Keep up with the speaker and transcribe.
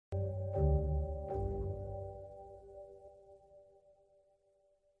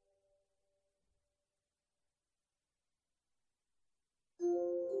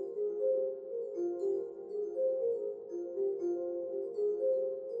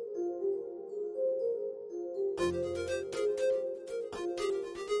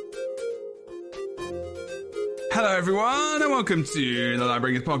Hello, everyone, and welcome to the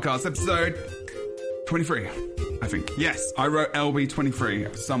LightBringers podcast, episode 23, I think. Yes, I wrote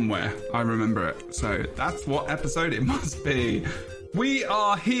LB23 somewhere. I remember it. So that's what episode it must be. We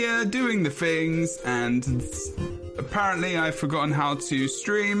are here doing the things, and apparently I've forgotten how to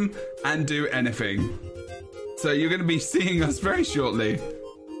stream and do anything. So you're going to be seeing us very shortly,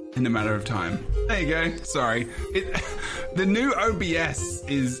 in a matter of time. There you go. Sorry. The new OBS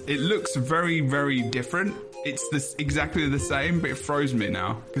it looks very, very different. It's exactly the same, but it throws me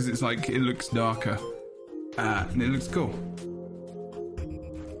now because it's like it looks darker and it looks cool.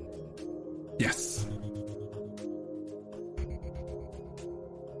 Yes.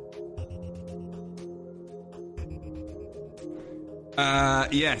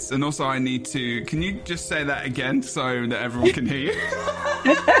 Yes, and also I need to. Can you just say that again so that everyone can hear you?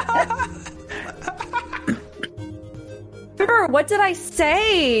 Sure. What did I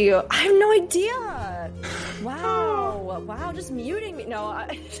say? I have no idea. Wow, just muting me. No,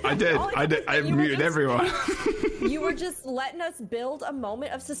 I did. I muted everyone. You were just letting us build a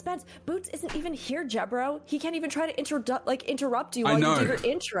moment of suspense. Boots isn't even here, Jebro. He can't even try to interrupt you while you do your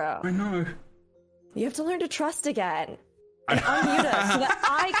intro. I know. You have to learn to trust again. And unmute us so that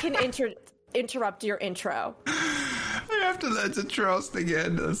I can interrupt your intro. I have to learn to trust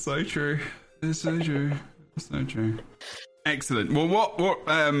again. That's so true. It's so true. It's so true. Excellent. Well, what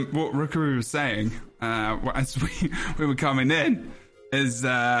Rookery was saying as we were coming in is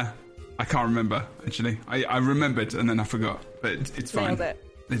I can't remember actually. I remembered and then I forgot, but it's fine. Nailed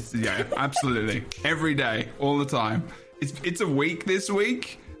it. Yeah, absolutely. Every day, all the time. It's a week this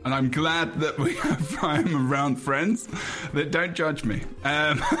week, and I'm glad that I'm around friends that don't judge me.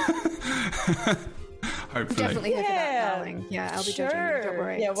 Hopefully. Definitely here for that, darling. Yeah, I'll be judging you, don't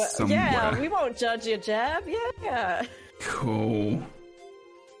worry. Yeah, we won't judge you, Jeb. Yeah. Cool.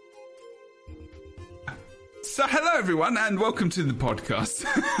 So hello everyone and welcome to the podcast.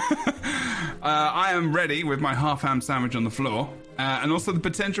 I am ready with my half ham sandwich on the floor and also the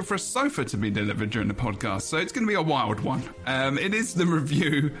potential for a sofa to be delivered during the podcast, so it's going to be a wild one. It is the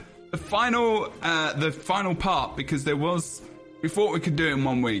review, the final part, because we thought we could do it in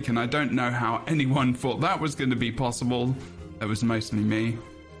 1 week and I don't know how anyone thought that was going to be possible. That was mostly me.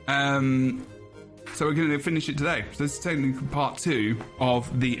 So we're going to finish it today. So this is technically part 2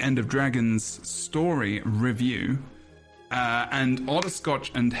 of the End of Dragons story review. And Otter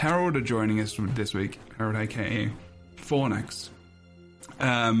Scotch and Harold are joining us this week. Harold, aka Fornax.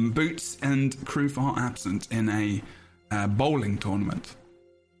 Boots and Kroof are absent in a bowling tournament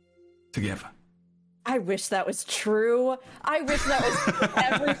together. I wish that was true. I wish that was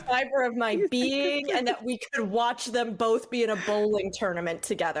every fiber of my being, and that we could watch them both be in a bowling tournament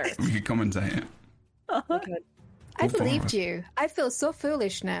together. We could commentate it. I believed you. I feel so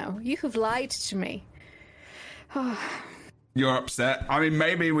foolish now. You have lied to me. You're upset. I mean,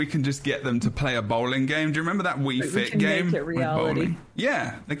 maybe we can just get them to play a bowling game. Do you remember that Wii Fit game? Make it reality.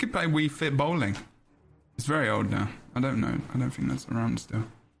 Yeah, they could play Wii Fit bowling. It's very old now. I don't know. I don't think that's around still.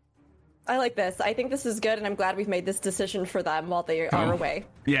 I like this. I think this is good, and I'm glad we've made this decision for them while they are away.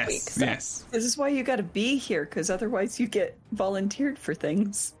 Yes, week, so. Yes. This is why you got to be here, because otherwise you get volunteered for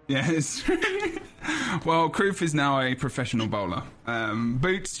things. Yes. Well, Kroof is now a professional bowler.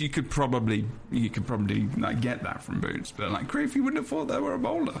 Boots, you could probably like get that from Boots, but like Kroof, you wouldn't have thought they were a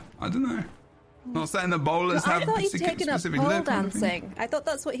bowler. I don't know. Not saying the bowlers have I thought he'd specific taken up pole lip dancing. I thought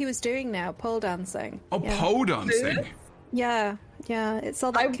that's what he was doing now, pole dancing. Oh, yeah. Pole dancing. Yeah, it's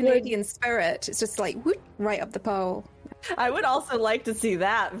all that Canadian spirit. It's just like, whoop, right up the pole. I would also like to see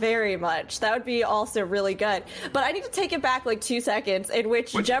that very much. That would be also really good. But I need to take it back like 2 seconds, in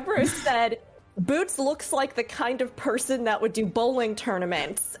which Jebro said, Boots looks like the kind of person that would do bowling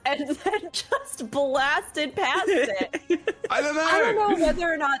tournaments, and then just blasted past it. I don't know. I don't know whether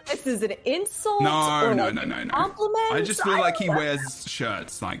or not this is an insult or no. compliment. I just feel like he wears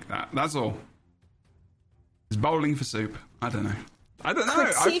shirts like that. That's all. It's bowling for soup. I don't know. I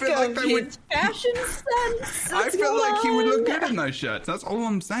feel like they would. Fashion sense. I feel like he would look good in those shirts. That's all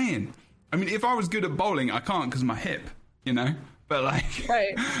I'm saying. I mean, if I was good at bowling, I can't because of my hip, you know? But like.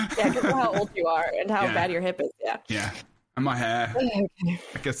 Right. Yeah, because of how old you are and how bad your hip is. Yeah. Yeah. And my hair. Okay.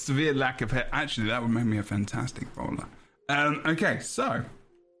 Like a severe lack of hair. Actually, that would make me a fantastic bowler. Okay, so.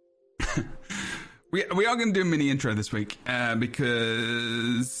 we are going to do a mini intro this week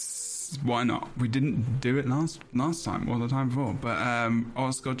because. Why not? We didn't do it last time or the time before, but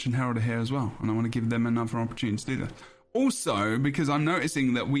Otter Scotch and Harold are here as well, and I want to give them another opportunity to do that. Also, because I'm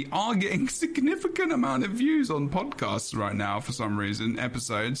noticing that we are getting significant amount of views on podcasts right now for some reason,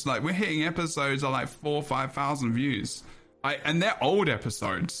 episodes. Like, we're hitting episodes of like 4,000 or 5,000 views. And they're old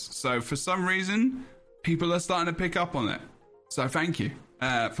episodes. So for some reason, people are starting to pick up on it. So thank you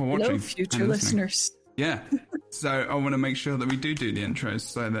for watching. Hello, future listeners. Yeah. So I want to make sure that we do the intros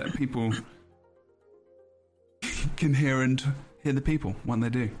so that people can hear the people when they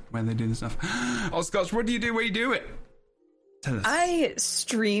do the stuff. Oh, Scotch, what do you do where you do it? Tell us. I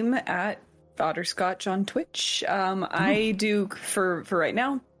stream at Otterscotch on Twitch. I do, for right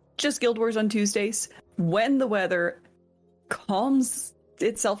now, just Guild Wars on Tuesdays. When the weather calms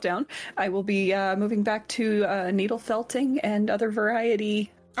itself down, I will be moving back to needle felting and other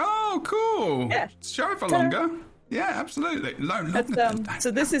variety. Oh, cool. Yeah. Show it for longer. Yeah, absolutely.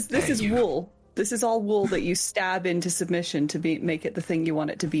 So this is wool. This is all wool that you stab into submission to make it the thing you want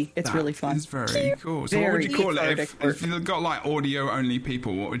it to be. It's really fun. It's very cool. So what would you call it if you've got like audio only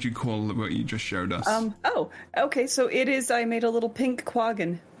people? What would you call what you just showed us? Okay. So it is. I made a little pink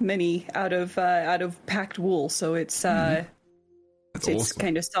quaggan mini out of packed wool. So it's That's Mm-hmm. it's awesome.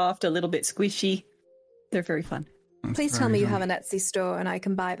 kind of soft, a little bit squishy. They're very fun. Please tell me you have an Etsy store and I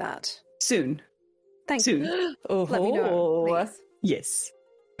can buy that. Soon. Thank Soon. you. Let me know, please. Yes.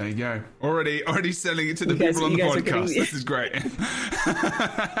 There you go. Already selling it to the people on the podcast. This is great.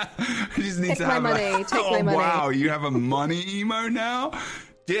 We just need Take to my have money. Take my money. Wow, you have a money emo now?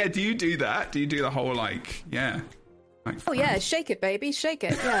 Yeah, do you do that? Do you do the whole like, yeah? Like, Oh yeah, shake it, baby, shake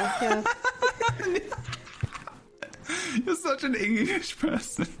it. Yeah. You're such an English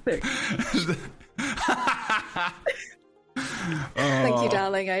person. Thank you,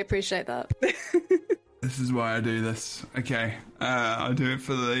 darling. I appreciate that. This is why I do this. Okay. I do it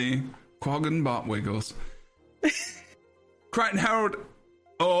for the Quaggan Bart Wiggles. Crichton Herald.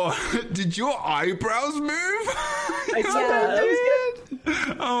 Oh, did your eyebrows move? I saw that was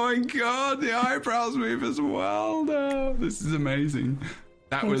good. Oh my god, the eyebrows move as well. No, this is amazing.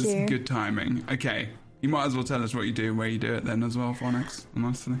 That Thank was you. good timing. Okay. You might as well tell us what you do and where you do it then as well, Fornex.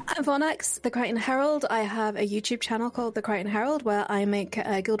 Honestly. I'm Vonex, the Crichton Herald. I have a YouTube channel called the Crichton Herald where I make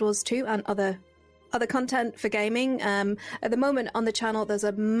Guild Wars 2 and other content for gaming. At the moment on the channel, there's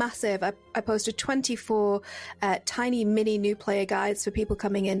a massive. I posted 24 tiny mini new player guides for people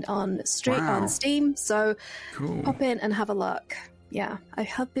coming in on Wow. Steam. So Cool. pop in and have a look. Yeah, I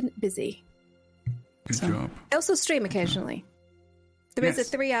have been busy. Good job. I also stream occasionally. There is a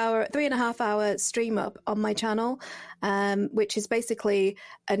Yes. 3.5 hour stream up on my channel, which is basically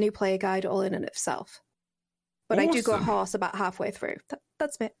a new player guide all in and of itself. But I do go Awesome. horse about halfway through.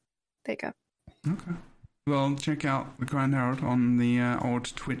 That's it. There you go. Okay. Well, check out the Crichton Herald on the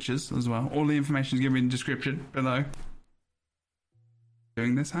old Twitches as well. All the information is given in the description below.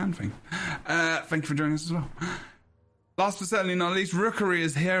 Doing this hand thing. Thank you for joining us as well. Last but certainly not least, Rookery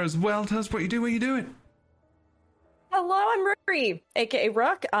is here as well. Tell us what you do, where you do it. Hello, I'm Rookery, aka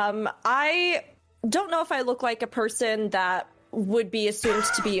Rook. I don't know if I look like a person that would be assumed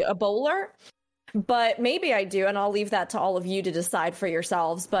to be a bowler, but maybe I do, and I'll leave that to all of you to decide for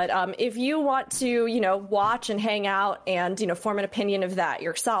yourselves. But if you want to, watch and hang out and, form an opinion of that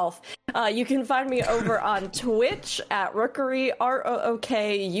yourself, you can find me over on Twitch at Rookery,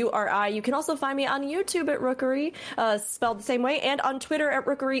 Rookuri. You can also find me on YouTube at Rookery, spelled the same way, and on Twitter at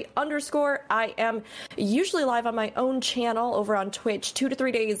Rookery_. I am usually live on my own channel over on Twitch 2 to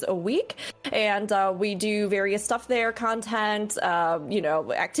 3 days a week, and we do various stuff there, content,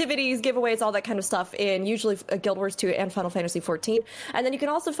 activities, giveaways, all that kind of stuff in usually Guild Wars 2 and Final Fantasy 14. And then you can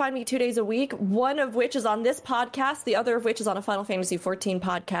also find me 2 days a week, one of which is on this podcast, the other of which is on a Final Fantasy 14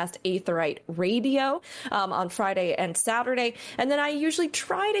 podcast, Aetherite Radio, on Friday and Saturday. And then I usually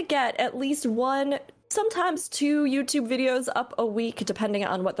try to get at least one, sometimes 2 YouTube videos up a week, depending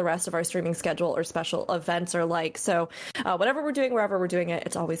on what the rest of our streaming schedule or special events are like. So whatever we're doing, wherever we're doing it,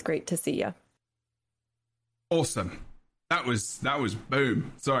 it's always great to see you. Awesome. That was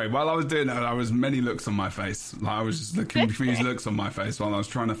boom. Sorry, while I was doing that, I was many looks on my face. Like, I was just looking confused looks on my face while I was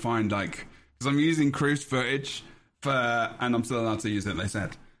trying to find, because I'm using cruise footage and I'm still allowed to use it, they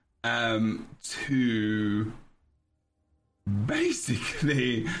said, to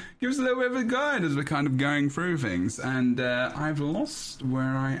basically give us a little bit of a guide as we're kind of going through things. And I've lost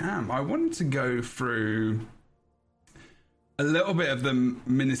where I am. I wanted to go through a little bit of the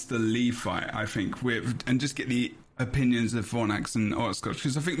Minister Lee fight, I think, and just get the opinions of Fornax and Otterscotch,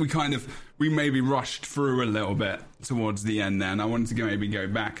 because I think we maybe rushed through a little bit towards the end there, and I wanted to maybe go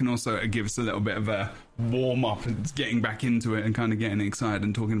back and also give us a little bit of a warm up and getting back into it and kind of getting excited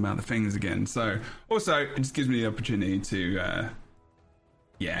and talking about the things again. So also it just gives me the opportunity to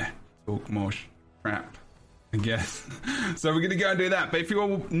talk more crap I guess. So we're going to go and do that. But if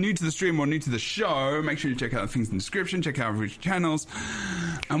you're new to the stream or new to the show, make sure you check out the things in the description, check out our channels,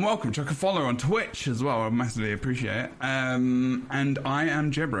 and welcome. Chuck a follow on Twitch as well. I massively appreciate it. And I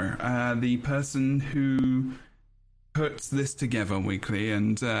am Jebro, the person who puts this together weekly,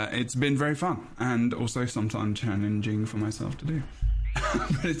 and it's been very fun and also sometimes challenging for myself to do.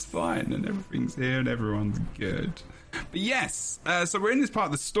 But it's fine, and everything's here and everyone's good. But yes, so we're in this part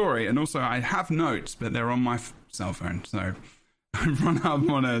of the story, and also I have notes, but they're on my cell phone, so I've run out of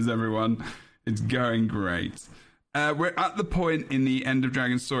monitors, everyone. It's going great. We're at the point in the End of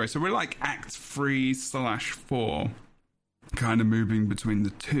Dragon story, so we're like Act 3/4, kind of moving between the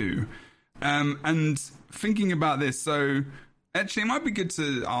two. And thinking about this, so actually it might be good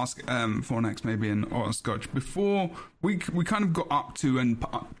to ask Fornax maybe and or Scotch, before we kind of got up to and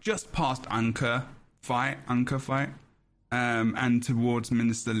just past Anchor fight, and towards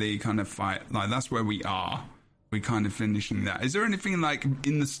Minister Lee kind of fight, like that's where we are. We're kind of finishing that. Is there anything like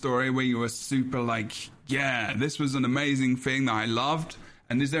in the story where you were super like, yeah, this was an amazing thing that I loved?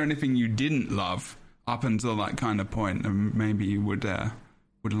 And is there anything you didn't love up until that kind of point, and maybe you would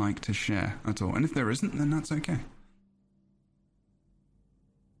like to share at all? And if there isn't, then that's okay.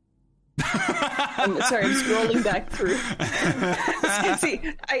 I'm sorry, I'm scrolling back through. See,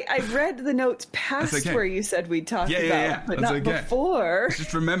 I read the notes past where you said we'd talk about, but that's not before. It's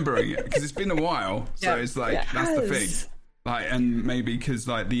just remembering it, because it's been a while, so it's like, that's the thing. Like, and maybe because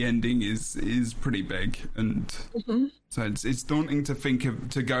like the ending is pretty big, and so it's daunting to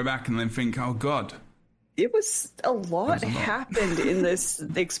to go back and then think, oh god. It was a lot happened in this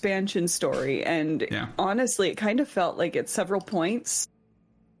expansion story, and honestly, it kind of felt like at several points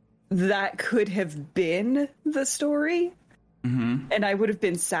that could have been the story, and I would have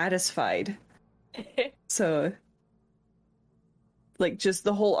been satisfied. So, like, just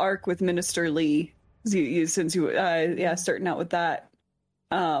the whole arc with Minister Lee, since you starting out with that,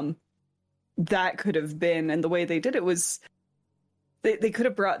 that could have been, and the way they did it was, they could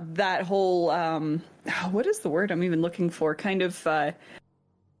have brought that whole, what is the word I'm even looking for? Kind of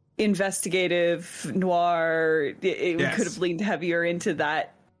investigative noir. It could have leaned heavier into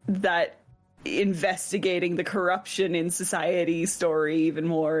that investigating the corruption in society story even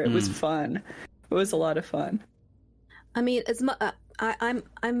more. It was fun. It was a lot of fun. I mean,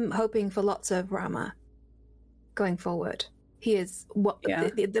 I'm hoping for lots of Rama going forward. He is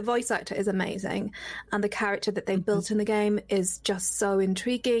the voice actor is amazing, and the character that they built in the game is just so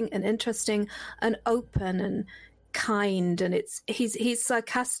intriguing and interesting and open and kind, and he's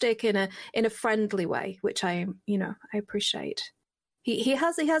sarcastic in a friendly way, which I appreciate. He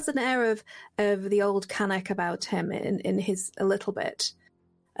has an air of the old Kanek about him in his a little bit,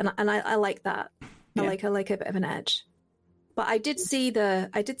 and I like that. I like a bit of an edge. But I did see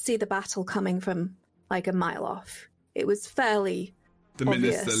the battle coming from like a mile off. It was fairly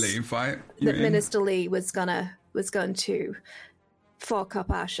obvious Minister Lee fight that Minister Lee was going to fuck up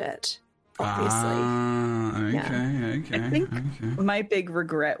our shit. Obviously, okay. I think my big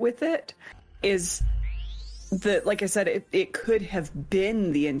regret with it is that, like I said, it could have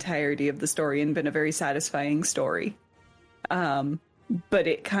been the entirety of the story and been a very satisfying story. But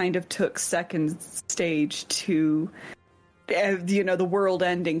it kind of took second stage to, the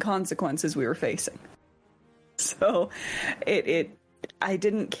world-ending consequences we were facing. So I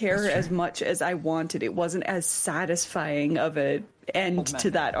didn't care as much as I wanted. It wasn't as satisfying of an end to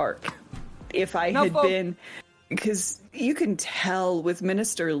that arc. If I had been... Because you can tell with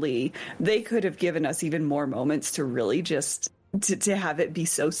Minister Lee, they could have given us even more moments to really just to have it be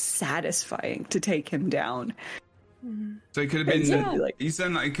so satisfying to take him down. So it could have been. You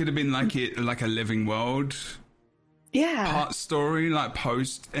sound like it could have been like a Living World, part story, like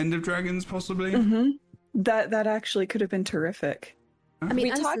post End of Dragons, possibly. That actually could have been terrific. I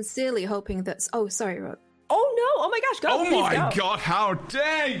mean, I'm sincerely hoping that. Oh, sorry, Rob. Oh no! Oh my gosh! Go! Oh my go. god! How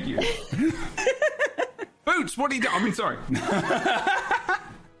dare you! Boots, what are you doing? I mean, sorry.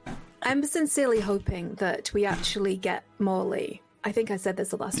 I'm sincerely hoping that we actually get more Lee. I think I said this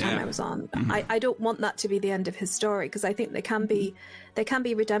the last time I was on. I don't want that to be the end of his story, because I think there can be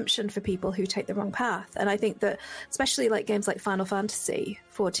redemption for people who take the wrong path. And I think that especially like games like Final Fantasy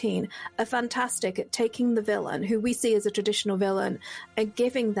 14 are fantastic at taking the villain, who we see as a traditional villain, and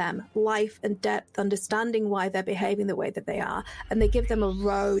giving them life and depth, understanding why they're behaving the way that they are, and they give them a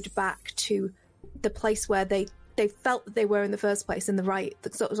road back to the place where they felt that they were in the first place, in the right,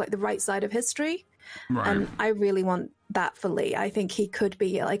 sort of like the right side of history. Right. And I really want that for Lee. I think he could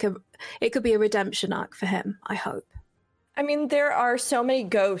be it could be a redemption arc for him, I hope. I mean, there are so many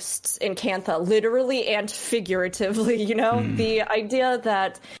ghosts in Cantha, literally and figuratively, The idea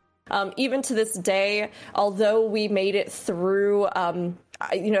that Even to this day, although we made it through,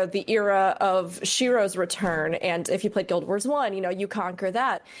 the era of Shiro's return, and if you played Guild Wars 1, you conquer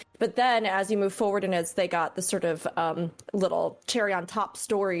that. But then as you move forward and as they got the sort of little cherry on top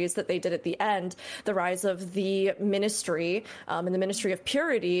stories that they did at the end, the rise of the Ministry and the Ministry of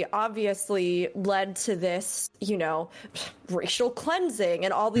Purity obviously led to this, racial cleansing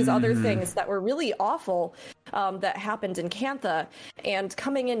and all these other things that were really awful that happened in Cantha. And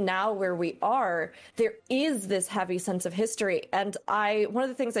coming in now where we are, there is this heavy sense of history. And one of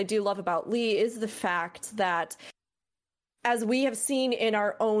the things I do love about Lee is the fact that, as we have seen in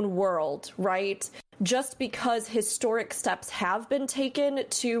our own world, right? Just because historic steps have been taken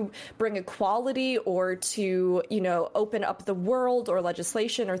to bring equality or to, open up the world or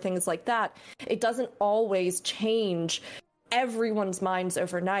legislation or things like that, it doesn't always change everyone's minds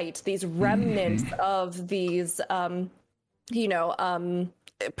overnight. These remnants of these,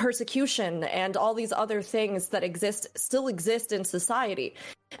 persecution and all these other things that still exist in society.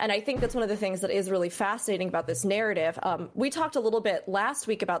 And I think that's one of the things that is really fascinating about this narrative. We talked a little bit last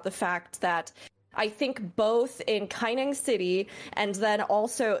week about the fact that I think both in Kaineng City and then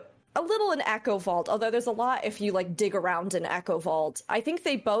also a little in Echo Vault, although there's a lot if you dig around in Echo Vault, I think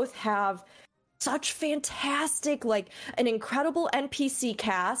they both have such fantastic, an incredible NPC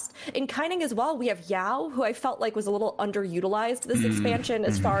cast. In Kaineng as well, we have Yao, who I felt was a little underutilized this expansion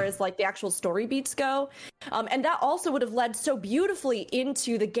as far as the actual story beats go. And that also would have led so beautifully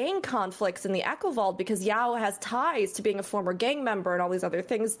into the gang conflicts in the Echo Vault, because Yao has ties to being a former gang member and all these other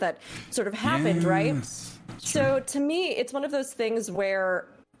things that sort of happened, right? So to me, it's one of those things where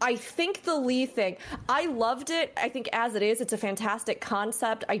I think the Lee thing, I loved it. I think as it is, it's a fantastic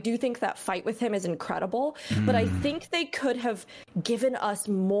concept. I do think that fight with him is incredible, but I think they could have given us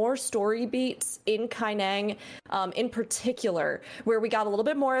more story beats in Kaineng, in particular, where we got a little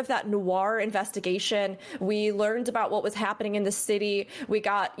bit more of that noir investigation. We learned about what was happening in the city. We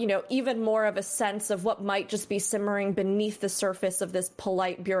got, even more of a sense of what might just be simmering beneath the surface of this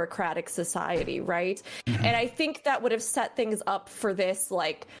polite bureaucratic society, right? And I think that would have set things up for this,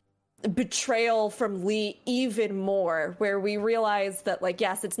 betrayal from Lee even more, where we realize that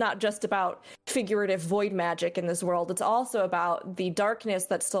yes, it's not just about figurative void magic in this world, it's also about the darkness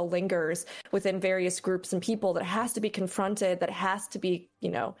that still lingers within various groups and people that has to be confronted, that has to be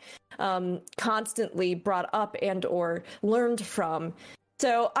constantly brought up and or learned from.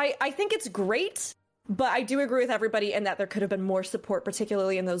 So I think it's great, but I do agree with everybody in that there could have been more support,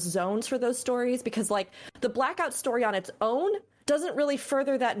 particularly in those zones for those stories, because the Blackout story on its own doesn't really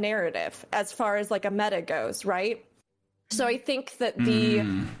further that narrative as far as a meta goes, right? So I think that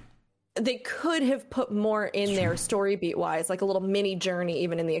they could have put more in there story beat wise, a little mini journey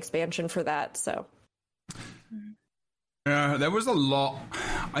even in the expansion for that. So there was a lot.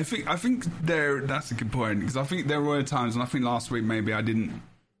 I think that's a good point, because I think there were times, and I think last week maybe I didn't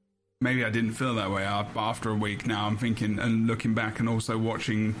feel that way, but after a week now I'm thinking and looking back and also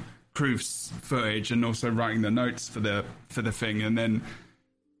watching Proof's footage and also writing the notes for the thing, and then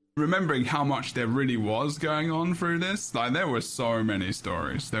remembering how much there really was going on through this. There were so many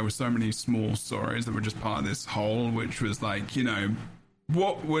stories, there were so many small stories that were just part of this whole, which was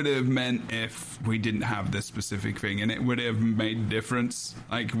what would have meant if we didn't have this specific thing, and it would have made a difference.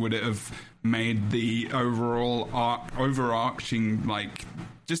 Would it have made the overall overarching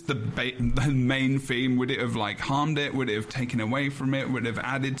just the main theme, would it have harmed it? Would it have taken away from it? Would it have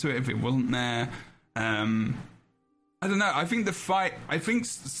added to it if it wasn't there? I don't know. I think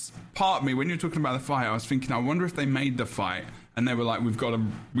part of me, when you're talking about the fight, I was thinking, I wonder if they made the fight and they were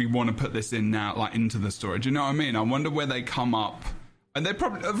we want to put this in now, into the story. Do you know what I mean? I wonder where they come up. And they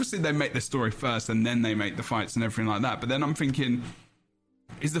probably, obviously they make the story first and then they make the fights and everything like that. But then I'm thinking,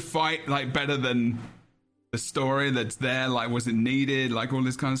 is the fight better than the story that's there? Was it needed? All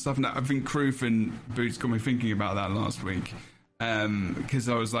this kind of stuff. And I think Kroof and Boots got me thinking about that last week. Because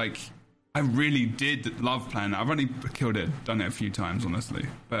I was I really did love playing it. I've only done it a few times, honestly.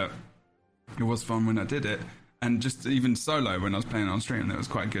 But it was fun when I did it. And just even solo when I was playing on stream, that was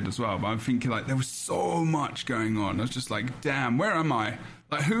quite good as well. But I'm thinking there was so much going on. I was just damn, where am I?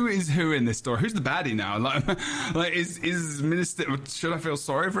 Who is who in this story? Who's the baddie now? Is Minister? Should I feel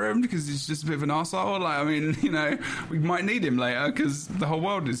sorry for him because he's just a bit of an arsehole? We might need him later because the whole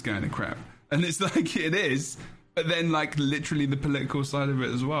world is going to crap. And it's it is, but then literally the political side of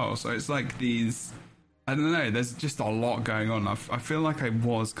it as well. So it's these. I don't know. There's just a lot going on. I feel I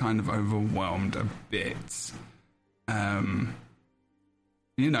was kind of overwhelmed a bit.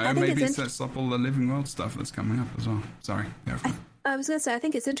 Maybe it sets up all the living world stuff that's coming up as well. Sorry. I was going to say, I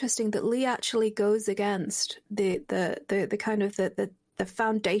think it's interesting that Lee actually goes against the kind of the the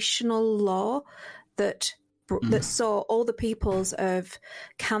foundational law that that saw all the peoples of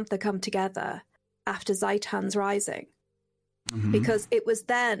Cantha come together after Zaitan's rising. Because it was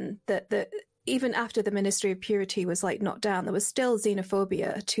then that even after the Ministry of Purity was like knocked down, there was still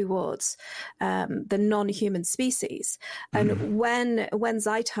xenophobia towards the non-human species. And when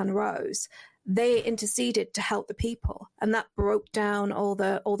Zaitan rose, they interceded to help the people, and that broke down all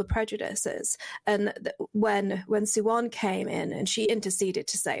the prejudices. And when Suwon came in, and she interceded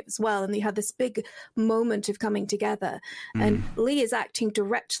to save as well, and you had this big moment of coming together. And Lee is acting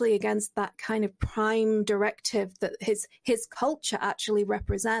directly against that kind of prime directive that his culture actually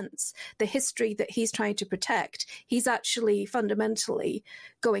represents, the history that he's trying to protect. He's actually fundamentally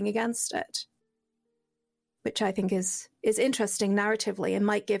going against it, which I think is interesting narratively and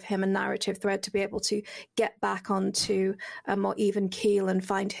might give him a narrative thread to be able to get back onto a more even keel and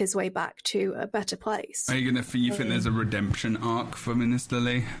find his way back to a better place. You think there's a redemption arc for Minister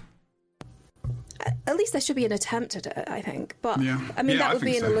Lee? At least there should be an attempt at it, I think. But, yeah. I mean, that would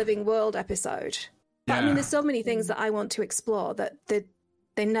be in so. a Living World episode. But, I mean, there's so many things that I want to explore that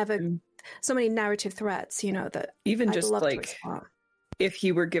they never... So many narrative threads, that even I'd just love like... to explore. If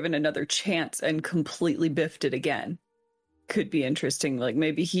he were given another chance and completely biffed it again, could be interesting. Like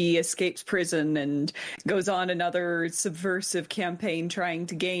maybe he escapes prison and goes on another subversive campaign trying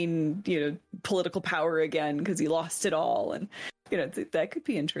to gain, political power again because he lost it all. And, that could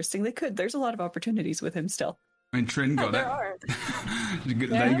be interesting. There's a lot of opportunities with him still. I mean, Trin got there it. are.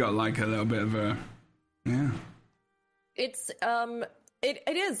 They got like a little bit of a, It's,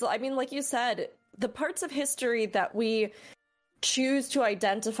 it is. I mean, like you said, the parts of history that we choose to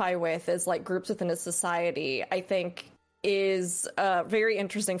identify with as like groups within a society, I think is very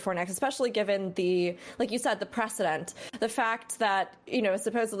interesting for next, especially given the, like you said, the precedent, the fact that,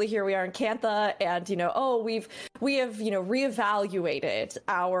 supposedly here we are in Cantha and, we have reevaluated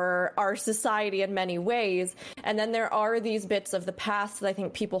our society in many ways. And then there are these bits of the past that I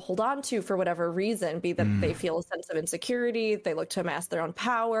think people hold on to for whatever reason, be that they feel a sense of insecurity, they look to amass their own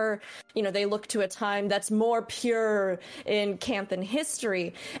power, they look to a time that's more pure in Canthan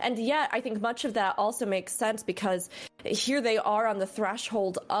history. And yet I think much of that also makes sense because here they are on the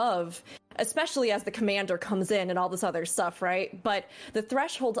threshold of, especially as the commander comes in and all this other stuff, right? But the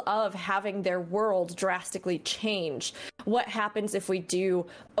threshold of having their world drastically change. What happens if we do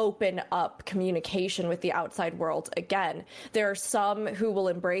open up communication with the outside world again? There are some who will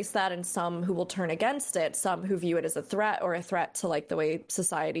embrace that and some who will turn against it, some who view it as a threat or a threat to like the way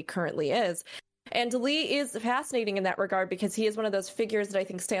society currently is. And Lee is fascinating in that regard because he is one of those figures that I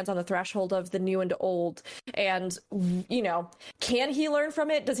think stands on the threshold of the new and old. And, can he learn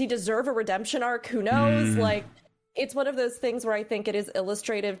from it? Does he deserve a redemption arc? Who knows? Like, it's one of those things where I think it is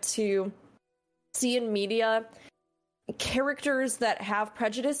illustrative to see in media characters that have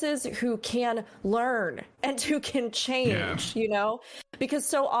prejudices who can learn and who can change, because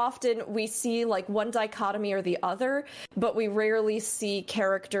so often we see like one dichotomy or the other, but we rarely see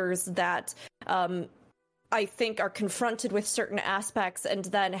characters that I think are confronted with certain aspects and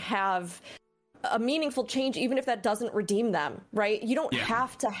then have a meaningful change, even if that doesn't redeem them, right? You don't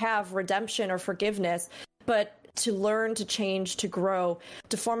have to have redemption or forgiveness, but to learn, to change, to grow,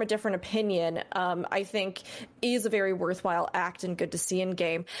 to form a different opinion, I think is a very worthwhile act and good to see in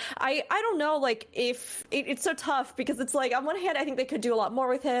game. I don't know, like, if it's so tough because it's like, on one hand, I think they could do a lot more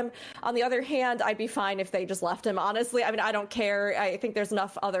with him. On the other hand, I'd be fine if they just left him, honestly. I mean, I don't care. I think there's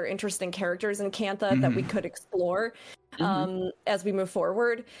enough other interesting characters in Cantha that we could explore as we move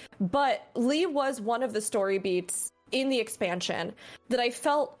forward. But Lee was one of the story beats in the expansion that I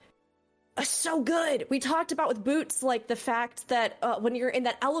felt so good. We talked about with Boots, like the fact that when you're in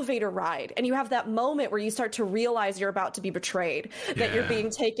that elevator ride and you have that moment where you start to realize you're about to be betrayed, that you're being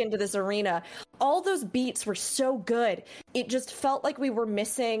taken to this arena. All those beats were so good. It just felt like we were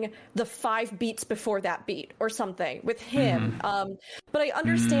missing the 5 beats before that beat or something with him. But I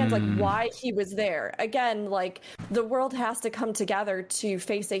understand like why he was there. Again, like the world has to come together to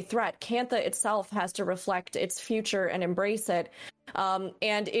face a threat. Cantha itself has to reflect its future and embrace it. And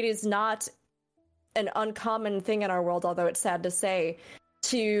it is not an uncommon thing in our world, although it's sad to say,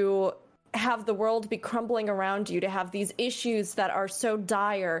 to have the world be crumbling around you, to have these issues that are so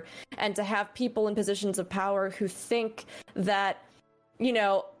dire, and to have people in positions of power who think that,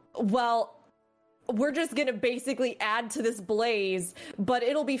 we're just going to basically add to this blaze, but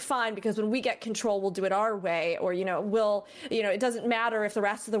it'll be fine because when we get control, we'll do it our way. Or, it doesn't matter if the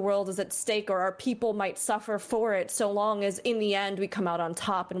rest of the world is at stake or our people might suffer for it, so long as in the end we come out on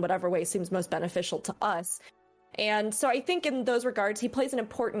top in whatever way seems most beneficial to us. And so I think in those regards, he plays an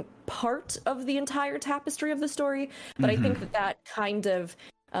important part of the entire tapestry of the story. But I think that kind of,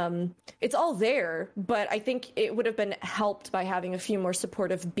 it's all there, but I think it would have been helped by having a few more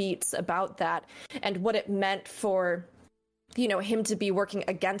supportive beats about that and what it meant for, you know, him to be working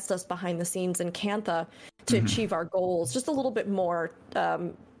against us behind the scenes in Cantha to achieve our goals just a little bit more.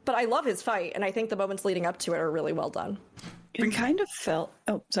 But I love his fight, and I think the moments leading up to it are really well done. It kind of felt...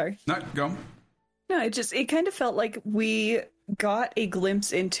 Oh, sorry. No, go on. No, it kind of felt like we got a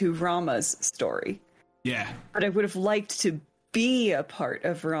glimpse into Rama's story. Yeah. But I would have liked to be a part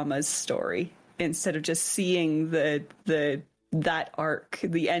of Rama's story instead of just seeing that arc,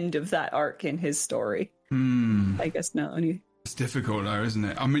 the end of that arc in his story. I guess no. It's difficult though, isn't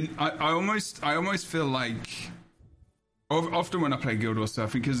it? I mean, I almost feel like often when I play Guild Wars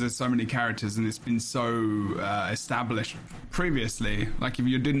stuff, because there's so many characters and it's been so established previously, like if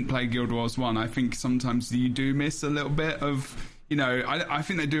you didn't play Guild Wars 1, I think sometimes you do miss a little bit of, you know, I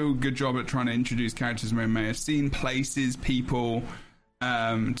think they do a good job at trying to introduce characters we may have seen, places, people,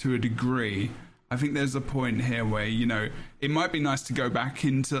 to a degree. I think there's a point here where, you know, it might be nice to go back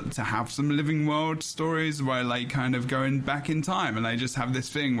into to have some living world stories where like kind of going back in time and they just have this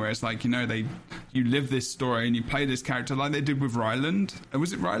thing where it's like, you know, you live this story and you play this character like they did with Ryland.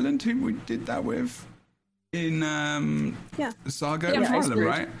 Was it Ryland who we did that with in the Saga of Ryland,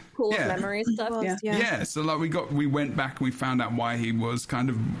 right? Pool of memory stuff. Yeah, so like we went back and we found out why he was kind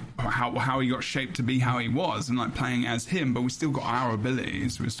of how he got shaped to be how he was, and like playing as him, but we still got our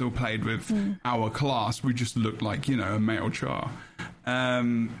abilities. We still played with our class. We just looked like, you know, a male Char,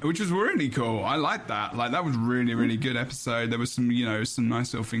 which was really cool. I liked that. Like that was really, really good episode. There was some, you know, some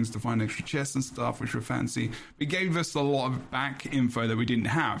nice little things to find extra chests and stuff, which were fancy. It gave us a lot of back info that we didn't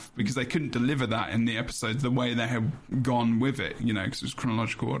have because they couldn't deliver that in the episodes the way they had gone with it, you know, because it was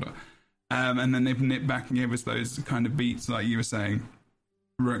chronological order. And then they've nipped back and gave us those kind of beats like you were saying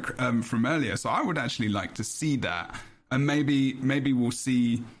from earlier. So I would actually like to see that. And maybe we'll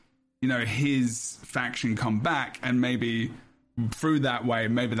see, you know, his faction come back, and maybe through that way,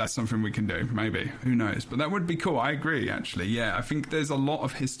 maybe that's something we can do. Maybe. Who knows? But that would be cool. I agree, actually. Yeah, I think there's a lot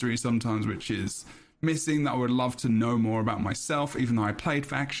of history sometimes which is missing that I would love to know more about myself, even though I played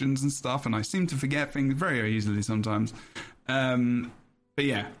factions and stuff, and I seem to forget things very easily sometimes. But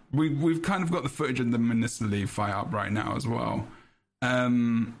yeah, we've kind of got the footage of the Minister League fight up right now as well.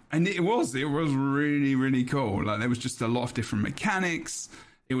 And it was really, really cool. Like there was just a lot of different mechanics.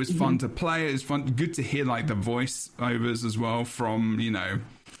 It was fun to play. It was good to hear like the voiceovers as well from, you know,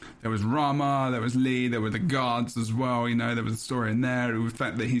 there was Rama, there was Lee, there were the guards as well. You know, there was a story in there. The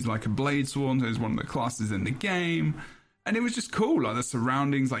fact that he's like a blade sworn, so he's one of the classes in the game. And it was just cool, like the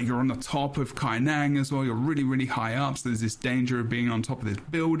surroundings, like you're on the top of Kainang as well. You're really, really high up. So there's this danger of being on top of this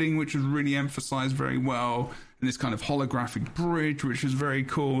building, which was really emphasized very well. And this kind of holographic bridge, which was very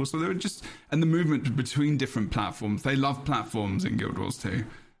cool. So they were just, and the movement between different platforms. They love platforms in Guild Wars 2.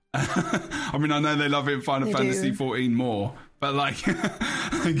 I mean, I know they love it in Final Fantasy 14 more, but like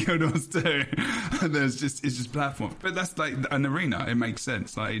Guild Wars 2, it's just platforms. But that's like an arena. It makes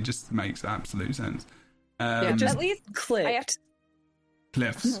sense. Like it just makes absolute sense. At least clicked.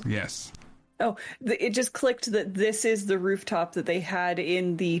 Cliffs, yes. Oh, it just clicked that this is the rooftop that they had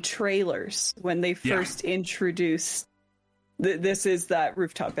in the trailers when they first introduced. This is that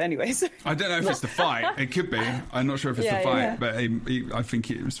rooftop, anyways. I don't know if it's the fight. It could be. I'm not sure if it's the fight, but I think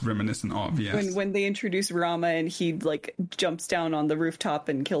it was reminiscent of. Yes. When they introduce Rama and he like jumps down on the rooftop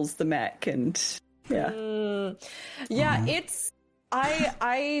and kills the mech, and it's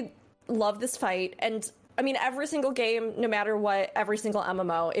I love this fight. And I mean, every single game, no matter what, every single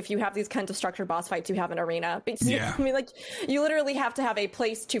MMO, if you have these kinds of structured boss fights, you have an arena. Because, I mean, like, you literally have to have a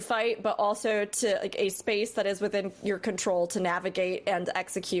place to fight, but also to, like, a space that is within your control to navigate and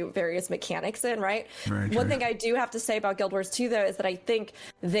execute various mechanics in, right? One thing I do have to say about Guild Wars 2, though, is that I think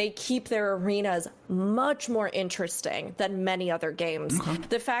they keep their arenas much more interesting than many other games.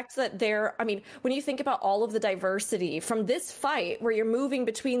 The fact that I mean, when you think about all of the diversity from this fight, where you're moving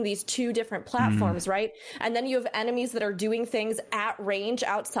between these two different platforms, right? And then you have enemies that are doing things at range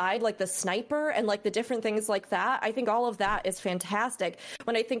outside, like the sniper and like the different things like that. I think all of that is fantastic.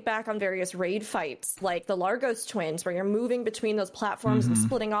 When I think back on various raid fights, like the Largos twins, where you're moving between those platforms and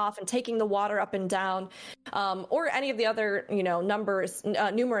splitting off and taking the water up and down, or any of the other, you know,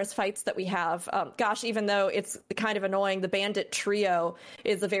 numerous fights that we have. Gosh, even though it's kind of annoying, the Bandit Trio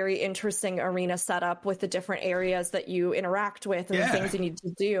is a very interesting arena setup with the different areas that you interact with and the things you need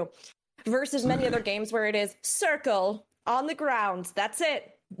to do. Versus many other games where it is circle on the ground. That's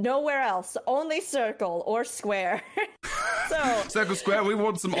it. Nowhere else. Only circle or square. So circle, square. We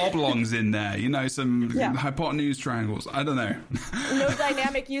want some oblongs in there. You know, some hypotenuse triangles. I don't know. No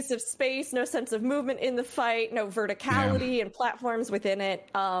dynamic use of space, no sense of movement in the fight, no verticality and platforms within it.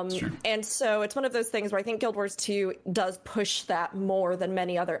 And so it's one of those things where I think Guild Wars 2 does push that more than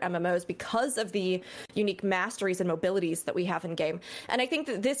many other MMOs because of the unique masteries and mobilities that we have in game. And I think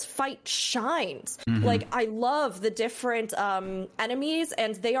that this fight shines. Like, I love the different enemies,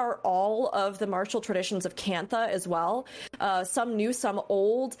 and they are all of the martial traditions of Cantha as well. Some new, some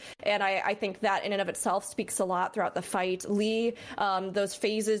old, and I think that in and of itself speaks a lot throughout the fight. Lee, those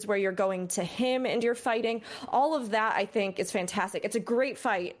phases where you're going to him and you're fighting, all of that I think is fantastic. It's a great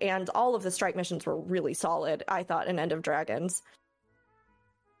fight, and all of the strike missions were really solid, I thought, in End of Dragons.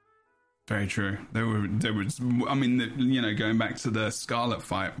 Very true. There was, I mean, you know, going back to the Scarlet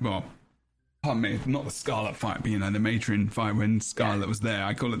fight, well, pardon me, not the Scarlet fight, but, you know, the Matron fight when Scarlet was there.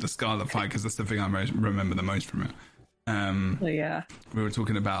 I call it the Scarlet fight because that's the thing I remember the most from it. We were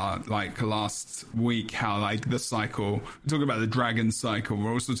talking about, like, last week how, like, the cycle, we're talking about the dragon cycle.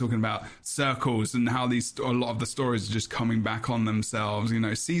 We're also talking about circles and how a lot of the stories are just coming back on themselves. You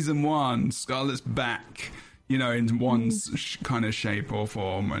know, season 1, Scarlet's back, you know, in one's kind of shape or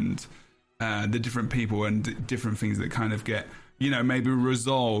form, and the different people and different things that kind of get, you know, maybe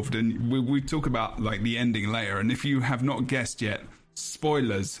resolved. And we talk about, like, the ending later. And if you have not guessed yet,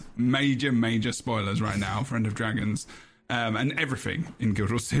 spoilers, major spoilers right now for End of Dragons, and everything in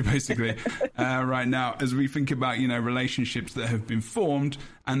Guild Wars 2 basically right now, as we think about, you know, relationships that have been formed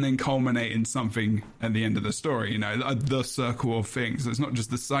and then culminate in something at the end of the story, you know, the circle of things. It's not just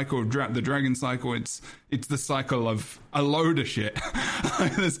the cycle of the dragon cycle, it's the cycle of a load of shit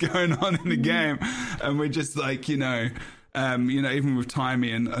that's going on in the game, and we're just like, you know, even with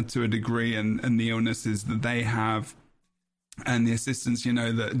Timey and to a degree, and the illnesses that they have, and the assistance, you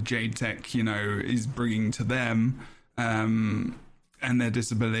know, that Jade Tech, you know, is bringing to them, and their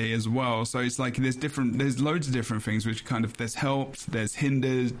disability as well. So it's like there's loads of different things which kind of, there's helps, there's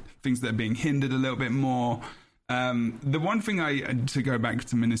hindered, things that are being hindered a little bit more. The one thing to go back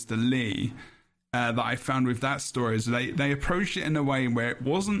to Minister Lee, that I found with that story is they approached it in a way where it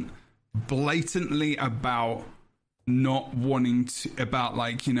wasn't blatantly about not wanting to, about,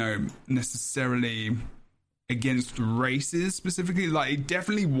 like, you know, necessarily against races specifically. Like, it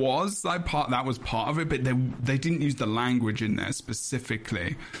definitely was like that was part of it, but they didn't use the language in there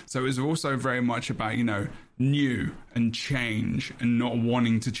specifically. So it was also very much about, you know, new and change and not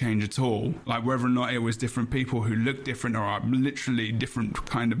wanting to change at all, like whether or not it was different people who look different or are literally different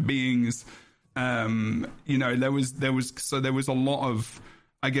kind of beings. You know, there was a lot of,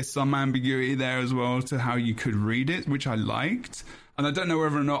 I guess, some ambiguity there as well to how you could read it, which I liked. And I don't know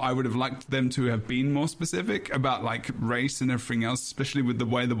whether or not I would have liked them to have been more specific about, like, race and everything else, especially with the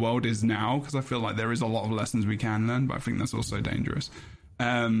way the world is now, because I feel like there is a lot of lessons we can learn, but I think that's also dangerous.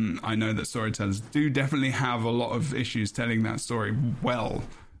 I know that storytellers do definitely have a lot of issues telling that story well,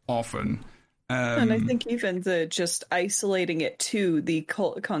 often. And I think even just isolating it to the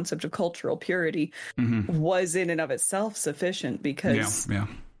concept of cultural purity was in and of itself sufficient, because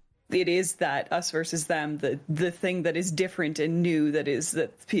it is that us versus them, the thing that is different and new,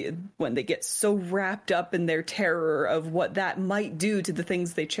 that when they get so wrapped up in their terror of what that might do to the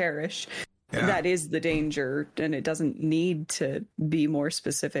things they cherish, that is the danger, and it doesn't need to be more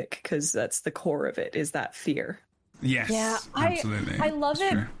specific, because that's the core of it, is that fear. Yes, yeah, absolutely. I love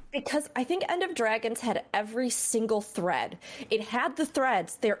That's it. true. Because I think End of Dragons had every single thread. It had the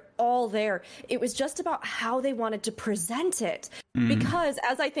threads. They're all there. It was just about how they wanted to present it. Because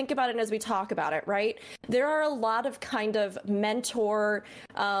as I think about it and as we talk about it, right, there are a lot of kind of mentor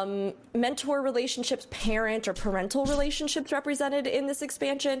relationships, parent or parental relationships represented in this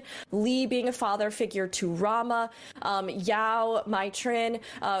expansion. Lee being a father figure to Rama, Yao, Maitrin,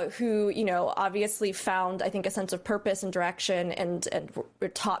 who, you know, obviously found, I think, a sense of purpose and direction and were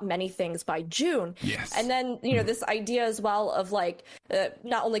taught many things by June. Yes. And then, you know, this idea as well of, like,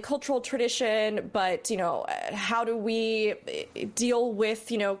 not only cultural tradition, but, you know, how do we deal with,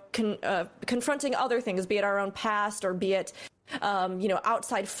 you know, confronting other things, be it our own past or be it, you know,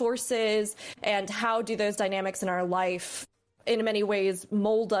 outside forces, and how do those dynamics in our life in many ways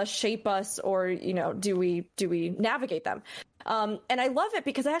mold us, shape us, or, you know, do we navigate them? And I love it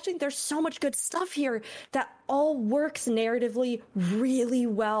because I actually think there's so much good stuff here that all works narratively really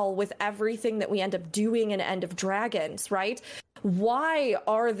well with everything that we end up doing in End of Dragons, right? Why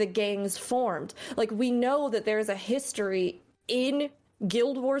are the gangs formed? Like, we know that there's a history in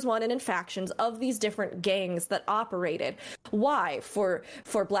Guild Wars 1 and in factions of these different gangs that operated. Why? For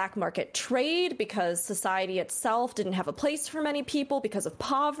black market trade, because society itself didn't have a place for many people, because of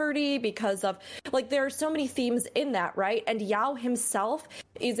poverty, because of, like, there are so many themes in that, right? And Yao himself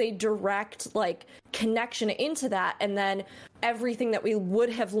is a direct, like, connection into that. And then everything that we would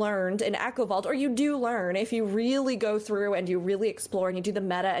have learned in Echo Vault, or you do learn if you really go through and you really explore and you do the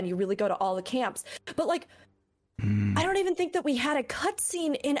meta and you really go to all the camps. But, like, I don't even think that we had a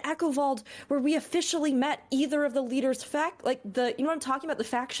cutscene in Echo Vault where we officially met either of the leaders, you know what I'm talking about, the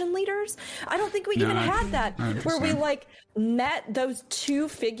faction leaders? I don't think we even had that, where we, like, met those two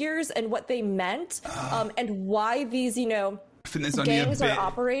figures and what they meant, and why these, you know, I think there's only gangs a bit are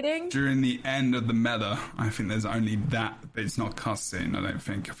operating during the end of the meta. I think there's only that, but it's not cutscene. I don't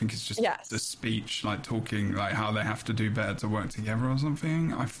think. I think it's just the speech, like talking, like how they have to do better to work together or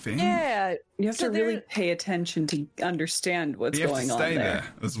something. I think. Yeah, you have to really pay attention to understand what's going on there. You have to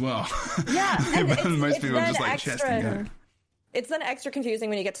stay there as well. Yeah, and most people are just like chesting it. It's then extra confusing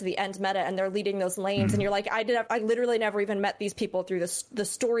when you get to the end meta and they're leading those lanes and you're like, I literally never even met these people through the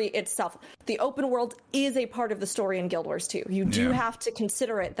story itself. The open world is a part of the story in Guild Wars 2. You do have to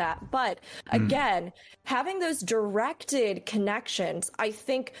consider it that. But again, having those directed connections, I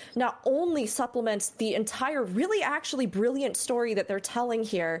think not only supplements the entire really actually brilliant story that they're telling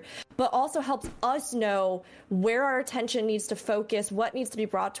here, but also helps us know where our attention needs to focus, what needs to be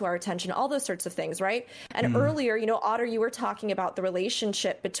brought to our attention, all those sorts of things, right? And earlier, you know, Otter, you were talking about the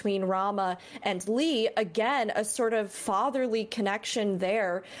relationship between Rama and Lee. Again, a sort of fatherly connection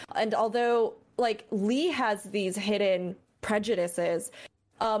there. And although, like, Lee has these hidden prejudices,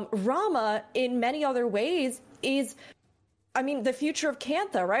 Rama, in many other ways, is, I mean, the future of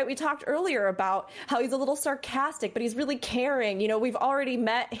Cantha, right? We talked earlier about how he's a little sarcastic, but he's really caring. You know, we've already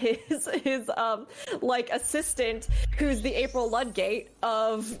met his like, assistant, who's the April Ludgate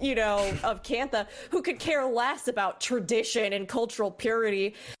of, you know, of Cantha, who could care less about tradition and cultural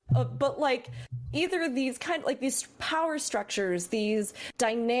purity. But, like, either these kind of, like, these power structures, these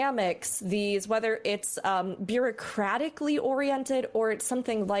dynamics, these, whether it's bureaucratically oriented or it's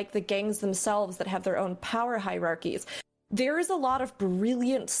something like the gangs themselves that have their own power hierarchies, there is a lot of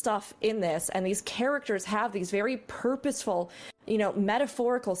brilliant stuff in this, and these characters have these very purposeful, you know,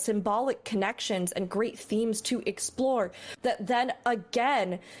 metaphorical, symbolic connections and great themes to explore that then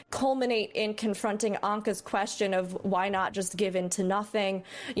again culminate in confronting Anka's question of why not just give in to nothing?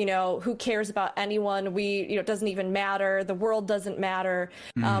 You know, who cares about anyone? It doesn't even matter. The world doesn't matter.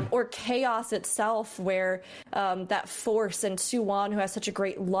 Or chaos itself, where that force and Suwon, who has such a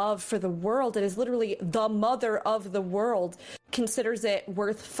great love for the world and is literally the mother of the world, considers it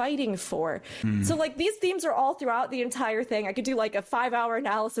worth fighting for. So, like, these themes are all throughout the entire thing. I could do like a 5-hour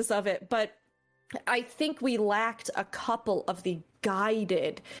analysis of it, but I think we lacked a couple of the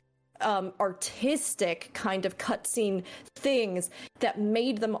guided artistic kind of cutscene things that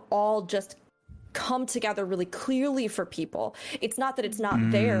made them all just come together really clearly for people. It's not that it's not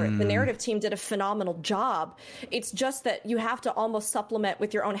there. The narrative team did a phenomenal job. It's just that you have to almost supplement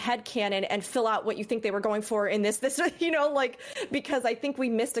with your own headcanon and fill out what you think they were going for in this, you know, like, because I think we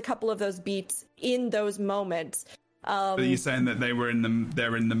missed a couple of those beats in those moments. But you're saying that they're in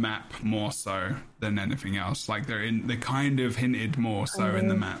the map more so than anything else. Like, they kind of hinted more so in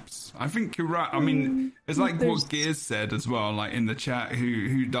the maps. I think you're right. I mean, it's like what Gears said as well, like in the chat,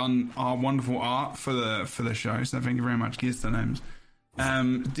 who done our wonderful art for the show. So thank you very much, Gears, the names.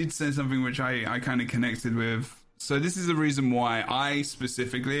 Did say something which I kind of connected with. So this is the reason why I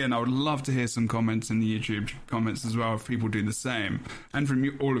specifically, and I would love to hear some comments in the YouTube comments as well if people do the same, and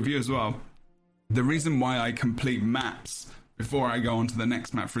from all of you as well. The reason why I complete maps before I go on to the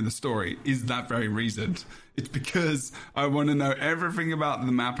next map through the story is that very reason. It's because I want to know everything about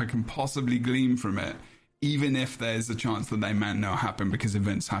the map I can possibly glean from it, even if there's a chance that they might not happen because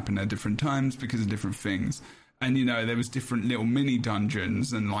events happen at different times because of different things. And, you know, there was different little mini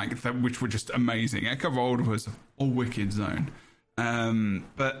dungeons and like that, which were just amazing. Echo Vault was a wicked zone.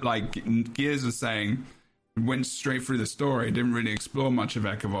 But like Gears was saying, went straight through the story, didn't really explore much of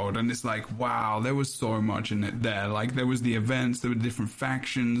Echo Vault, and it's like, wow, there was so much in it there. Like, there was the events, there were different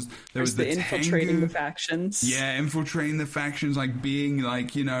factions, there was the infiltrating the factions. Yeah, infiltrating the factions, like being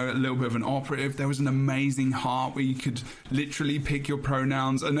like, you know, a little bit of an operative. There was an amazing heart where you could literally pick your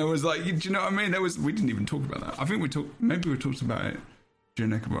pronouns, and there was like, do you know what I mean? We didn't even talk about that. I think we talked about it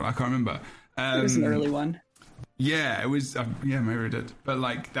during Echo Vault. I can't remember. It was an early one. Yeah, it was. Yeah, maybe it did. But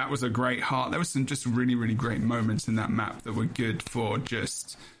like, that was a great heart. There was some just really, really great moments in that map that were good for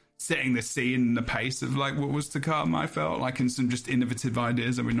just setting the scene and the pace of like what was to come. I felt like, in some just innovative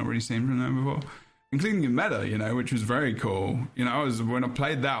ideas that we'd not really seen from them before. including in meta, you know, which was very cool. You know, when I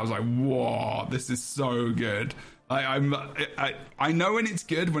played that, I was like, whoa, this is so good. I know when it's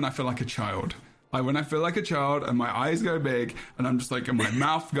good when I feel like a child. Like when I feel like a child and my eyes go big and I'm just like, and my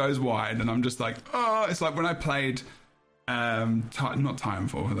mouth goes wide and I'm just like, oh, it's like when I played not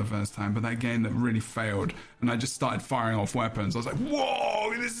Titanfall for the first time, but that game that really failed, and I just started firing off weapons. I was like,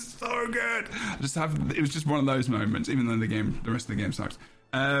 whoa, this is so good. It was just one of those moments, even though the rest of the game sucks.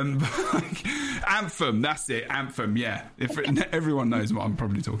 Like, Anthem, that's it, Anthem, yeah. Everyone knows what I'm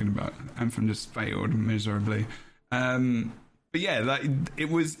probably talking about. Anthem just failed miserably. But yeah, like, it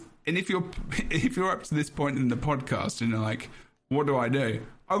was, and if you're up to this point in the podcast and you're like, what do?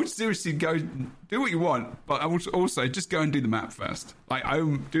 I would seriously go do what you want, but I would also just go and do the map first. Like,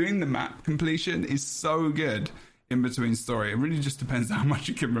 doing the map completion is so good in between story. It really just depends on how much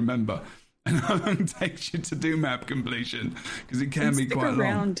you can remember and how long it takes you to do map completion, because it can be quite long. Stick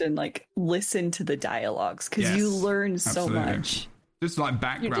around and like listen to the dialogues, because you learn so much. Just like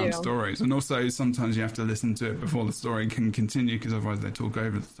background stories, and also sometimes you have to listen to it before the story can continue, because otherwise they talk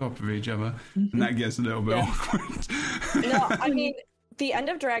over the top of each other, and that gets a little bit awkward. No, I mean, the End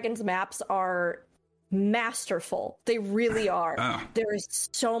of Dragons maps are masterful. They really are. There is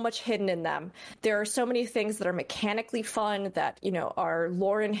so much hidden in them. There are so many things that are mechanically fun, that, you know, are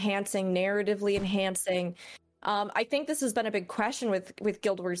lore enhancing, narratively enhancing. I think this has been a big question with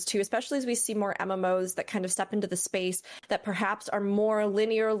Guild Wars 2, especially as we see more MMOs that kind of step into the space that perhaps are more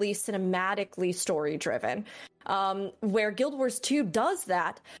linearly, cinematically story-driven. Where Guild Wars 2 does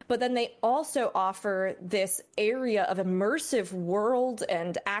that, but then they also offer this area of immersive world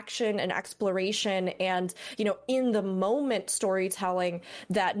and action and exploration and, you know, in the moment storytelling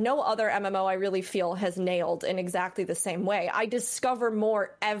that no other MMO I really feel has nailed in exactly the same way. I discover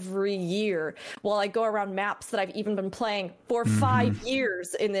more every year while I go around maps that I've even been playing for 5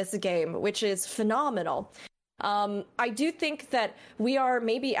 years in this game, which is phenomenal. I do think that we are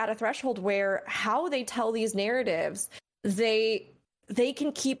maybe at a threshold where how they tell these narratives, they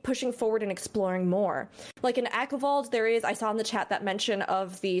can keep pushing forward and exploring more. Like in Akavald, I saw in the chat that mention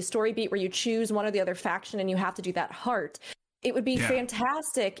of the story beat where you choose one or the other faction and you have to do that heart. It would be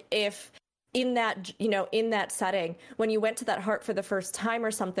fantastic if in that setting, when you went to that heart for the first time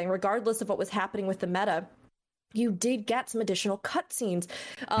or something, regardless of what was happening with the meta, you did get some additional cutscenes.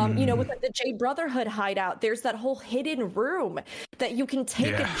 You know, with like the Jade Brotherhood hideout, there's that whole hidden room that you can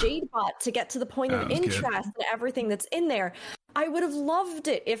take a Jade bot to get to the point of interest and everything that's in there. I would have loved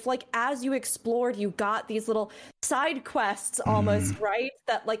it if, like, as you explored, you got these little side quests almost, right?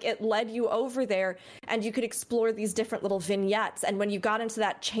 That, like, it led you over there and you could explore these different little vignettes. And when you got into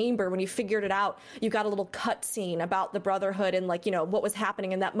that chamber, when you figured it out, you got a little cutscene about the Brotherhood and, like, you know, what was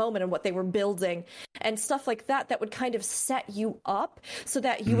happening in that moment and what they were building and stuff like that, that would kind of set you up so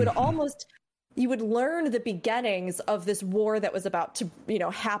that you would you would learn the beginnings of this war that was about to, you know,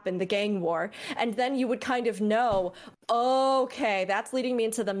 happen, the gang war. And then you would kind of know, okay, that's leading me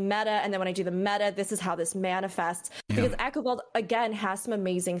into the meta. And then when I do the meta, this is how this manifests. Because Akavald, again, has some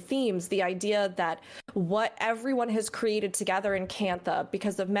amazing themes. The idea that what everyone has created together in Cantha,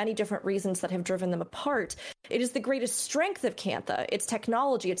 because of many different reasons that have driven them apart, it is the greatest strength of Cantha. It's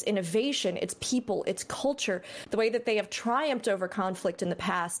technology, it's innovation, it's people, it's culture, the way that they have triumphed over conflict in the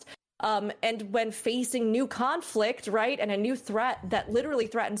past. And when facing new conflict, right, and a new threat that literally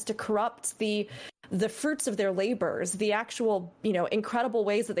threatens to corrupt the fruits of their labors, the actual, you know, incredible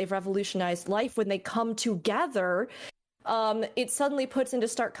ways that they've revolutionized life, when they come together, it suddenly puts into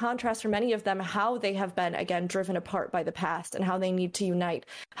stark contrast for many of them how they have been, again, driven apart by the past and how they need to unite,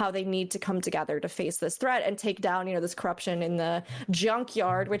 how they need to come together to face this threat and take down, you know, this corruption in the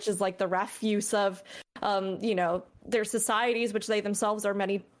junkyard, which is like the refuse of, you know, their societies, which they themselves are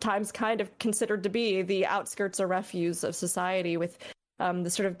many times kind of considered to be the outskirts or refuse of society, with the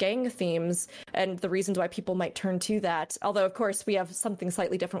sort of gang themes and the reasons why people might turn to that. Although, of course, we have something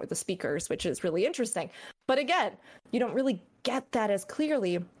slightly different with the speakers, which is really interesting. But again, you don't really get that as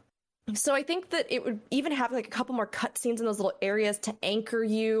clearly. So I think that it would even have like a couple more cutscenes in those little areas to anchor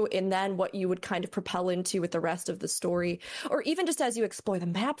you in then what you would kind of propel into with the rest of the story. Or even just as you explore the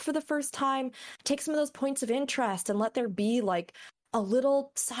map for the first time, take some of those points of interest and let there be like a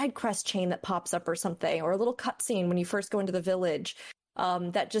little side quest chain that pops up or something, or a little cutscene when you first go into the village.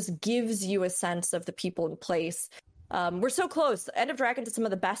 That just gives you a sense of the people in place. We're so close. End of Dragons is some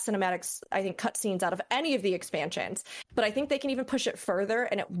of the best cinematics, I think, cutscenes out of any of the expansions. But I think they can even push it further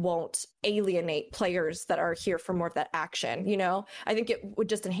and it won't alienate players that are here for more of that action, you know? I think it would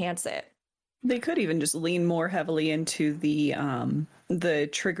just enhance it. They could even just lean more heavily into the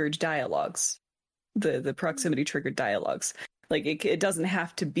triggered dialogues, the proximity triggered dialogues. Like it doesn't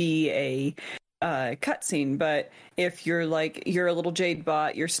have to be cutscene, but if you're a little Jade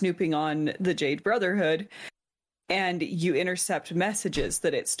bot, you're snooping on the Jade Brotherhood, and you intercept messages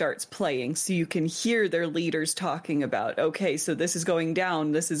that it starts playing, so you can hear their leaders talking about, okay, so this is going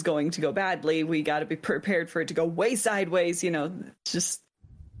down, this is going to go badly, we got to be prepared for it to go way sideways, just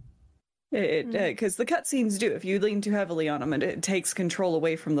because the cutscenes do, if you lean too heavily on them, and it takes control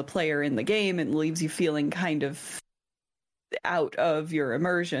away from the player in the game and leaves you feeling kind of out of your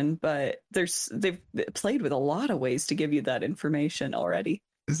immersion. But they've played with a lot of ways to give you that information already.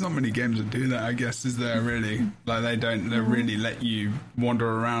 There's not many games that do that, I guess, is there, really? Like, they really let you wander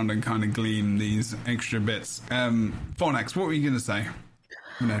around and kind of glean these extra bits. Phonex, what were you going to say?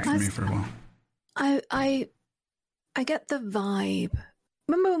 You've been heard from me for a while. I get the vibe.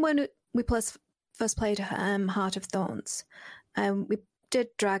 Remember when we first played Heart of Thorns? We did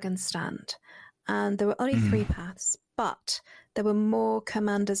Dragon Stand, and there were only 3 paths, but there were more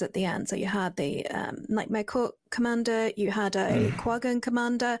commanders at the end. So you had the Nightmare Court commander, you had a Quaggan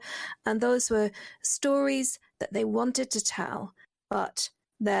commander, and those were stories that they wanted to tell, but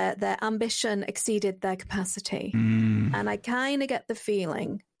their ambition exceeded their capacity. And I kind of get the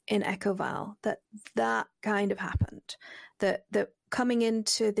feeling in Echo Val that kind of happened. That coming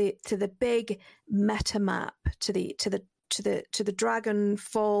into the big meta map, to the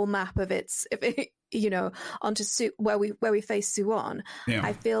Dragonfall map of its, onto where we face Suwon. Yeah.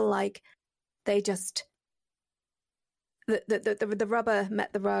 I feel like they just the rubber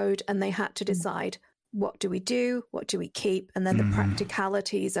met the road, and they had to decide, what do we do, what do we keep, and then the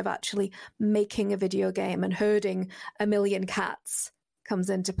practicalities of actually making a video game and herding 1 million cats comes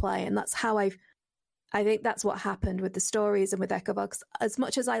into play. And that's how I think that's what happened with the stories and with Echo Val. As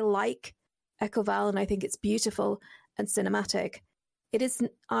much as I like Echo Val and I think it's beautiful and cinematic, it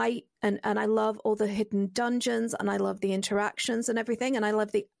isn't. I love all the hidden dungeons, and I love the interactions and everything, and I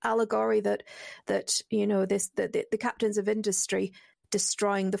love the allegory that the captains of industry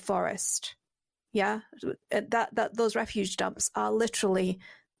destroying the forest. Yeah, that those refuge dumps are literally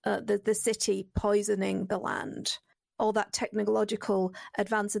the city poisoning the land. All that technological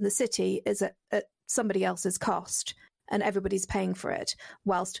advance in the city is at somebody else's cost, and everybody's paying for it,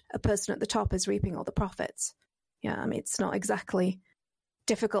 whilst a person at the top is reaping all the profits. Yeah, I mean, it's not exactly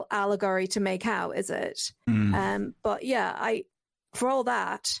difficult allegory to make out, is it? But yeah, for all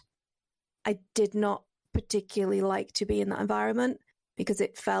that, I did not particularly like to be in that environment, because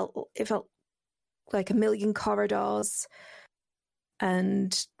it felt like 1 million corridors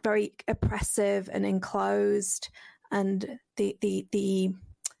and very oppressive and enclosed, and the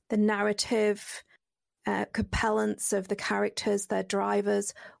narrative compellence of the characters, their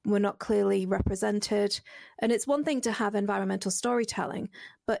drivers, were not clearly represented. And it's one thing to have environmental storytelling,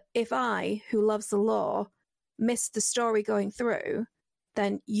 but if I, who loves the lore, miss the story going through,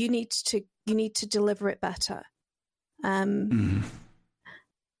 then you need to deliver it better.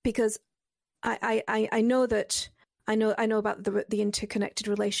 Because I know that I know about the interconnected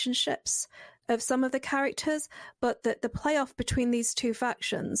relationships of some of the characters, but the playoff between these two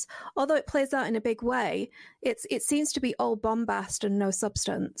factions, although it plays out in a big way, it seems to be all bombast and no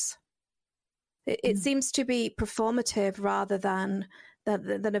substance. It seems to be performative rather than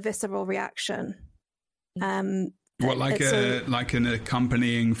a visceral reaction. What, like an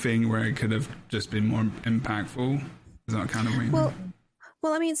accompanying thing where it could have just been more impactful? Is that kind of weird?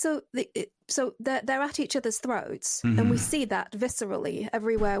 Well, I mean, so they're at each other's throats, and we see that viscerally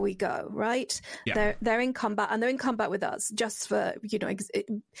everywhere we go, right? Yeah. They're in combat, and they're in combat with us just for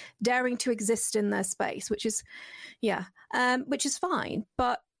daring to exist in their space, which is fine.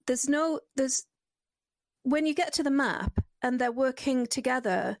 But there's when you get to the map and they're working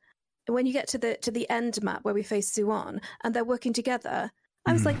together. When you get to the end map where we face Suwon and they're working together,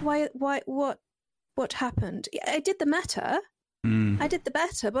 I was like, why, what happened? I did the meta. I did the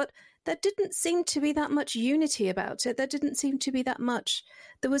better, but there didn't seem to be that much unity about it. There didn't seem to be that much.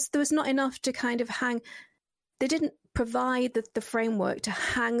 There was not enough to kind of hang. They didn't provide the framework to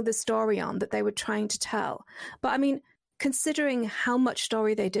hang the story on that they were trying to tell. But I mean, considering how much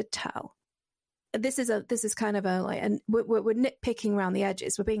story they did tell, this is kind of and we're nitpicking around the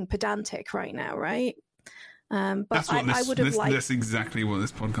edges. We're being pedantic right now, right? But I would have liked. That's exactly what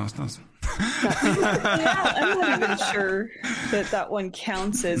this podcast does. Yeah, I'm not even sure that one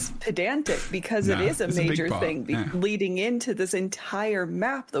counts as pedantic, because it is a major thing leading into this entire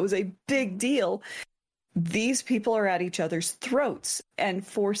map. That was a big deal. These people are at each other's throats, and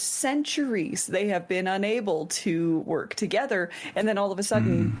for centuries they have been unable to work together. And then all of a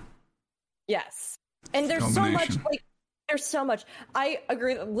sudden, yes, and there's so much. I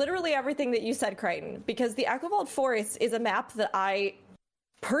agree with literally everything that you said, Crichton, because the Echo Val Forest is a map that I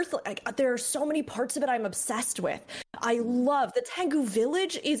personally, like, there are so many parts of it I'm obsessed with. I love the Tengu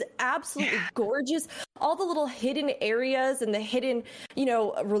village is absolutely gorgeous. All the little hidden areas and the hidden,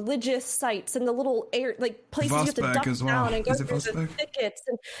 religious sites and the little places you have to duck down and go through the thickets.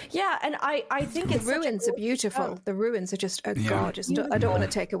 And and I think the ruins are beautiful. The ruins are just gorgeous. I don't want to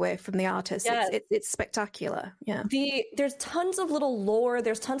take away from the artist. It's spectacular. Yeah. There's tons of little lore.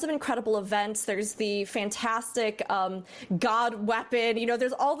 There's tons of incredible events. There's the fantastic god weapon.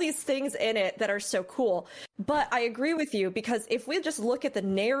 There's all these things in it that are so cool. But I agree with you, because if we just look at the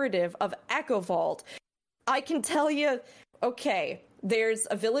narrative of Echo Vault, I can tell you, okay, there's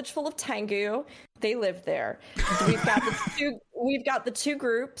a village full of Tengu. They live there. We've got the two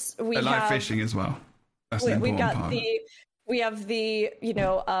groups. They like fishing as well. That's the important part. We have the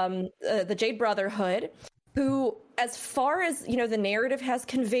Jade Brotherhood, who, as far as the narrative has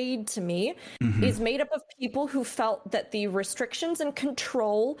conveyed to me, is made up of people who felt that the restrictions and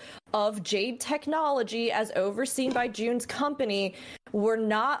control of Jade technology, as overseen by June's company, were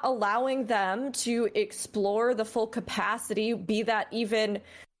not allowing them to explore the full capacity, be that even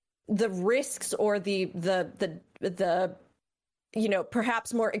the risks or the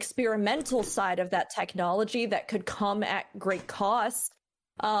perhaps more experimental side of that technology that could come at great cost.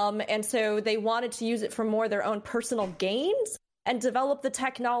 And so they wanted to use it for more their own personal gains and develop the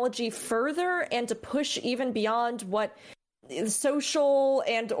technology further, and to push even beyond what the social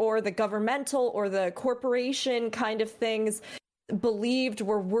and or the governmental or the corporation kind of things believed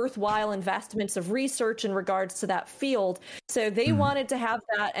were worthwhile investments of research in regards to that field. So they wanted to have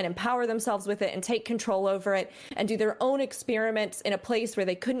that and empower themselves with it and take control over it and do their own experiments in a place where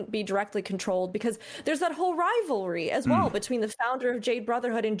they couldn't be directly controlled, because there's that whole rivalry as well between the founder of Jade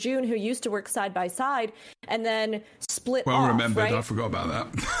Brotherhood and June, who used to work side by side and then split off. Well remembered, right? I forgot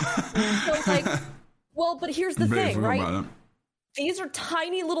about that. So but here's the thing, right? These are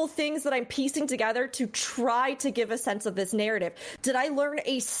tiny little things that I'm piecing together to try to give a sense of this narrative. Did I learn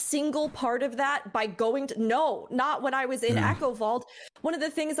a single part of that by going to... No, not when I was in Echo Vault. One of the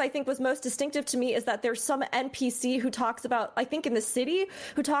things I think was most distinctive to me is that there's some NPC who talks about, I think in the city,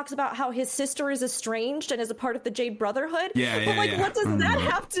 who talks about how his sister is estranged and is a part of the Jade Brotherhood. What does that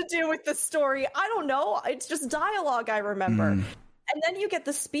have to do with the story? I don't know. It's just dialogue I remember. And then you get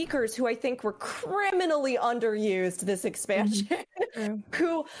the speakers, who I think were criminally underused this expansion,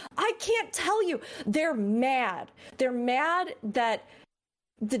 who I can't tell you, they're mad. They're mad that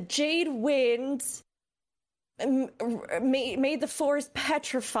the Jade Wind made the forest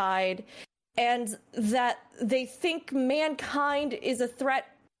petrified, and that they think mankind is a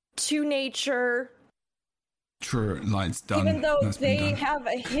threat to nature. True, it's done. Even though they have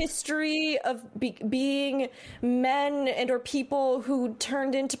a history of being men and or people who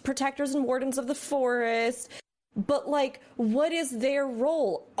turned into protectors and wardens of the forest. But, what is their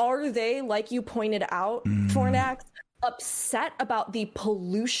role? Are they, like you pointed out, Fornax, upset about the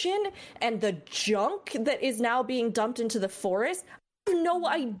pollution and the junk that is now being dumped into the forest? I have no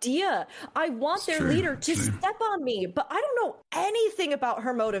idea. I want their leader to step on me, but I don't know anything about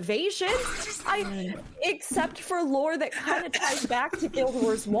her motivations, except for lore that kind of ties back to Guild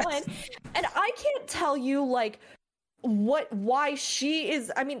Wars 1. And I can't tell you, why she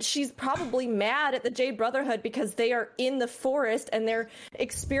is. I mean, she's probably mad at the Jade Brotherhood because they are in the forest and they're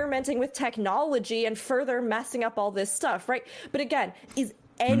experimenting with technology and further messing up all this stuff, right? But again, is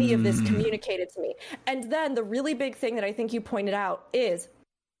any of this communicated to me? And then the really big thing that I think you pointed out is,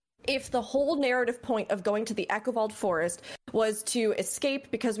 if the whole narrative point of going to the Echo Vault forest was to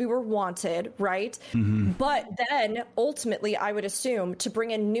escape because we were wanted, right? But then ultimately, I would assume, to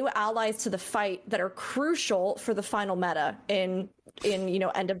bring in new allies to the fight that are crucial for the final meta in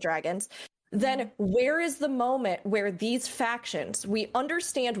End of Dragons, then where is the moment where these factions, we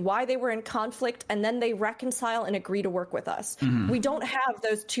understand why they were in conflict, and then they reconcile and agree to work with us? We don't have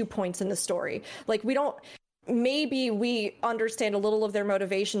those 2 points in the story. We don't... Maybe we understand a little of their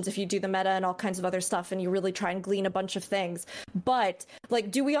motivations if you do the meta and all kinds of other stuff and you really try and glean a bunch of things. But,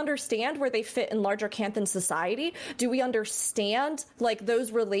 do we understand where they fit in larger Canthan society? Do we understand,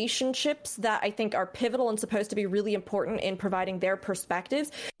 those relationships that I think are pivotal and supposed to be really important in providing their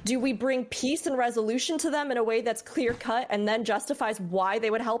perspectives? Do we bring peace and resolution to them in a way that's clear-cut and then justifies why they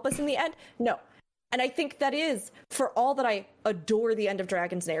would help us in the end? No. And I think that is, for all that I adore the End of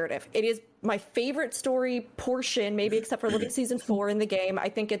Dragons narrative, it is my favorite story portion, maybe except for Living Season 4 in the game. I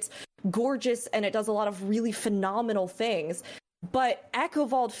think it's gorgeous and it does a lot of really phenomenal things. But Echo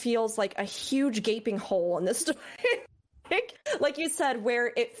Vault feels like a huge gaping hole in this story. Like you said,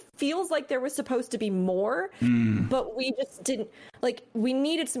 where it feels like there was supposed to be more, but we just didn't. We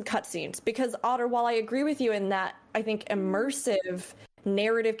needed some cutscenes, because, Otter, while I agree with you in that I think immersive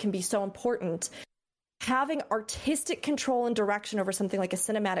narrative can be so important, having artistic control and direction over something like a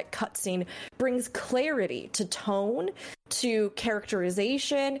cinematic cutscene brings clarity to tone, to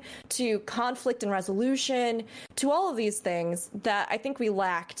characterization, to conflict and resolution, to all of these things that I think we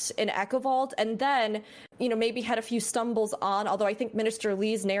lacked in Echo Vault, and then, maybe had a few stumbles on, although I think Minister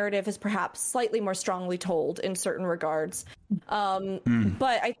Lee's narrative is perhaps slightly more strongly told in certain regards.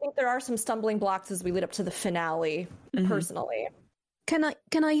 But I think there are some stumbling blocks as we lead up to the finale, personally. Can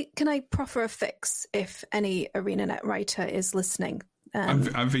I proffer a fix if any ArenaNet writer is listening?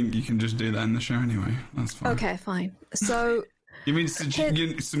 I think you can just do that in the show anyway. That's fine. Okay, fine. So you mean some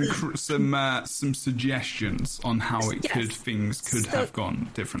suggestions on how things could have gone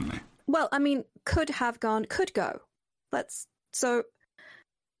differently? Well, I mean, could have gone, could go. So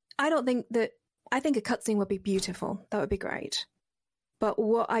I don't think that. I think a cutscene would be beautiful. That would be great. But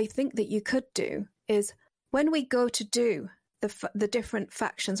what I think that you could do is when we go to do the different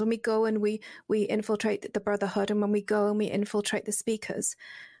factions, when we go and we infiltrate the Brotherhood, and when we go and we infiltrate the Speakers,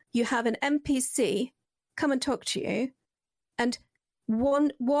 you have an NPC come and talk to you and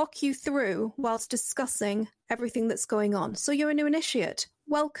walk you through whilst discussing everything that's going on. So you're a new initiate.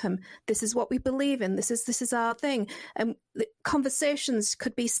 Welcome. This is what we believe in. This is our thing. And conversations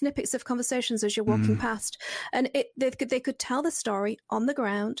could be snippets of conversations as you're walking past, and they could tell the story on the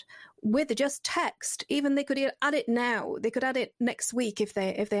ground with just text. Even they could add it now. They could add it next week if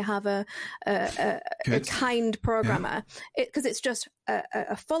they have a kind programmer. Because it's just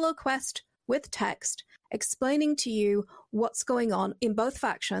a follow quest with text explaining to you what's going on in both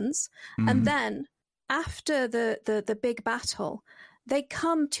factions, and then after the big battle, they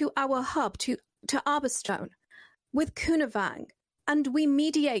come to our hub, to Arborstone, with Kunavang, and we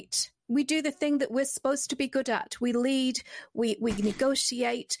mediate. We do the thing that we're supposed to be good at. We lead. We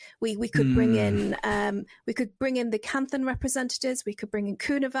negotiate. We could bring in the Canthan representatives. We could bring in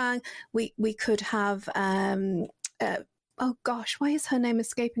Kunavang. We could have oh gosh, why is her name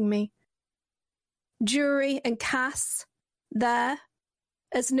escaping me? Jury and Cass there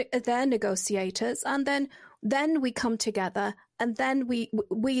as their negotiators, and then we come together, and then we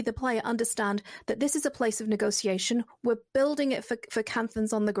the player understand that this is a place of negotiation. We're building it for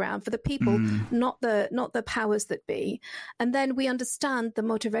Canthans on the ground, for the people, not the powers that be. And then we understand the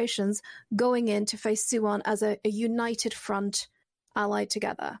motivations going in to face Suwon as a united front, allied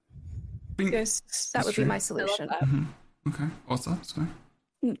together. Yes, that would be my solution. Okay, also, sorry.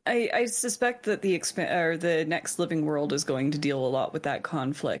 I suspect that the next living world is going to deal a lot with that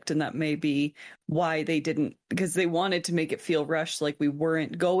conflict, and that may be why they didn't, because they wanted to make it feel rushed, like we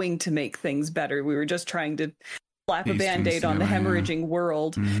weren't going to make things better. We were just trying to slap a Band-Aid on the hemorrhaging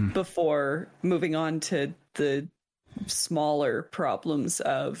world before moving on to the smaller problems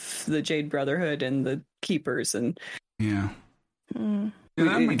of the Jade Brotherhood and the Keepers. And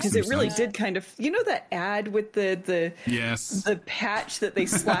because it really did kind of, that ad with the patch that they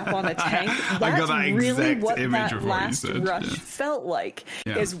slap on a tank. That's really what that last rush felt like.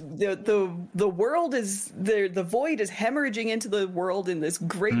 Is the world is the void is hemorrhaging into the world in this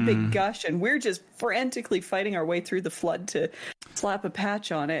great big gush, and we're just frantically fighting our way through the flood to slap a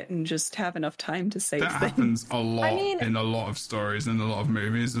patch on it and just have enough time to save things. That happens a lot in a lot of stories and a lot of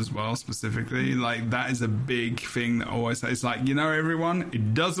movies as well, specifically. Like, that is a big thing that I always say. It's like, everyone,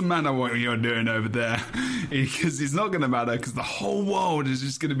 it doesn't matter what you're doing over there, because it's not going to matter, because the whole world is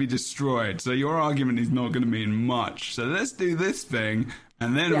just going to be destroyed. So your argument is not going to mean much. So let's do this thing,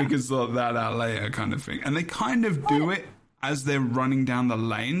 and then we can sort that out later, kind of thing. And they kind of do it as they're running down the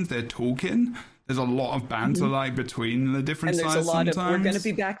lanes. They're talking. There's a lot of banter between the different sides. And there's a lot of, we're going to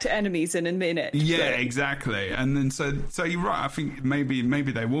be back to enemies in a minute. Yeah, exactly. And then so you're right. I think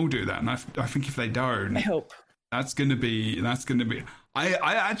maybe they will do that. And I think if they don't, I hope that's going to be.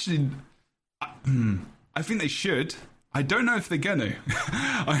 I think they should. I don't know if they're going to.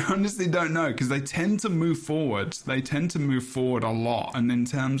 I honestly don't know, because they tend to move forward. They tend to move forward a lot. And in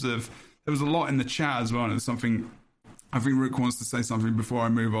terms of, there was a lot in the chat as well. And there's something, I think Rook wants to say something before I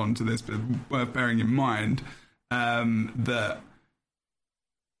move on to this, but worth bearing in mind that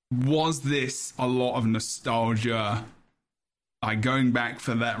was this a lot of nostalgia, like going back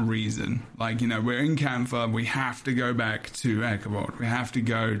for that reason. Like, we're in Canfa, we have to go back to Eckerwald, we have to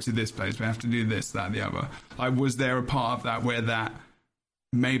go to this place, we have to do this, that, the other. Like, was there a part of that where that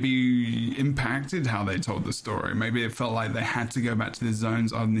maybe impacted how they told the story? Maybe it felt like they had to go back to the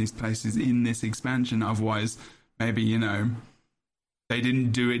zones on these places in this expansion, otherwise maybe, they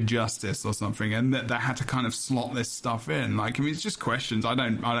didn't do it justice or something, and that they had to kind of slot this stuff in. Like, I mean, it's just questions. I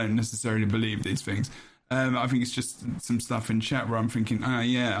don't necessarily believe these things. I think it's just some stuff in chat where I'm thinking,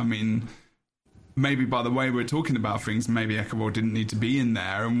 maybe by the way we're talking about things, maybe Echovold didn't need to be in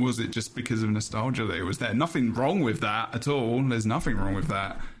there, and was it just because of nostalgia that it was there? Nothing wrong with that at all. There's nothing wrong with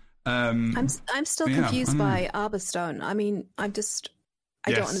that. I'm still confused by Arborstone. I mean, I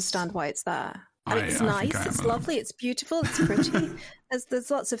don't understand why it's there. It's nice, it's lovely, it's beautiful, it's pretty.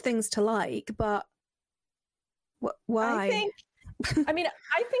 there's lots of things to like, but why?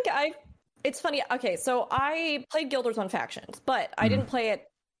 It's funny. Okay, so I played Guild Wars 1 Factions, but I didn't play it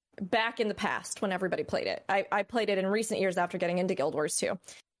back in the past when everybody played it. I played it in recent years after getting into Guild Wars 2.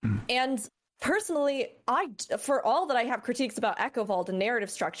 And personally, for all that I have critiques about Echovold and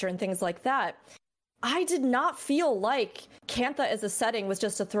narrative structure and things like that, I did not feel like Cantha as a setting was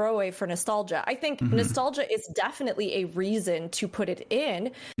just a throwaway for nostalgia. I think nostalgia is definitely a reason to put it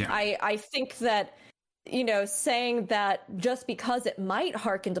in. Yeah. I think that, saying that just because it might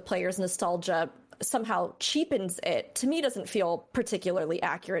harken to players' nostalgia somehow cheapens it, to me doesn't feel particularly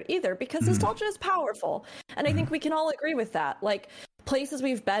accurate either, because nostalgia is powerful. And I think we can all agree with that. Like, places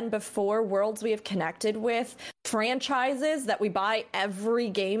we've been before, worlds we have connected with, franchises that we buy every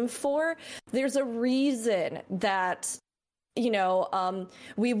game for. There's a reason that,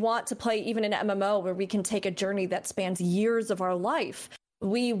 we want to play even an MMO where we can take a journey that spans years of our life.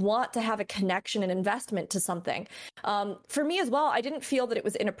 We want to have a connection and investment to something. For me as well, I didn't feel that it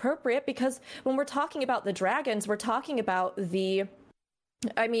was inappropriate, because when we're talking about the dragons, we're talking about the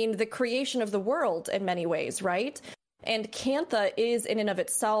creation of the world in many ways, right? And Cantha is, in and of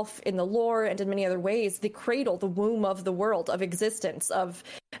itself, in the lore and in many other ways, the cradle, the womb of the world, of existence, of,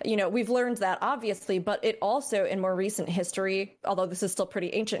 we've learned that, obviously, but it also, in more recent history, although this is still pretty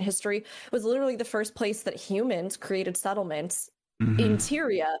ancient history, was literally the first place that humans created settlements in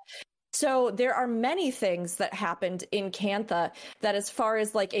Tyria. So there are many things that happened in Cantha that, as far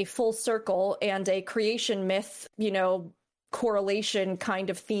as like a full circle and a creation myth, correlation kind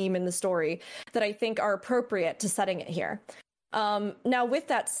of theme in the story, that I think are appropriate to setting it here. Now, with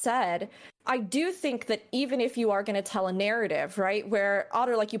that said, I do think that even if you are going to tell a narrative, right, where,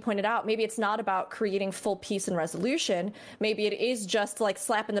 Otter, like you pointed out, maybe it's not about creating full peace and resolution. Maybe it is just like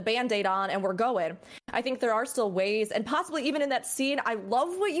slapping the Band-Aid on and we're going. I think there are still ways, and possibly even in that scene, I love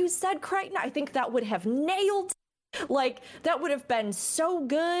what you said, Crichton. I think that would have nailed, like, that would have been so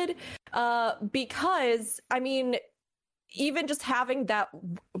good, because, even just having that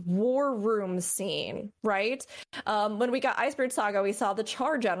war room scene, right? When we got Icebeard Saga, we saw the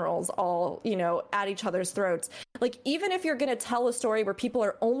Char generals all, at each other's throats. Like, even if you're going to tell a story where people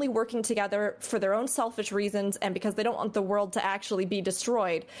are only working together for their own selfish reasons and because they don't want the world to actually be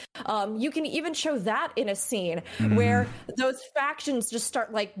destroyed, you can even show that in a scene where those factions just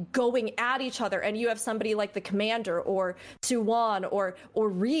start like going at each other, and you have somebody like the commander or Tuwan or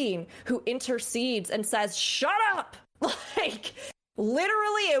Reen who intercedes and says, "Shut up!" Like,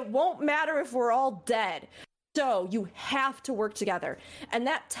 literally, it won't matter if we're all dead. So you have to work together. And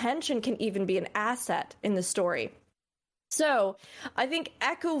that tension can even be an asset in the story. So I think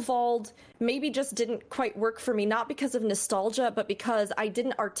Echovold maybe just didn't quite work for me, not because of nostalgia, but because I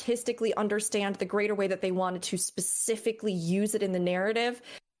didn't artistically understand the greater way that they wanted to specifically use it in the narrative.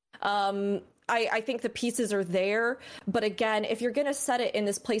 I think the pieces are there, but again, if you're going to set it in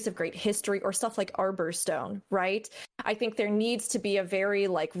this place of great history or stuff like Arborstone, right? I think there needs to be a very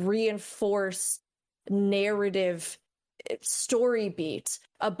like reinforced narrative story beat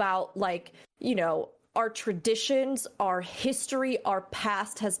about like, our traditions, our history, our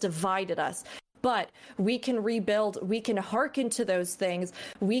past has divided us. But we can rebuild, we can hearken to those things.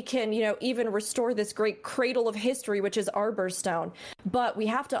 We can, even restore this great cradle of history, which is Arborstone. But we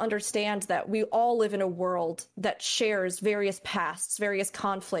have to understand that we all live in a world that shares various pasts, various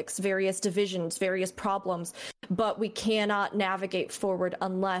conflicts, various divisions, various problems. But we cannot navigate forward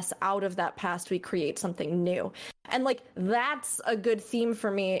unless out of that past we create something new. And like, that's a good theme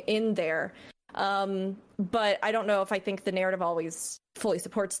for me in there. But I don't know if I think the narrative always fully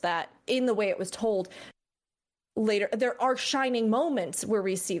supports that in the way it was told. Later, there are shining moments where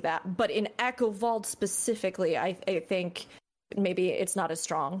we see that, but in Echovold specifically, I think maybe it's not as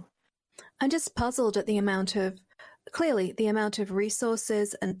strong. I'm just puzzled at the amount of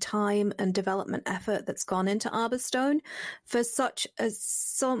resources and time and development effort that's gone into Arborstone for such a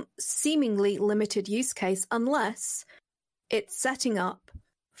seemingly limited use case, unless it's setting up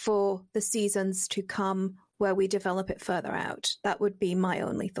for the seasons to come where we develop it further out. That would be my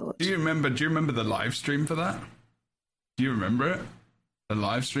only thought. Do you remember the live stream for that? Do you remember it? The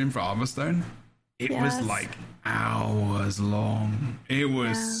live stream for Arborstone? It was like hours long. It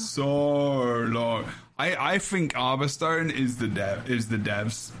was so long. I think Arborstone is the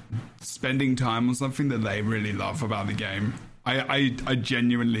devs spending time on something that they really love about the game. I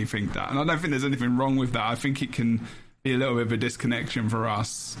genuinely think that, and I don't think there's anything wrong with that. I think it can be a little bit of a disconnection for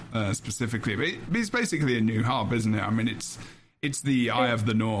us specifically, but it's basically a new hub, isn't it? I mean, it's the Eye of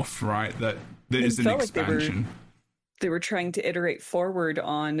the North, right? That is an expansion. They were trying to iterate forward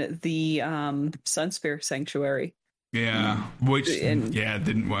on the Sunsphere Sanctuary. Yeah, which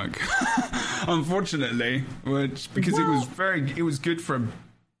didn't work, unfortunately. Because it was good for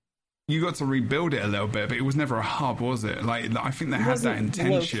you got to rebuild it a little bit, but it was never a hub, was it? Like I think they had that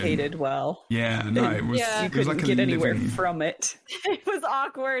intention. Located well. Yeah, no, it was. You it was couldn't like get anywhere from it. It was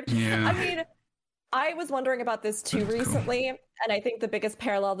awkward. Yeah. I mean, I was wondering about this too recently, and I think the biggest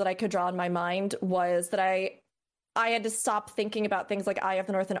parallel that I could draw in my mind was that I had to stop thinking about things like Eye of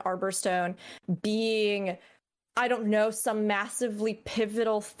the North and Arborstone being, I don't know, some massively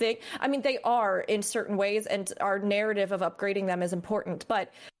pivotal thing. I mean, they are in certain ways, and our narrative of upgrading them is important.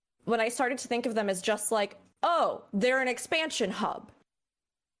 But when I started to think of them as just like, oh, they're an expansion hub.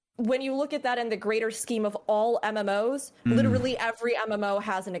 When you look at that in the greater scheme of all MMOs, literally every MMO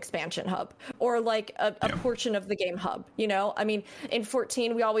has an expansion hub or like a portion of the game hub, you know? I mean, in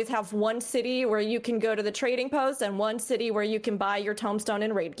 14, we always have one city where you can go to the trading post and one city where you can buy your tombstone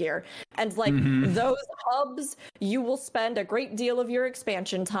and raid gear. And like those hubs, you will spend a great deal of your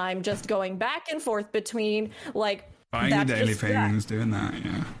expansion time just going back and forth between like buying your daily things, doing that,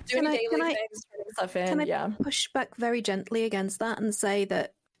 yeah. Doing daily things, turning stuff in, Can I push back very gently against that and say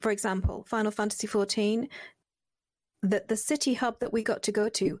that, for example, Final Fantasy XIV, that the city hub that we got to go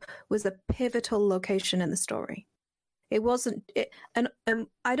to was a pivotal location in the story. It wasn't, and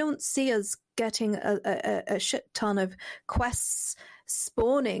I don't see us getting a shit ton of quests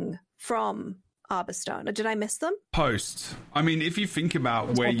spawning from Arborstone. Or did I miss them? Post. I mean, if you think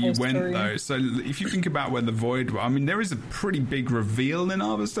about where you went, though, so if you think about where the Void were, I mean, there is a pretty big reveal in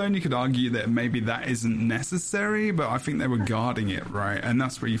Arborstone. You could argue that maybe that isn't necessary, but I think they were guarding it, right? And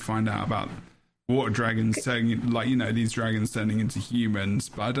that's where you find out about water dragons turning, like, you know, these dragons turning into humans.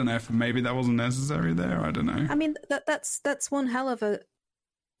 But I don't know if maybe that wasn't necessary there. I don't know. I mean, that's one hell of a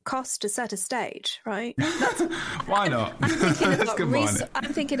cost to set a stage, right? Why not?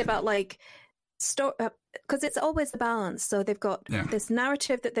 I'm thinking about like, because it's always a balance. So they've got this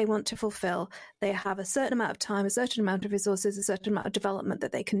narrative that they want to fulfill. They have a certain amount of time, a certain amount of resources, a certain amount of development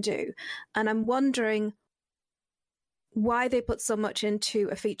that they can do. And I'm wondering why they put so much into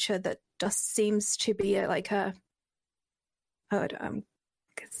a feature that just seems to be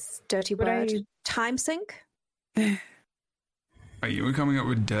dirty word, time sink. Wait, you were coming up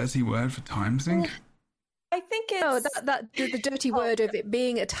with a dirty word for time sink? I think it's the dirty word of it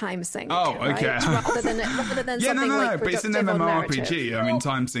being a time sink. Oh, okay. Right? rather than something like but it's an MMORPG. I mean,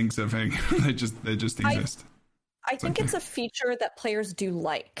 time sinks are a thing. they just exist. I think it's a feature that players do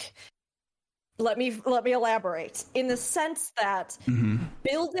like. Let me elaborate. In the sense that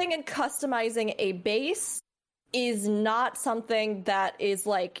building and customizing a base is not something that is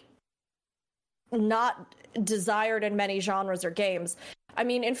like not desired in many genres or games. I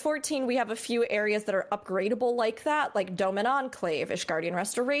mean, in 14, we have a few areas that are upgradable like that, like Dome and Enclave, Ishgardian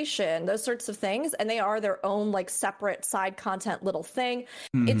Restoration, those sorts of things, and they are their own, like, separate side content little thing.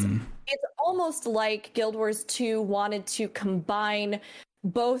 It's almost like Guild Wars 2 wanted to combine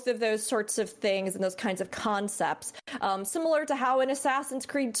both of those sorts of things and those kinds of concepts. Similar to how in Assassin's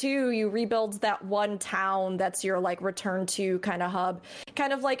Creed 2, you rebuild that one town that's your, like, return to kind of hub.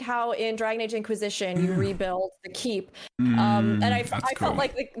 Kind of like how in Dragon Age Inquisition, you rebuild the Keep. And I felt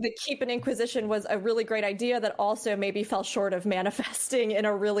like the Keep in Inquisition was a really great idea that also maybe fell short of manifesting in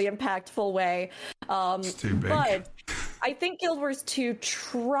a really impactful way. It's too big. But I think Guild Wars 2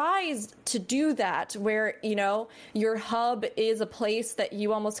 tries to do that, where, you know, your hub is a place that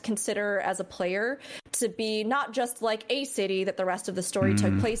you almost consider as a player to be not just like a city that the rest of the story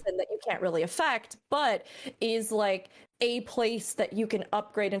took place in that you can't really affect, but is like a place that you can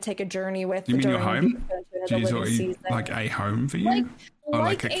upgrade and take a journey with. You mean your home? Like a home for you?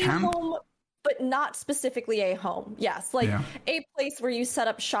 Like a camp? Home, but not specifically a home. Yes, like a place where you set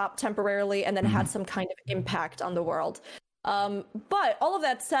up shop temporarily and then had some kind of impact on the world. But all of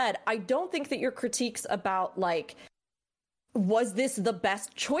that said, I don't think that your critiques about, like, was this the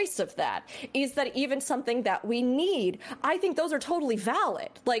best choice of that? Is that even something that we need? I think those are totally valid.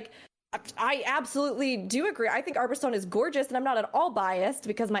 Like, I absolutely do agree. I think Arborstone is gorgeous, and I'm not at all biased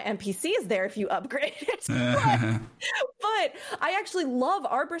because my NPC is there if you upgrade it. But I actually love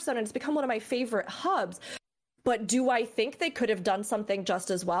Arborstone, and it's become one of my favorite hubs. But do I think they could have done something just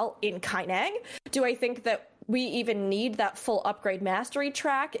as well in Kaineng? Do I think that we even need that full upgrade mastery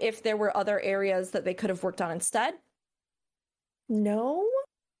track if there were other areas that they could have worked on instead? No.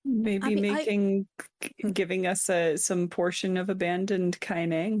 Maybe giving us some portion of abandoned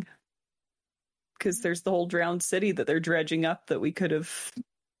Kaineng. Because there's the whole drowned city that they're dredging up that we could have.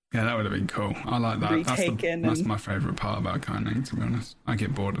 Yeah, that would have been cool. I like that. That's my favourite part about Kaineng, to be honest. I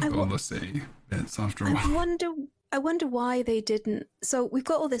get bored of all the city bits after a while. I wonder why they didn't. So we've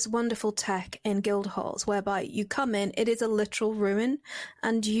got all this wonderful tech in guild halls whereby you come in, it is a literal ruin,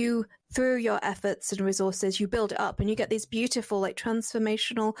 and you, through your efforts and resources, you build it up, and you get these beautiful, like,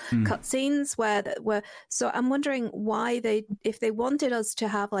 transformational cutscenes where. So I'm wondering why if they wanted us to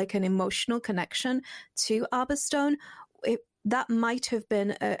have like an emotional connection to Arborstone, that might have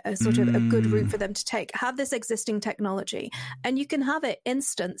been a sort of a good route for them to take. Have this existing technology, and you can have it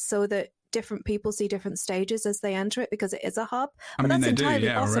instant so that different people see different stages as they enter it because it is a hub. But that's entirely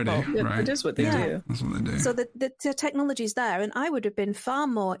possible. Already, right? It is what they do. That's what they do. So the technology's there, and I would have been far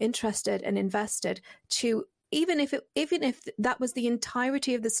more interested and invested to, even if that was the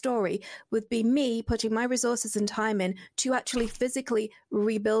entirety of the story, would be me putting my resources and time in to actually physically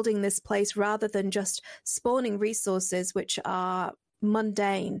rebuilding this place rather than just spawning resources which are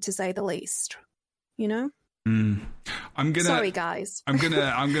mundane, to say the least. You know? Sorry, guys. I'm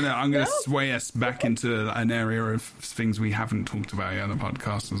gonna sway us back into an area of things we haven't talked about yet on the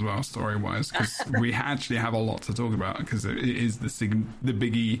podcast as well, story wise, because we actually have a lot to talk about because it is the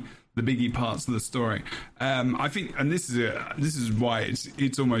biggie parts of the story. I think, and this is why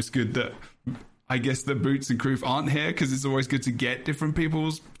it's almost good that I guess the Boots and Kroof aren't here, because it's always good to get different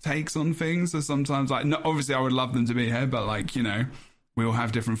people's takes on things. So sometimes, like, obviously I would love them to be here, but, like, you know, we all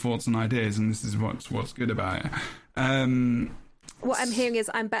have different thoughts and ideas, and this is what's good about it. What I'm hearing is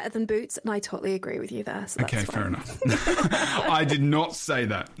I'm better than Boots, and I totally agree with you there. So okay, fair enough. I did not say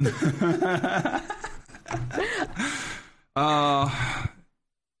that.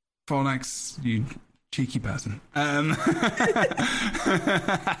 Phonax, you cheeky person.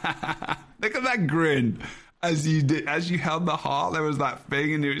 Look at that grin. As you held the heart, there was that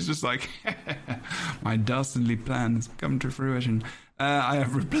thing, and it was just like, my dastardly plan has come to fruition. I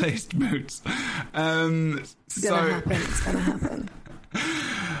have replaced Boots. It's gonna happen.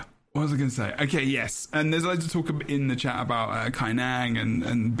 What was I going to say? Okay, yes. And there's loads of talk in the chat about Kaineng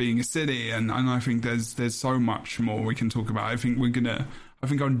and being a city, and I think there's so much more we can talk about. I think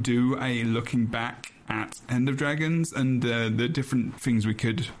I'll do a looking back at End of Dragons and the different things we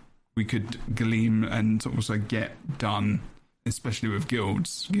could glean and also get done, especially with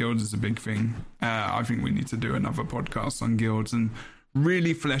guilds. Guilds is a big thing. I think we need to do another podcast on guilds and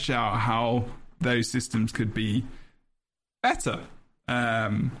really flesh out how those systems could be better,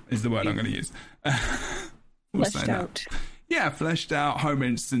 is the word I'm going to use. Fleshed out. Yeah, fleshed out, home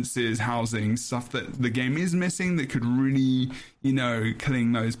instances, housing, stuff that the game is missing that could really, you know,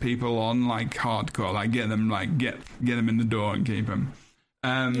 cling those people on like hardcore, like get them in the door and keep them.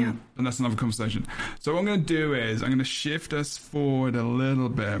 And that's another conversation. So what I'm going to do is I'm going to shift us forward a little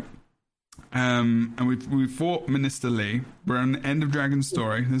bit. And we fought Minister Lee. We're on the End of Dragon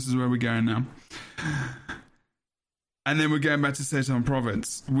story. This is where we're going now. And then we're going back to Seton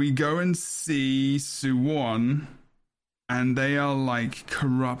Province. We go and see Suwon, and they are like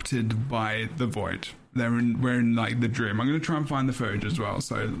corrupted by the void. We're in like the dream. I'm going to try and find the footage as well,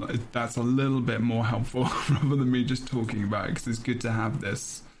 so that's a little bit more helpful rather than me just talking about it, because it's good to have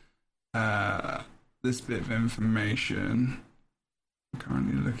this bit of information. I'm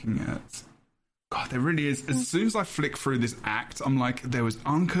currently looking at. God, there really is. As soon as I flick through this act, I'm like, there was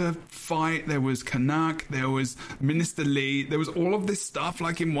Anka fight, there was Kanak, there was Minister Lee, there was all of this stuff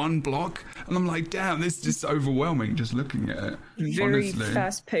like in one block, and I'm like, damn, this is just overwhelming just looking at it. Very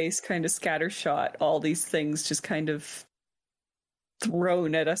fast-paced, kind of scattershot. All these things just kind of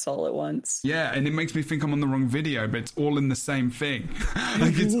thrown at us all at once. Yeah, and it makes me think I'm on the wrong video, but it's all in the same thing.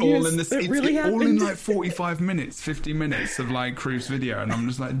 Like it's all in this. It's all in like 45 minutes, 50 minutes of like Kroof's video, and I'm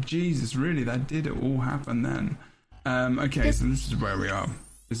just like, Jesus, really? That did it all happen then? Okay, so this is where we are.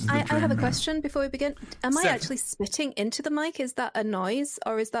 This is the I have a question before we begin. Am I actually spitting into the mic? Is that a noise,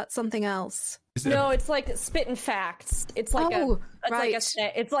 or is that something else? No, it's like spitting facts. It's like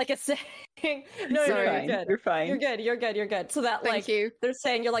it's like a saying. No, Sorry, you're fine. You're good. So that Thank you. They're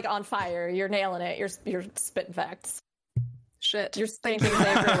saying you're like on fire. You're nailing it. You're spitting facts. Shit. You're thinking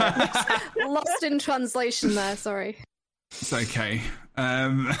everywhere. Lost in translation there. Sorry. It's okay.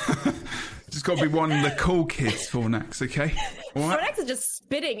 Just got to be one of the cool kids, Fornax, okay? Fornax is just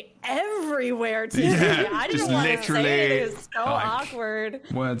spitting everywhere, too. Yeah, I didn't just want literally, to say it. It's so awkward.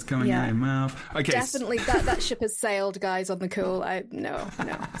 Words coming out of your mouth. Okay. Definitely, that ship has sailed, guys, on the cool. No,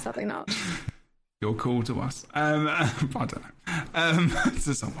 sadly not. You're cool to us. I don't know.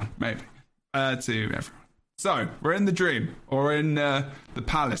 To someone, maybe. To everyone. So we're in the dream, or in the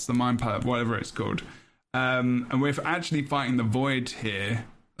palace, the mind palace, whatever it's called, and we're actually fighting the void here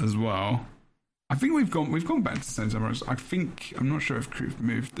as well. I think we've gone back to Saint Ambrose. I'm not sure if crew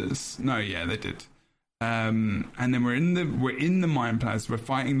moved this. No, yeah, they did. And then we're in the mind palace. We're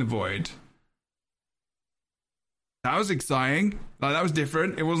fighting the void. That was exciting. Like, that was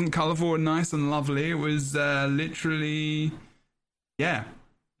different. It wasn't colourful and nice and lovely. It was literally,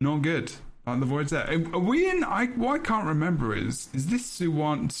 not good. Like, the void's there. Are we in? What I can't remember is this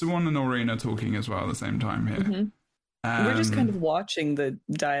Suwon and Aurene are talking as well at the same time here. Mm-hmm. We're just kind of watching the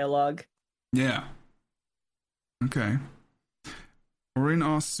dialogue. Yeah. Okay. Aurene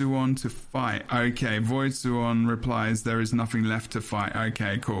asks Suwon to fight. Okay, Void Suwon replies, there is nothing left to fight.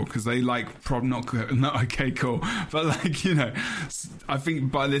 Okay, cool. Because they not okay, cool. But I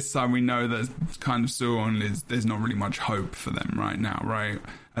think by this time we know that kind of Suwon there's not really much hope for them right now, right?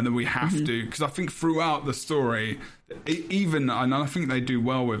 And that we have to, because I think throughout the story, and I think they do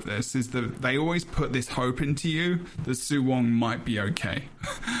well with this, is that they always put this hope into you that Suwon might be okay,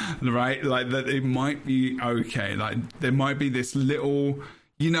 right? Like, that it might be okay. Like, there might be this little,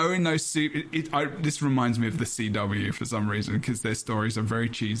 in those this reminds me of the CW for some reason, because their stories are very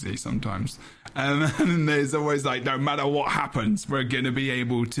cheesy sometimes. And there's always like, no matter what happens, we're going to be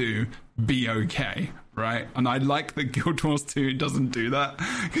able to be okay. Right, and I like that Guild Wars 2 doesn't do that,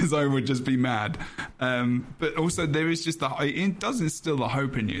 because I would just be mad. But also there is just it does instill the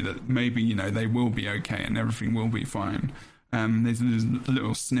hope in you that maybe they will be okay and everything will be fine. There's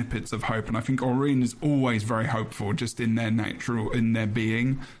little snippets of hope, and I think Aurene is always very hopeful, just in their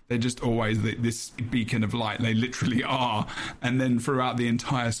being. They're just always this beacon of light. They literally are. And then throughout the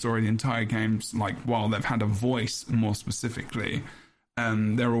entire story, the entire games, like, while they've had a voice more specifically,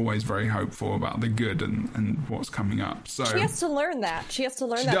 they're always very hopeful about the good and what's coming up. So she has to learn that.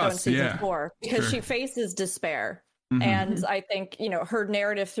 Though in season 4, because she faces despair. Mm-hmm. And I think, her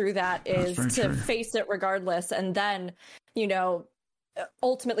narrative through that is to face it regardless. And then,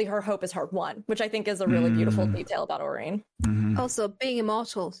 ultimately her hope is hard won, which I think is a really beautiful detail about Aurene. Mm-hmm. Also, being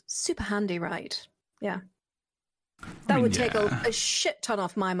immortal, super handy, right? Yeah. That would take a shit ton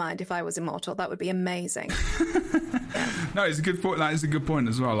off my mind if I was immortal. That would be amazing. No, it's a good point. That is a good point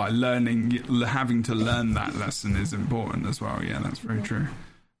as well. Like, having to learn that lesson is important as well. Yeah, that's very true.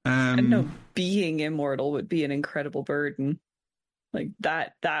 I know being immortal would be an incredible burden. Like,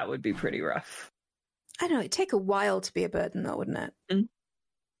 that would be pretty rough. I don't know. It'd take a while to be a burden, though, wouldn't it?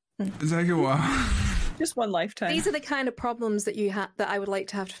 It'd take a while. Just one lifetime. These are the kind of problems that that I would like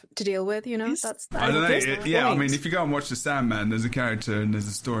to have to deal with. That's I don't know. I mean, if you go and watch The Sandman, there's a character and there's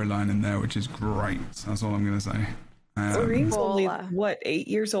a storyline in there which is great. That's all I'm going to say. Aurene's only 8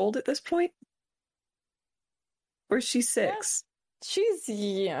 years old at this point, or is she 6? Yeah. She's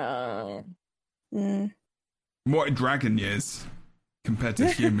young. What dragon years compared to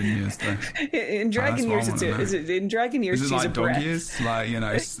human years, though? In dragon years, in dragon years, is it she's like a dog breath. years? Like,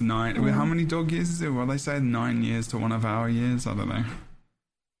 it's 9. How many dog years is it? Well, they say 9 years to one of our years. I don't know.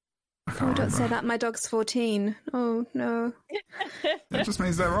 I can't remember. Don't say that. My dog's 14. Oh no. It just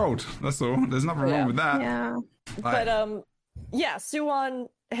means they're old. That's all. There's nothing wrong with that. Yeah. But Suwon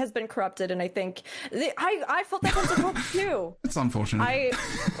has been corrupted, and I think I felt that consequence too. It's unfortunate.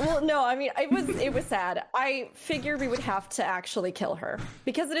 It was sad. I figured we would have to actually kill her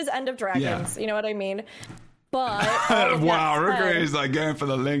because it is End of Dragons. You know what I mean? But wow, Rookery is like going for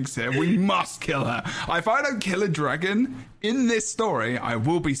the links here. We must kill her. If I don't kill a dragon in this story, I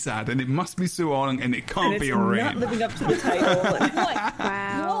will be sad, and it must be Suwon, and it can't be Aurene. Not living up to the title.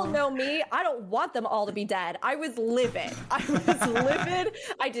 Wow. You all know me. I don't want them all to be dead. I was livid.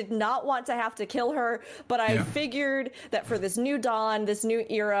 I did not want to have to kill her, but I figured that for this new dawn, this new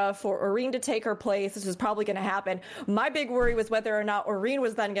era, for Aurene to take her place, this was probably going to happen. My big worry was whether or not Aurene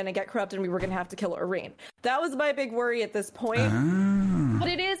was then going to get corrupted and we were going to have to kill Aurene. That was my big worry at this point. But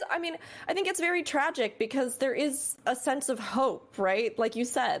it is, I think it's very tragic because there is a sense of hope, right? Like you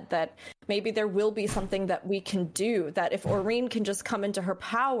said, that maybe there will be something that we can do, that if Aurene can just come into her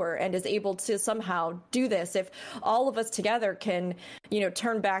power and is able to somehow do this, if all of us together can,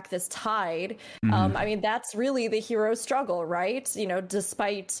 turn back this tide, that's really the hero struggle, right?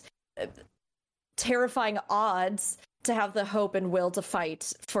 Despite terrifying odds, to have the hope and will to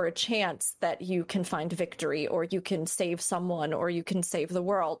fight for a chance that you can find victory, or you can save someone, or you can save the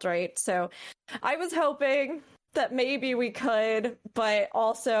world, right? So I was hoping that maybe we could, but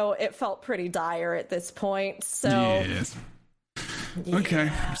also it felt pretty dire at this point. So yes. Yeah.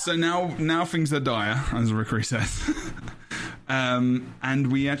 Okay, so now things are dire, as Rookery says.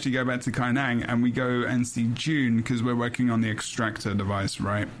 And we actually go back to Kainang and we go and see June because we're working on the extractor device,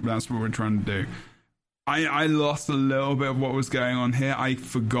 right? That's what we're trying to do. I lost a little bit of what was going on here. I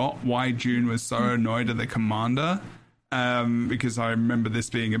forgot why June was so annoyed at the commander. Because I remember this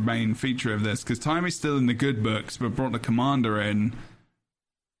being a main feature of this. Because Timey's still in the good books, but brought the commander in.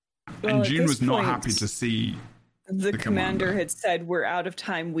 Well, and June was not point, happy to see the commander had said, "We're out of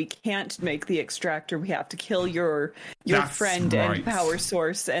time. We can't make the extractor. We have to kill your friend and power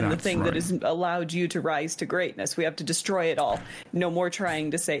source and the thing that has allowed you to rise to greatness. We have to destroy it all. No more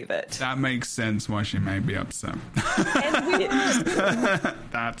trying to save it." That makes sense why she may be upset. And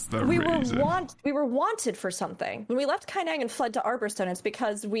That's the reason. We were wanted for something. When we left Kainang and fled to Arborstone, it's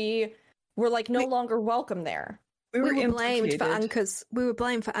because we were like no longer welcome there. We were blamed for Anka's. We were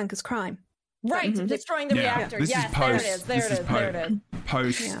blamed for Anka's crime. Right, destroying the reactor. Yes, there it is. There it is.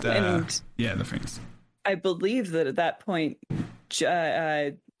 Post, the things. I believe that at that point,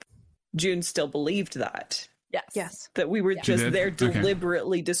 June still believed that. Yes. That we were just there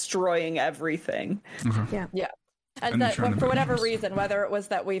deliberately destroying everything. Okay. Yeah. And that for whatever reason, whether it was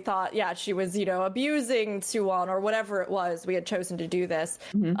that we thought, she was, abusing Suwon or whatever it was, we had chosen to do this.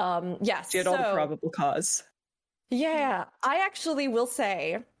 Yes. She had all the probable cause. Yeah. I actually will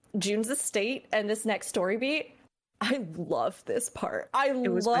say, June's estate and this next story beat, I love this part. I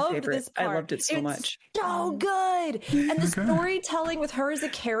loved this part. I loved it so much. So good. And the storytelling with her as a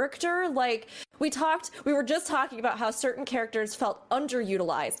character, like we were just talking about how certain characters felt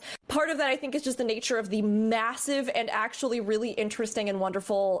underutilized. Part of that, I think, is just the nature of the massive and actually really interesting and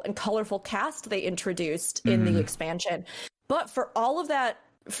wonderful and colorful cast they introduced in the expansion. But for all of that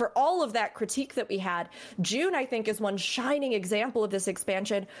critique that we had, June, I think, is one shining example of this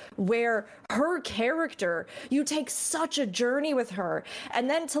expansion where her character, you take such a journey with her, and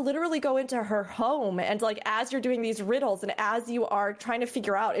then to literally go into her home and like as you're doing these riddles and as you are trying to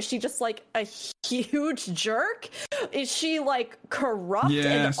figure out, is she just like a huge jerk? Is she like corrupt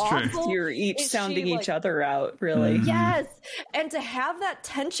and awful? You're each sounding each other out, really. Yes. And to have that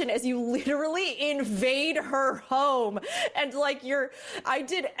tension as you literally invade her home and like I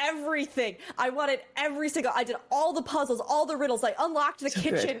did everything. I did all the puzzles, all the riddles. I unlocked the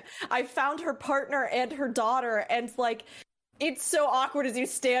kitchen. Good. I found her partner and her daughter, and like, it's so awkward as you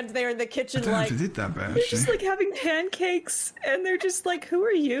stand there in the kitchen, like did that bad. They're just like having pancakes, and they're just like, "Who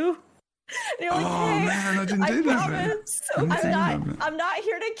are you?" And you're like, "Hey, man, I didn't do that. I'm not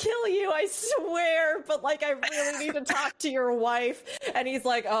here to kill you, I swear, but like, I really need to talk to your wife." And he's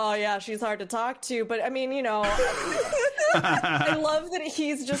like, "Oh yeah, she's hard to talk to, but I mean, I love that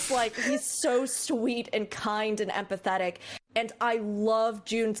he's just like, he's so sweet and kind and empathetic. And I love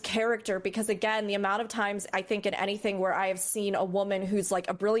June's character because, again, the amount of times I think in anything where I have seen a woman who's like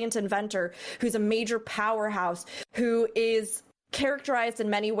a brilliant inventor, who's a major powerhouse, who is characterized in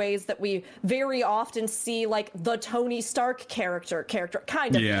many ways that we very often see, like the Tony Stark character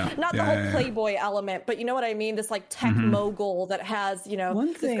kind of, not the whole playboy element, but you know what I mean, this like tech mogul that has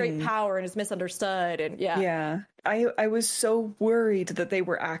this great power and is misunderstood. And I was so worried that they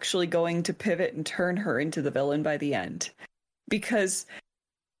were actually going to pivot and turn her into the villain by the end, because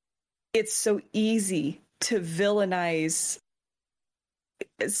it's so easy to villainize.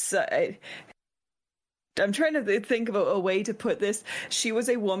 I'm trying to think of a way to put this. She was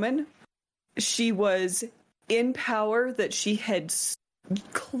a woman. She was in power that she had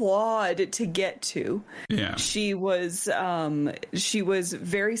clawed to get to. Yeah. She was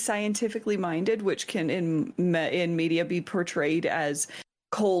very scientifically minded, which can in media be portrayed as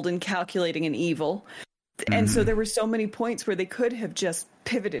cold and calculating and evil. And so there were so many points where they could have just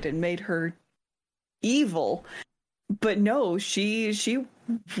pivoted and made her evil. But no, she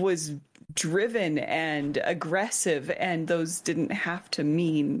was driven and aggressive, and those didn't have to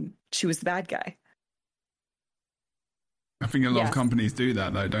mean she was the bad guy. I think a lot of companies do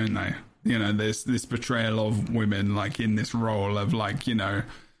that though, don't they? There's this portrayal of women like in this role of like,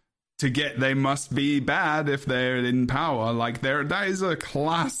 they must be bad if they're in power. Like that is a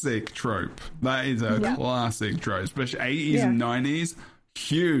classic trope. That is a classic trope, especially 80s and 90s.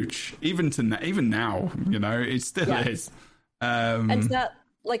 Huge, even now, it still is. And that,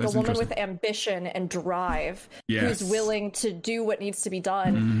 like, a woman with ambition and drive who's willing to do what needs to be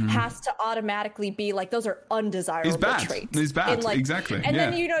done has to automatically be like, those are undesirable traits. He's bad. Exactly. And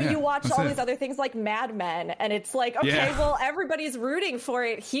then you watch all these other things like Mad Men, and it's like, okay, well, everybody's rooting for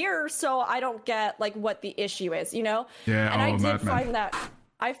it here, so I don't get like what the issue is, Yeah. And I did find that.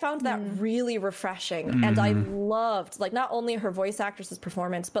 I found that really refreshing, and I loved, like, not only her voice actress's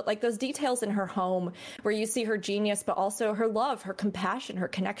performance, but like those details in her home where you see her genius, but also her love, her compassion, her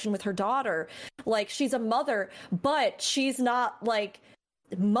connection with her daughter. Like, she's a mother, but she's not like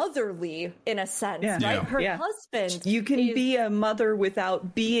motherly in a sense, right? Her husband. You can be a mother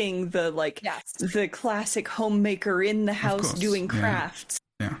without being the the classic homemaker in the house doing crafts.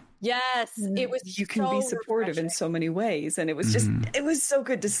 Yeah. Yes, it was. You can be supportive in so many ways, and it was just it was so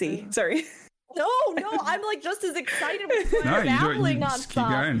good to see. Sorry. No, I'm like just as excited with her babbling on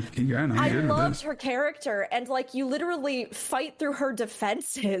stuff. Keep going. I loved her character, and like you literally fight through her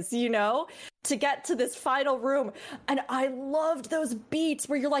defenses, you know, to get to this final room. And I loved those beats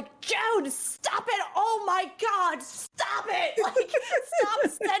where you're like, June, stop it! Oh my god, stop it! Like, stop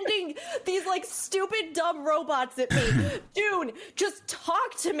sending these like stupid dumb robots at me. June, just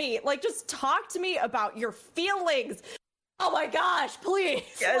talk to me. Like, just talk to me about your feelings. Oh my gosh, please.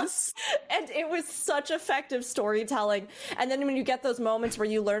 Yes. And it was such effective storytelling. And then when you get those moments where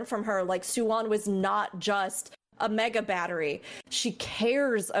you learn from her, like Suwon was not just a mega battery. She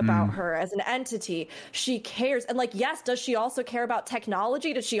cares about her as an entity. She cares. And like, yes, does she also care about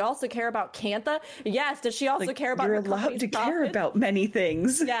technology? Does she also care about Kantha? Yes. Does she also care about you're her allowed to profits? care about many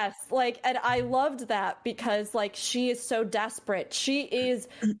things. Yes. Like, and I loved that because like she is so desperate. She is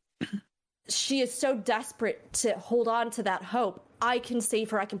so desperate to hold on to that hope. I can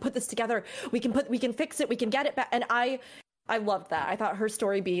save her. I can put this together. We can fix it. We can get it back. And I loved that. I thought her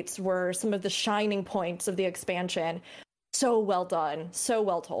story beats were some of the shining points of the expansion. So well done. So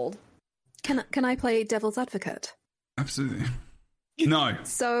well told. Can I play devil's advocate? Absolutely. No.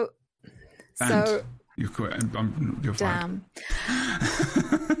 So you're quit. You're fine.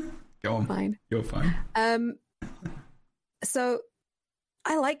 Damn. Go on. Fine. You're fine. So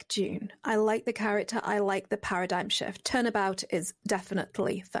I like June. I like the character. I like the paradigm shift. Turnabout is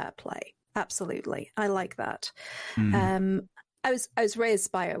definitely fair play. Absolutely. I like that. I was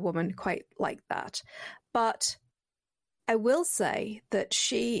raised by a woman quite like that. But I will say that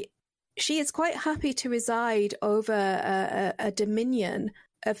she is quite happy to reside over a dominion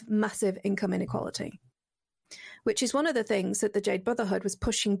of massive income inequality, which is one of the things that the Jade Brotherhood was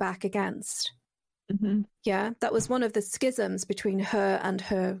pushing back against. Mm-hmm. Yeah, that was one of the schisms between her and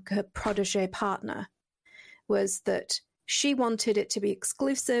her protege partner, was that she wanted it to be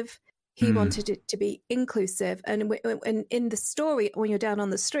exclusive, he wanted it to be inclusive. And in the story, when you're down on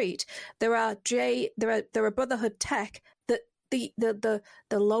the street, there are Brotherhood tech that the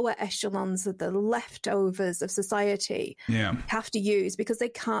lower echelons of the leftovers of society have to use because they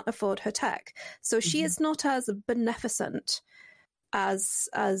can't afford her tech. So she is not as beneficent as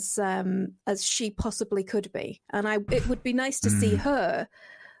she possibly could be, and it would be nice to see her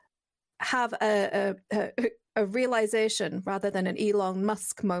have a realization rather than an Elon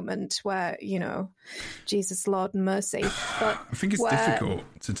Musk moment where, you know, Jesus, Lord and mercy. But I think it's difficult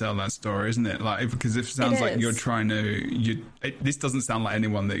to tell that story, isn't it? Like, because if it sounds like you're trying to, this doesn't sound like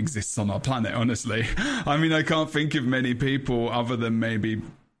anyone that exists on our planet. Honestly, I mean, I can't think of many people other than maybe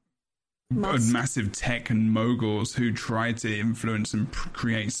massive tech and moguls who try to influence and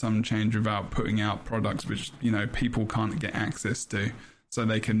create some change without putting out products which, you know, people can't get access to, so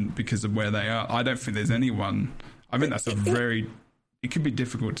they can, because of where they are. I don't think there's anyone. I think that's it could be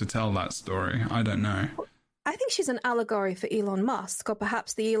difficult to tell that story. I don't know. I think she's an allegory for Elon Musk, or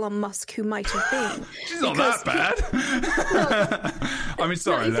perhaps the Elon Musk who might have been. She's not that bad. I mean,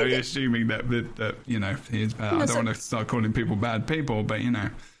 sorry, though, you're assuming that you know, he is bad. I don't want to start calling people bad people, but, you know.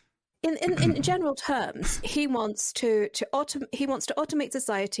 In general terms, he wants to automate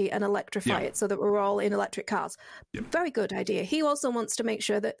society and electrify it so that we're all in electric cars. Very good idea. He also wants to make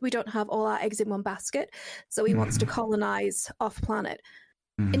sure that we don't have all our eggs in one basket. So he wants to colonize off planet.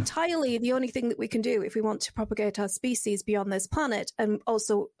 Entirely the only thing that we can do if we want to propagate our species beyond this planet and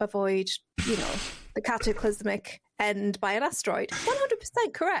also avoid, you know, the cataclysmic end by an asteroid.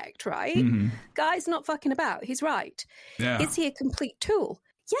 100% correct, right? Guy's not fucking about. He's right. Yeah. Is he a complete tool?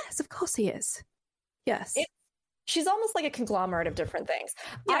 Yes, of course he is. Yes. She's almost like a conglomerate of different things.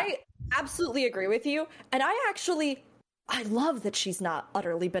 Yeah. I absolutely agree with you. And I love that she's not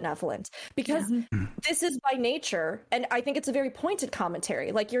utterly benevolent, because this is by nature. And I think it's a very pointed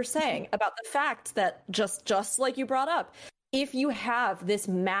commentary, like you're saying, about the fact that just like you brought up, if you have this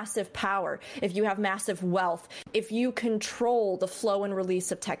massive power, if you have massive wealth, if you control the flow and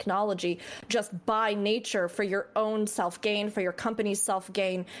release of technology just by nature for your own self-gain, for your company's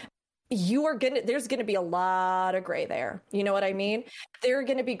self-gain, there's gonna be a lot of gray there. You know what I mean? There are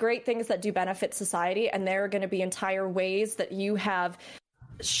gonna be great things that do benefit society, and there are gonna be entire ways that you have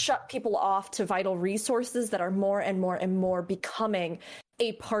shut people off to vital resources that are more and more and more becoming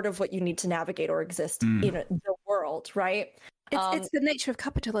a part of what you need to navigate or exist in the world, right? It's the nature of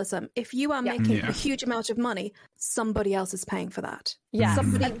capitalism. If you are making a huge amount of money, somebody else is paying for that. Yeah.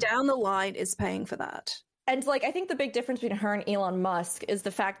 Somebody down the line is paying for that. And like, I think the big difference between her and Elon Musk is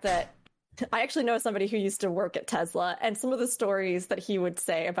the fact that I actually know somebody who used to work at Tesla, and some of the stories that he would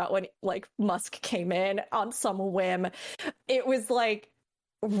say about when like Musk came in on some whim, it was like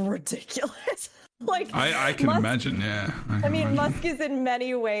ridiculous. Like I can imagine, yeah. I mean, Musk is in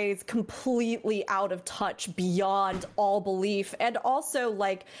many ways completely out of touch beyond all belief. And also,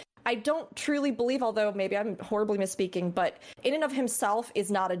 like, I don't truly believe, although maybe I'm horribly misspeaking, but in and of himself is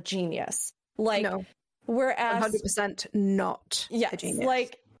not a genius. Like, No. whereas 100% not a genius.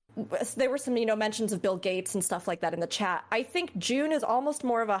 like there were some, mentions of Bill Gates and stuff like that in the chat. I think June is almost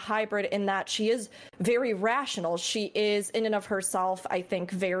more of a hybrid in that she is very rational. She is in and of herself, I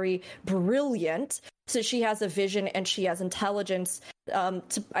think, very brilliant. So she has a vision and she has intelligence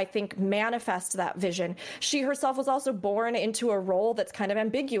to, I think, manifest that vision. She herself was also born into a role that's kind of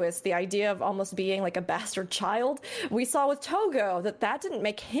ambiguous. The idea of almost being like a bastard child. We saw with Togo that didn't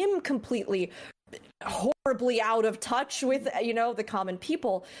make him completely horribly out of touch with the common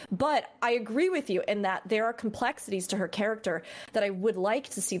people. But I agree with you in that there are complexities to her character that I would like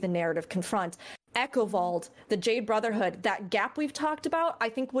to see the narrative confront. Echovald, the Jade Brotherhood, that gap we've talked about, I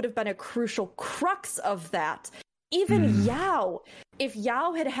think would have been a crucial crux of that. Even Yao, if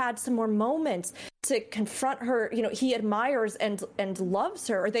Yao had had some more moments to confront her, he admires and loves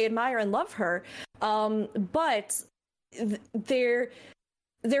her, or they admire and love her, but there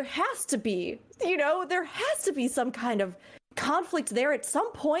has to be, some kind of conflict there at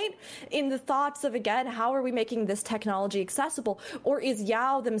some point in the thoughts of, again, how are we making this technology accessible? Or is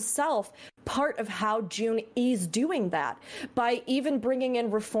Yao themselves part of how June is doing that by even bringing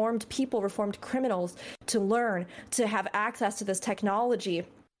in reformed people, reformed criminals to learn, to have access to this technology,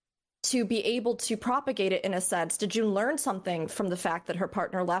 to be able to propagate it in a sense? Did June learn something from the fact that her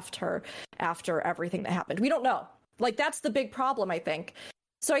partner left her after everything that happened? We don't know. Like, that's the big problem, I think.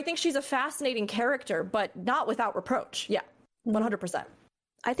 So I think she's a fascinating character, but not without reproach. Yeah, 100%.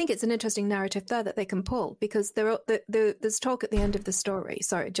 I think it's an interesting narrative there that they can pull, because there's talk at the end of the story,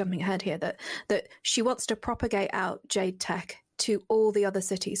 sorry, jumping ahead here, that she wants to propagate out Jade Tech to all the other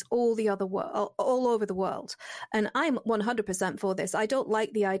cities, all over the world. And I'm 100% for this. I don't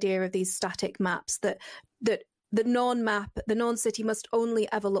like the idea of these static maps that the non-map, the non-city must only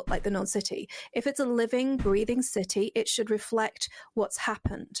ever look like the non-city. If it's a living, breathing city, it should reflect what's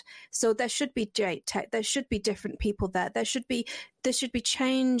happened. So there should be Jade Tech, there should be different people there. There should be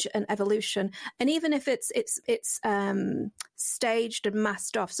change and evolution. And even if it's staged and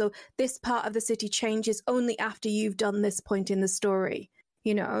masked off, so this part of the city changes only after you've done this point in the story,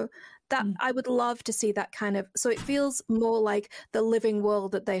 that I would love to see that kind of, so it feels more like the living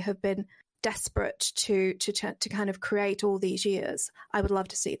world that they have been desperate to kind of create all these years. I would love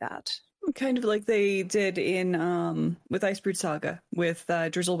to see that. Kind of like they did in with Icebrood Saga with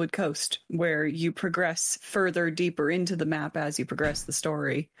Drizzlewood Coast, where you progress further deeper into the map as you progress the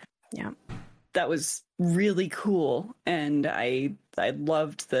story. Yeah, that was really cool, and I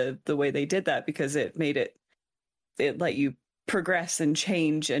loved the way they did that, because it made it let you progress and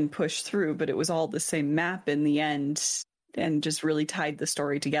change and push through, but it was all the same map in the end, and just really tied the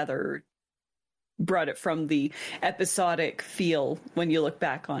story together. Brought it from the episodic feel when you look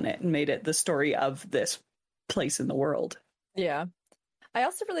back on it and made it the story of this place in the world. Yeah. I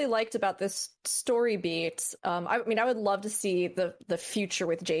also really liked about this story beat. I would love to see the future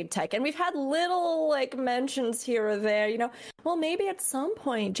with Jade Tech. And we've had little mentions here or there, well, maybe at some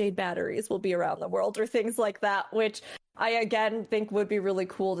point Jade batteries will be around the world or things like that, which I, again, think would be really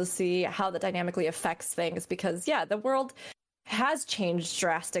cool to see how that dynamically affects things, because, yeah, the world has changed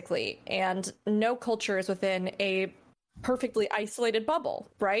drastically, and no culture is within a perfectly isolated bubble,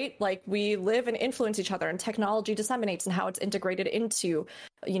 right? Like, we live and influence each other, and technology disseminates, and how it's integrated into,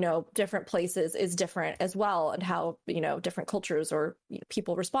 different places is different as well, and how, different cultures or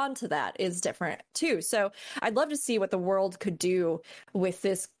people respond to that is different too. So I'd love to see what the world could do with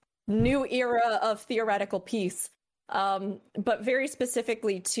this new era of theoretical peace. But very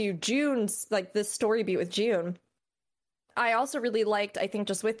specifically to June's, this story beat with June, I also really liked, I think,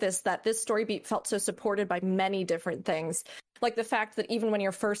 just with this, that this story beat felt so supported by many different things. Like the fact that even when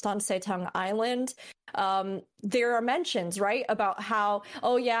you're first on Setong Island, there are mentions, right, about how,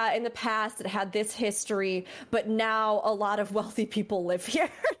 oh yeah, in the past it had this history, but now a lot of wealthy people live here.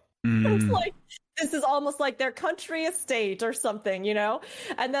 It's like, this is almost like their country estate or something,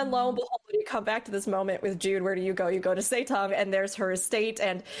 And then lo and behold, when you come back to this moment with Jude, where do you go? You go to Setong, and there's her estate,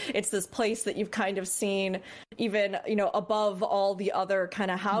 and it's this place that you've kind of seen even, above all the other kind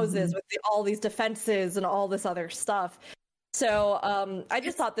of houses with all these defenses and all this other stuff. So I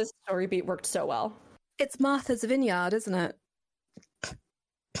just thought this story beat worked so well. It's Martha's Vineyard, isn't it?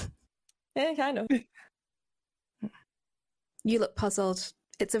 Yeah, kind of. You look puzzled.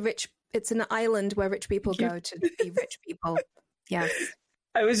 It's an island where rich people go to be rich people. Yes.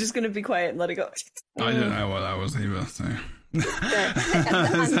 I was just going to be quiet and let it go. I don't know what that was either, so...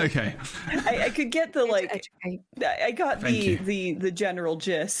 It's okay. I could get the, like... I got the general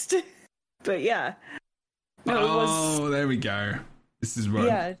gist. But yeah. No, there we go. This is what...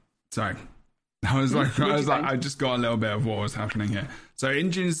 Yeah. Sorry. I was like, I just got a little bit of what was happening here. So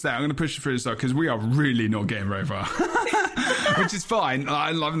in June's stat, I'm going to push you through this because we are really not getting very far. Which is fine.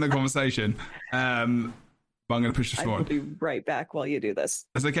 I'm loving the conversation. But I'm going to push this forward. I'll be right back while you do this.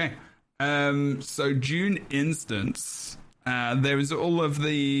 That's okay. So June instance, there was all of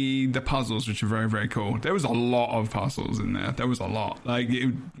the puzzles, which are very, very cool. There was a lot of puzzles in there. There was a lot. Like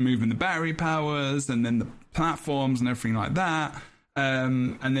moving the battery powers and then the platforms and everything like that.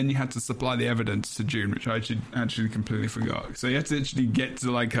 And then you had to supply the evidence to June, which I actually completely forgot. So you had to actually get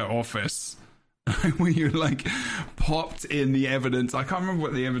to like her office where you like popped in the evidence. I can't remember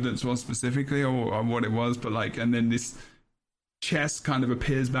what the evidence was specifically or what it was, but like, and then this chest kind of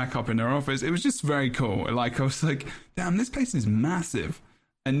appears back up in her office. It was just very cool. Like I was like, damn, this place is massive.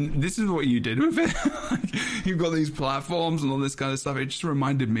 And this is what you did with it. Like, you've got these platforms and all this kind of stuff. It just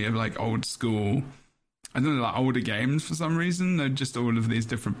reminded me of like old school, I don't know, like older games for some reason. They're just all of these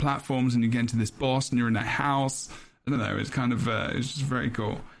different platforms and you get into this boss and you're in a house. I don't know. It's kind of, it's just very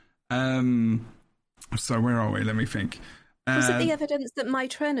cool. So where are we? Let me think. Was it the evidence that my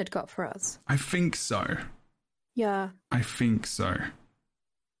train had got for us? I think so. Yeah. I think so.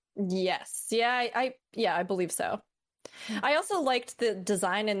 Yes. Yeah, I believe so. I also liked the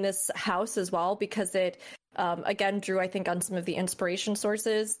design in this house as well because it, again, drew, I think, on some of the inspiration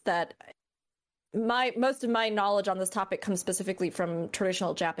sources that most of my knowledge on this topic comes specifically from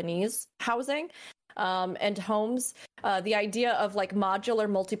traditional Japanese housing and homes. The idea of like modular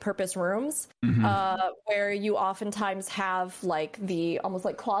multi-purpose rooms, where you oftentimes have like the almost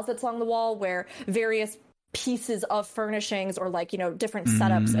like closets along the wall where various pieces of furnishings or like, you know, different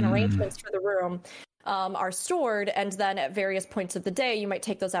setups and arrangements for the room are stored, and then at various points of the day you might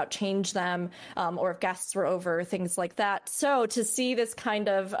take those out, change them, or if guests were over, things like that. So to see this kind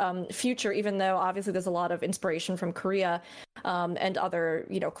of future, even though obviously there's a lot of inspiration from Korea and other,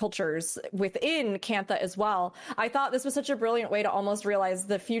 you know, cultures within Kantha as well, I thought this was such a brilliant way to almost realize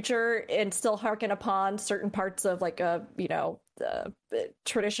the future and still harken upon certain parts of like a, you know, the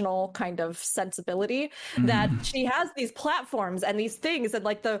traditional kind of sensibility that she has these platforms and these things and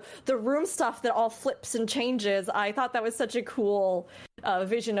like the room stuff that all flips and changes. I thought that was such a cool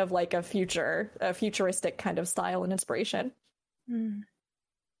vision of like a futuristic kind of style and inspiration.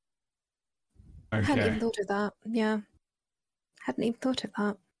 Okay. Hadn't even thought of that. Yeah. Hadn't even thought of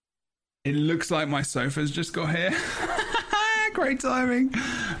that. It looks like my sofa's just got here. Great timing.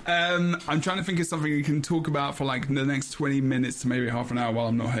 I'm trying to think of something we can talk about for like the next 20 minutes to maybe half an hour while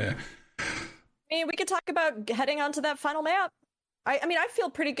I'm not here. I mean, we could talk about heading onto that final map. I mean, I feel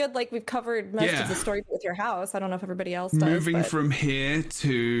pretty good. Like we've covered most of the story with your house. I don't know if everybody else does. Moving from here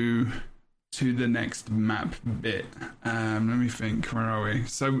to the next map bit. Let me think. Where are we?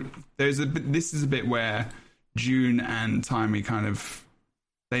 So there's a bit. This is a bit where June and Timey kind of.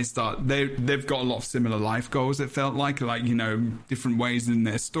 They've got a lot of similar life goals, it felt like, you know, different ways in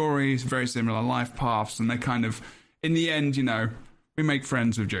their stories, very similar life paths, and they kind of, in the end, you know, we make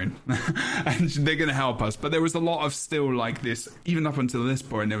friends with June, and they're going to help us. But there was a lot of still like this, even up until this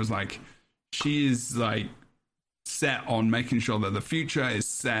point, there was like, she is like set on making sure that the future is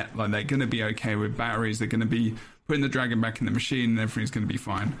set, like they're going to be okay with batteries, they're going to be putting the dragon back in the machine, and everything's going to be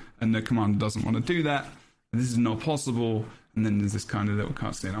fine. And the commander doesn't want to do that. This is not possible. And then there's this kind of little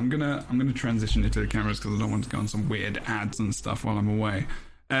cutscene. I'm gonna transition it to the cameras because I don't want to go on some weird ads and stuff while I'm away.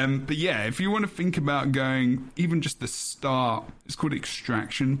 But yeah, if you want to think about going even just the start, it's called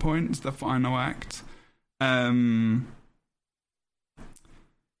Extraction Point. It's the final act. And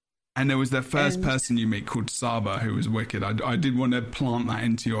there was the first person you meet called Saba, who was wicked. I did want to plant that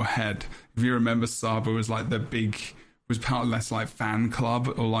into your head. If you remember, Saba was like was part of this like fan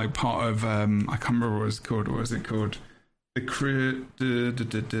club or like part of I can't remember what it was called. What was it called? The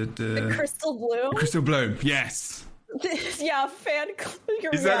Crystal Bloom? Crystal Bloom, yes. Yeah, fan club.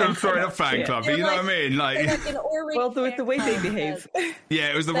 Is that a fan club? But you know what I mean? Like well, the way they behave.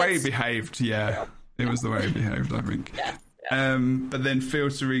 Yeah, it was the way he behaved, yeah. It was the way he behaved, I think. Yeah. But then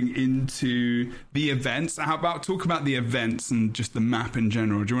filtering into the events. How about talk about the events and just the map in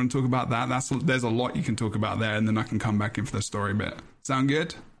general? Do you want to talk about that? There's a lot you can talk about there, and then I can come back in for the story bit. Sound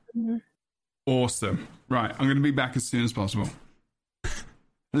good? Mm-hmm. Awesome. Right, I'm going to be back as soon as possible.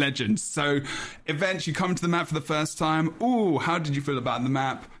 Legends. So, events, you come to the map for the first time. Ooh, how did you feel about the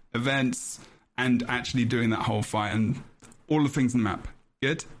map, events, and actually doing that whole fight? And all the things on the map.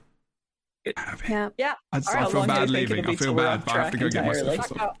 Good? Yeah. I feel bad leaving. I feel bad, but I have to go get my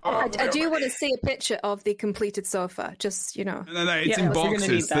sofa. I do want to see a picture of the completed sofa, just, No, it's in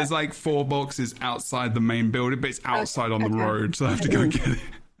boxes. There's like 4 boxes outside the main building, but it's outside on the road, so I have to go get it.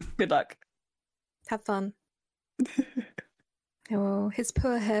 Good luck. Have fun. Oh, his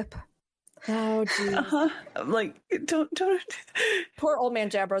poor hip. Oh, geez. Like, don't. Poor old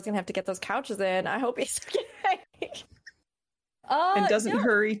man Jabro's gonna have to get those couches in. I hope he's okay. And doesn't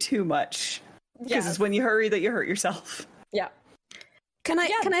hurry too much. Because it's when you hurry that you hurt yourself. Yeah. Can I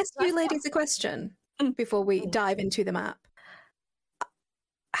ask you ladies a question before we dive into the map?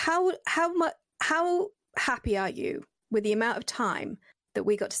 How happy are you with the amount of time that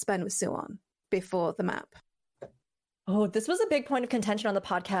we got to spend with Suwon before the map? Oh, this was a big point of contention on the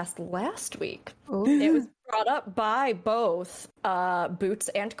podcast last week. Ooh. It was brought up by both Boots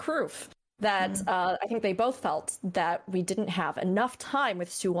and Kroof that I think they both felt that we didn't have enough time with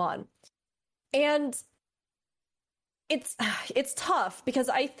Suwon. And it's tough because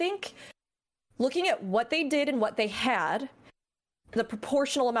I think looking at what they did and what they had, the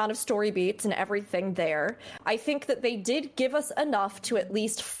proportional amount of story beats and everything there, I think that they did give us enough to at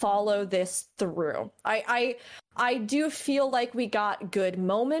least follow this through. I do feel like we got good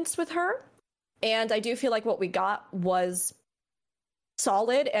moments with her, and I do feel like what we got was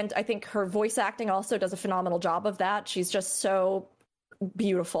solid, and I think her voice acting also does a phenomenal job of that. She's just so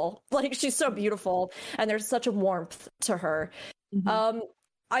beautiful. Like, she's so beautiful, and there's such a warmth to her.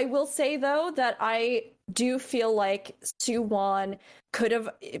 I will say, though, that I do feel like Suwon could have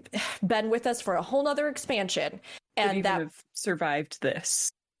been with us for a whole nother expansion, and that have survived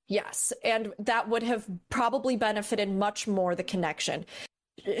this. Yes, and that would have probably benefited much more the connection.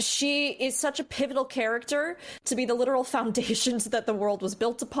 She is such a pivotal character to be the literal foundations that the world was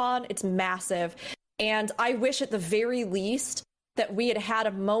built upon. It's massive, and I wish at the very least that we had had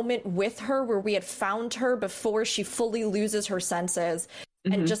a moment with her where we had found her before she fully loses her senses.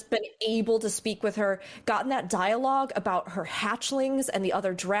 And just been able to speak with her, gotten that dialogue about her hatchlings and the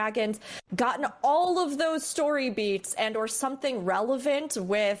other dragons, gotten all of those story beats and or something relevant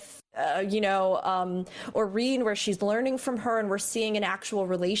with, Oreen, where she's learning from her and we're seeing an actual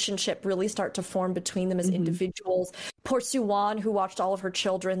relationship really start to form between them as individuals. Poor Suwon, who watched all of her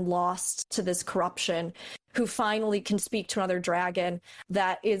children lost to this corruption, who finally can speak to another dragon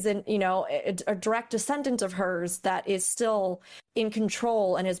that isn't, a direct descendant of hers, that is still in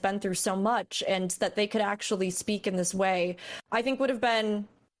control and has been through so much, and that they could actually speak in this way, I think would have been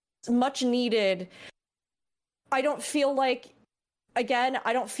much needed. I don't feel like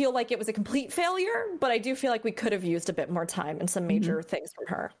it was a complete failure, but I do feel like we could have used a bit more time and some major things from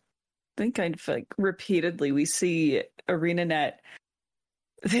her. I think repeatedly we see ArenaNet.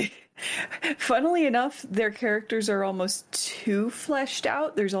 Funnily enough, their characters are almost too fleshed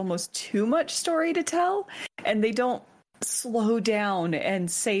out. There's almost too much story to tell, and they don't slow down and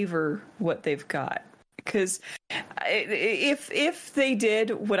savor what they've got. Because if they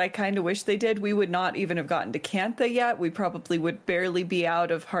did what I kind of wish they did, we would not even have gotten to Cantha yet. We probably would barely be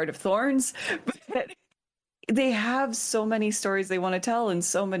out of Heart of Thorns. But they have so many stories they want to tell, and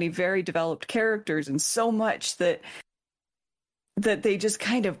so many very developed characters, and so much that they just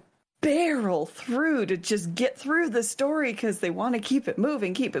kind of barrel through to just get through the story because they want to keep it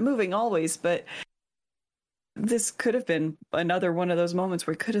moving always. But this could have been another one of those moments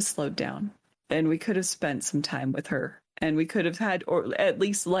where we could have slowed down and we could have spent some time with her, and we could have had, or at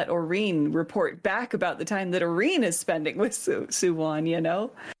least let Oreen report back about the time that Oreen is spending with Suwon,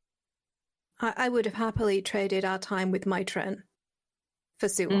 I would have happily traded our time with Maitrin for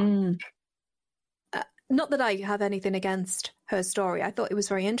Suwon. Not that I have anything against her story. I thought it was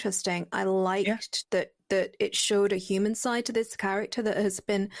very interesting. I liked that it showed a human side to this character that has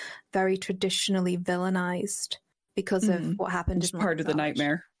been very traditionally villainized because of what happened. Just part of the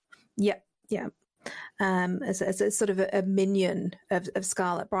nightmare. Yeah. As a sort of a minion of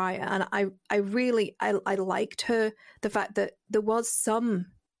Scarlet Briar. And I really liked her, the fact that there was some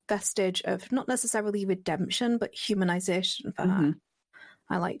vestige of not necessarily redemption, but humanization for her.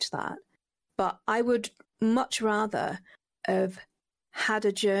 I liked that. But I would much rather have had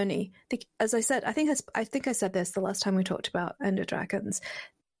a journey. As I said, I think I said this the last time we talked about Ender Dragons.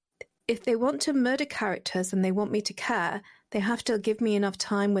 If they want to murder characters and they want me to care, they have to give me enough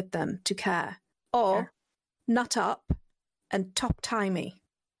time with them to care. Or nut up and top tie me.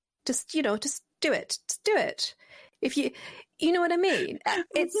 Just do it. Just do it. If you know what I mean?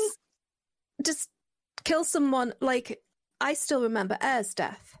 It's just kill someone. Like, I still remember Air's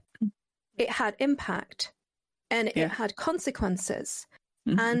death. It had impact, and it had consequences,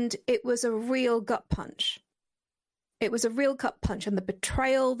 and it was a real gut punch. It was a real gut punch, and the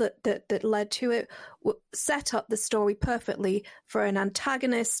betrayal that led to it set up the story perfectly for an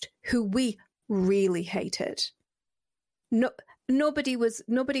antagonist who we really hated. Nobody was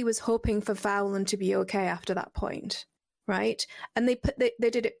hoping for Fowlin to be okay after that point, right? And they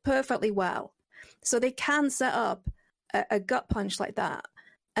did it perfectly well. So they can set up a gut punch like that,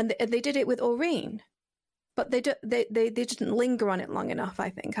 and they did it with Aurene. But they didn't linger on it long enough. I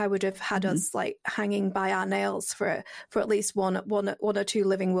think I would have had us like hanging by our nails for at least one or two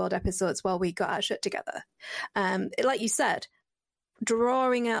Living World episodes while we got our shit together. Like you said,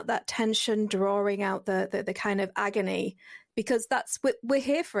 drawing out that tension, drawing out the kind of agony, because we're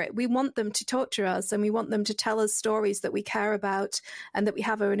here for it. We want them to torture us, and we want them to tell us stories that we care about and that we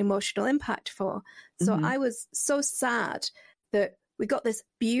have an emotional impact for. So I was so sad that we got this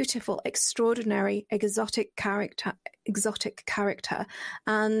beautiful, extraordinary, exotic character,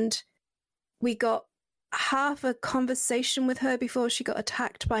 and we got half a conversation with her before she got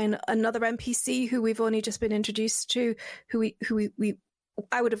attacked by another NPC who we've only just been introduced to.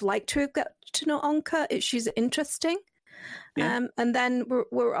 I would have liked to have got to know Onka. She's interesting, and then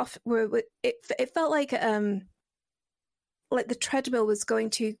we're off. It felt like the treadmill was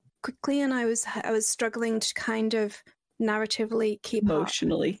going too quickly, and I was struggling to kind of narratively keep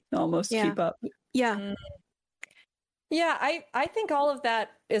emotionally up. Almost keep up. Yeah. Yeah, I think all of that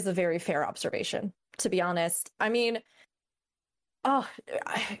is a very fair observation, to be honest. I mean,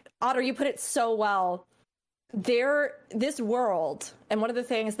 Otter, you put it so well. This world, and one of the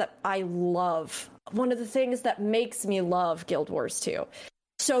things that I love, one of the things that makes me love Guild Wars 2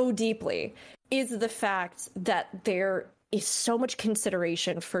 so deeply is the fact that there is so much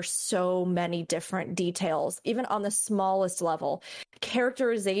consideration for so many different details, even on the smallest level.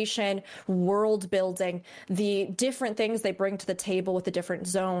 Characterization, world building, the different things they bring to the table with the different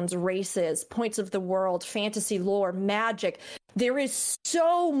zones, races, points of the world, fantasy lore, magic. There is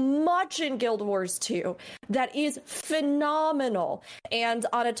so much in Guild Wars 2 that is phenomenal and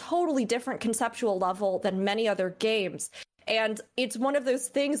on a totally different conceptual level than many other games. And it's one of those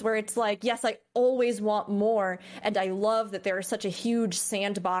things where it's like, yes, I always want more. And I love that there is such a huge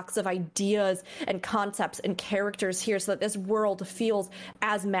sandbox of ideas and concepts and characters here so that this world feels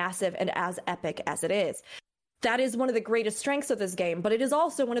as massive and as epic as it is. That is one of the greatest strengths of this game, but it is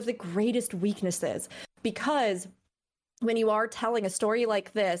also one of the greatest weaknesses, because when you are telling a story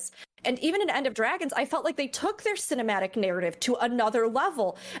like this, and even in End of Dragons, I felt like they took their cinematic narrative to another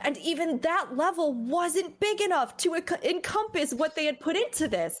level. And even that level wasn't big enough to encompass what they had put into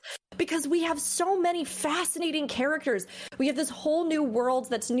this. Because we have so many fascinating characters. We have this whole new world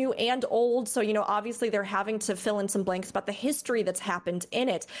that's new and old. So, obviously they're having to fill in some blanks about the history that's happened in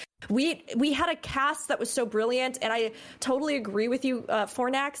it. We had a cast that was so brilliant, and I totally agree with you,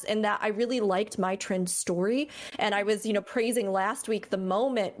 Fornax, in that I really liked Mytrin's story, and I was, praising last week the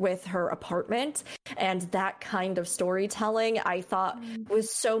moment with her apartment, and that kind of storytelling I thought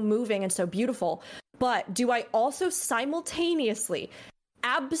was so moving and so beautiful. But do I also simultaneously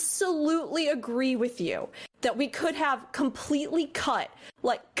absolutely agree with you that we could have completely cut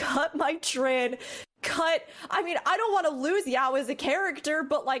Mytrin, I don't want to lose Yao as a character,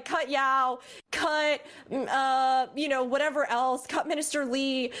 but cut Yao, cut, whatever else, cut Minister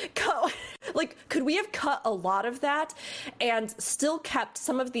Lee, could we have cut a lot of that and still kept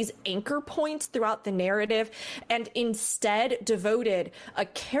some of these anchor points throughout the narrative and instead devoted a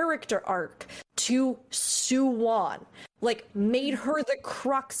character arc to Suwon? Made her the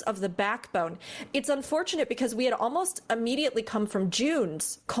crux of the backbone. It's unfortunate because we had almost immediately come from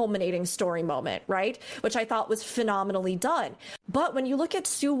June's culminating story moment, right? Which I thought was phenomenally done. But when you look at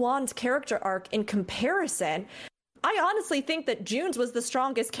Suwon's character arc in comparison, I honestly think that June's was the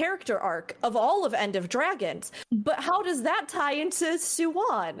strongest character arc of all of End of Dragons. But how does that tie into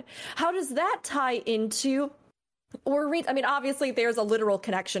Suwon? How does that tie into Aurene? Obviously there's a literal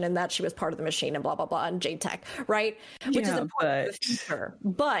connection in that she was part of the machine and blah, blah, blah, and J-Tech, right? Which is important for the future.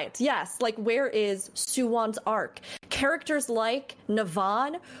 But yes, where is Suwon's arc? Characters like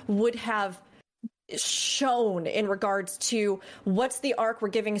Navan would have shown in regards to what's the arc we're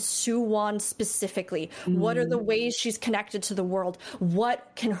giving Suwon specifically. What are the ways she's connected to the world? What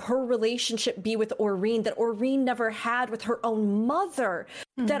can her relationship be with Aurene that Aurene never had with her own mother?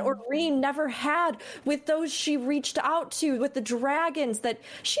 That Aurene never had with those she reached out to, with the dragons that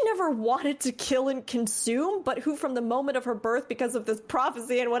she never wanted to kill and consume, but who from the moment of her birth, because of this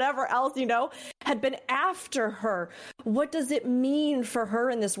prophecy and whatever else, had been after her. What does it mean for her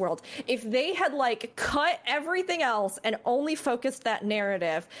in this world? If they had cut everything else and only focused that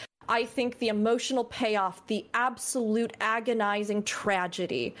narrative I think the emotional payoff, the absolute agonizing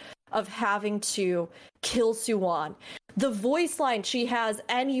tragedy of having to kill Suwon, the voice line she has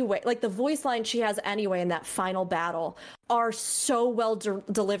anyway, in that final battle are so well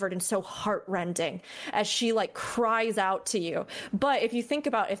delivered and so heartrending as she like cries out to you. But if you think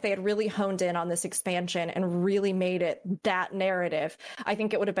about if they had really honed in on this expansion and really made it that narrative, I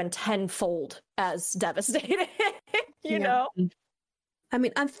think it would have been tenfold as devastating, you know? I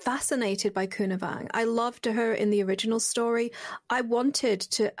mean, I'm fascinated by Kunavang. I loved her in the original story. I wanted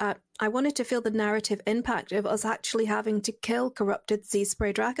to feel the narrative impact of us actually having to kill corrupted sea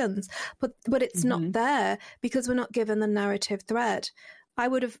spray dragons, but it's not there because we're not given the narrative thread. I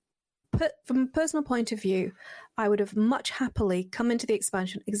would have from a personal point of view, I would have much happily come into the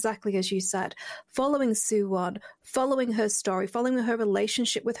expansion exactly as you said, following Suwon, following her story, following her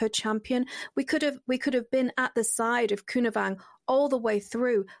relationship with her champion. We could have been at the side of Kunavang all the way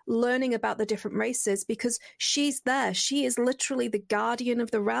through, learning about the different races because she's there. She is literally the guardian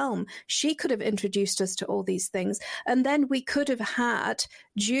of the realm. She could have introduced us to all these things, and then we could have had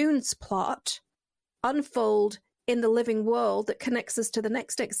June's plot unfold in the living world that connects us to the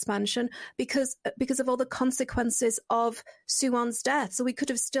next expansion because of all the consequences of Suwon's death. So we could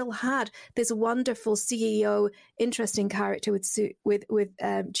have still had this wonderful CEO, interesting character with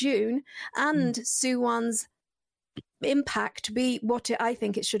June, and Suwon's impact be what I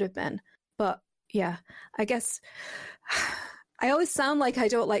think it should have been. But yeah, I guess I always sound like I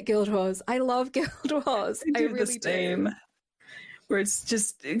don't like Guild Wars. I love Guild Wars. I really the same. do. Where it's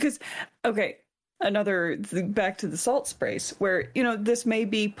just because back to the salt sprays, where, this may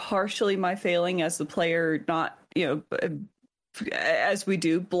be partially my failing as the player, not, as we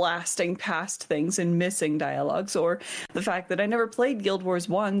do, blasting past things and missing dialogues, or the fact that I never played Guild Wars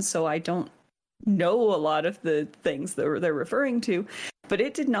 1, so I don't know a lot of the things that they're referring to. But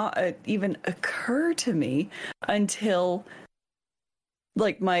it did not even occur to me until,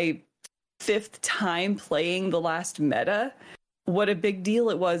 like, my 5th time playing the last meta, what a big deal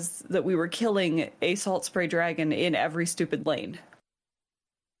it was that we were killing a salt spray dragon in every stupid lane.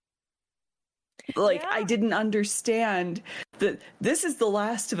 Like, yeah. I didn't understand that this is the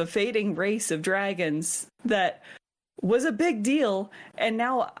last of a fading race of dragons that was a big deal, and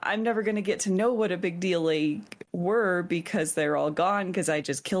now I'm never going to get to know what a big deal they were because they're all gone because I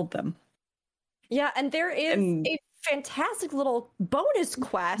just killed them. Yeah, and there is a fantastic little bonus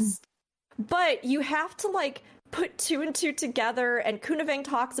quest, but you have to, like, put 2 and 2 together, and Kunavang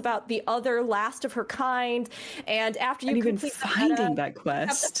talks about the other last of her kind, and after you complete finding that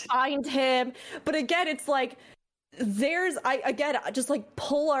quest, you have to find him. But again, it's like just like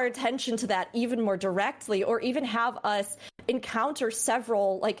pull our attention to that even more directly, or even have us encounter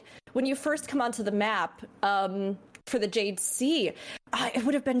several, like when you first come onto the map for the Jade Sea, it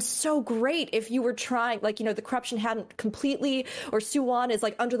would have been so great if you were trying, like, the corruption hadn't completely, or Suwon is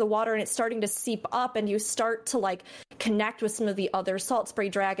like under the water and it's starting to seep up, and you start to like connect with some of the other salt spray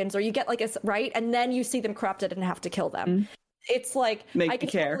dragons, or you get like right, and then you see them corrupted and have to kill them. It's like I can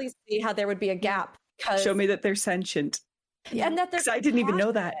totally see how there would be a gap. Show me that they're sentient. Yeah. And that they're I didn't even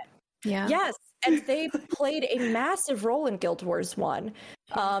know that. Yeah. Yes, and they played a massive role in Guild Wars 1.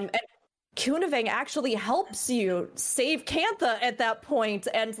 And Kunavang actually helps you save Kantha at that point,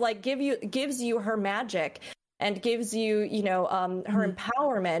 and like gives you her magic and gives you, her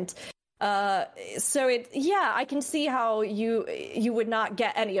empowerment. So I can see how you would not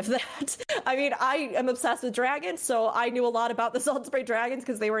get any of that. I mean, I am obsessed with dragons, so I knew a lot about the salt spray dragons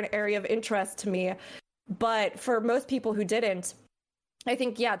because they were an area of interest to me. But for most people who didn't, I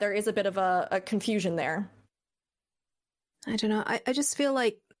think, there is a bit of a confusion there. I don't know. I just feel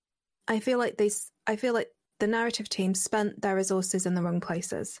like I feel like the narrative team spent their resources in the wrong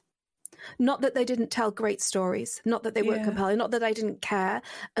places. Not that they didn't tell great stories, not that they weren't compelling, not that I didn't care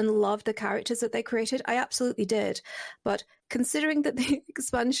and love the characters that they created. I absolutely did. But considering that the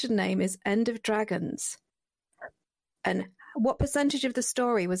expansion name is End of Dragons, and what percentage of the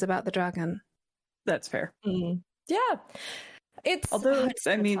story was about the dragon? That's fair. Mm-hmm. Yeah.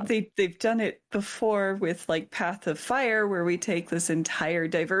 They've done it before with like Path of Fire, where we take this entire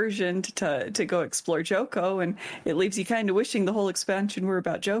diversion to go explore Joko, and it leaves you kind of wishing the whole expansion were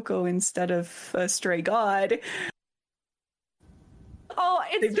about Joko instead of a stray god. Oh,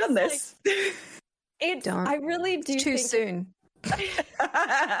 they've done this. I really do too soon.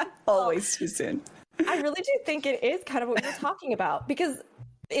 Always too soon. I really do think it is kind of what you're talking about, because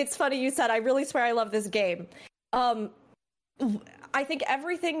it's funny you said, I really swear I love this game. I think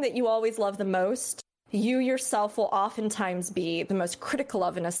everything that you always love the most you yourself will oftentimes be the most critical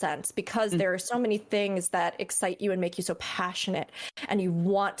of, in a sense, because there are so many things that excite you and make you so passionate, and you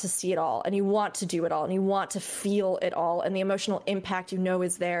want to see it all, and you want to do it all, and you want to feel it all, and the emotional impact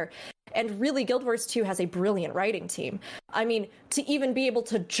is there. And really, Guild Wars 2 has a brilliant writing team. I mean, to even be able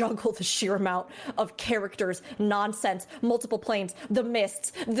to juggle the sheer amount of characters, nonsense, multiple planes, the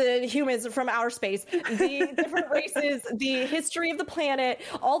mists, the humans from outer space, the different races, the history of the planet,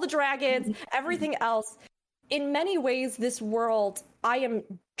 all the dragons, everything else. In many ways, this world, I am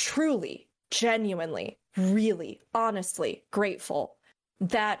truly, genuinely, really, honestly grateful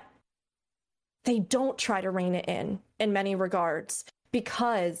that they don't try to rein it in many regards,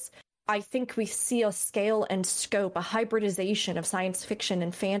 because I think we see a scale and scope, a hybridization of science fiction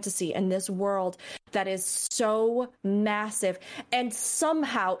and fantasy in this world that is so massive, and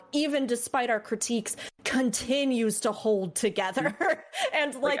somehow, even despite our critiques, continues to hold together.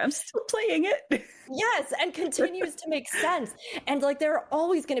 And like I'm still playing it. Yes, and continues to make sense. And like, there are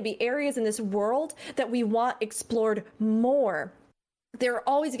always going to be areas in this world that we want explored more. There are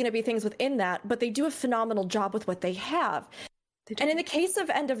always going to be things within that, but they do a phenomenal job with what they have. And in the case of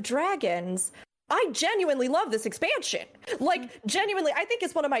End of Dragons, I genuinely love this expansion. Like, genuinely, I think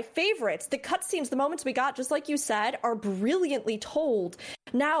it's one of my favorites. The cutscenes, the moments we got, just like you said, are brilliantly told.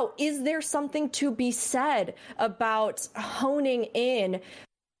 Now, is there something to be said about honing in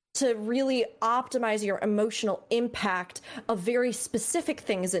to really optimize your emotional impact of very specific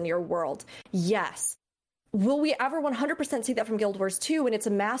things in your world? Yes. Will we ever 100% see that from Guild Wars 2 when it's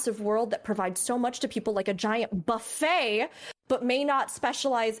a massive world that provides so much to people, like a giant buffet, but may not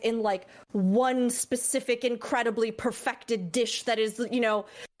specialize in like one specific incredibly perfected dish that is, you know,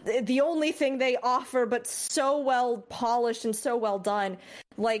 the only thing they offer, but so well polished and so well done?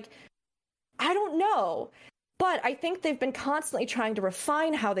 Like, I don't know. But I think they've been constantly trying to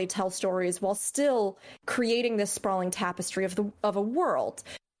refine how they tell stories while still creating this sprawling tapestry of a world.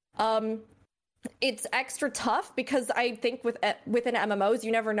 It's extra tough because I think within MMOs,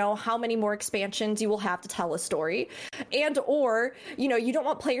 you never know how many more expansions you will have to tell a story, and or, you know, you don't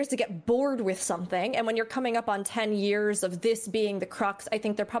want players to get bored with something. And when you're coming up on 10 years of this being the crux, I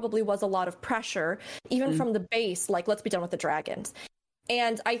think there probably was a lot of pressure, even from the base, like, let's be done with the dragons.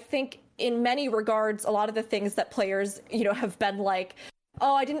 And I think in many regards, a lot of the things that players, you know, have been like,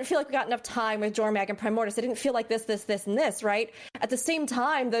 oh, I didn't feel like we got enough time with Jormag and Primordius. I didn't feel like this, and this, right? At the same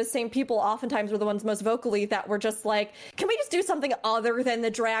time, those same people oftentimes were the ones most vocally that were just like, can we just do something other than the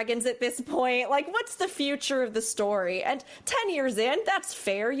dragons at this point? Like, what's the future of the story? And 10 years in, that's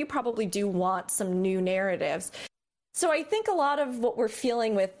fair. You probably do want some new narratives. So I think a lot of what we're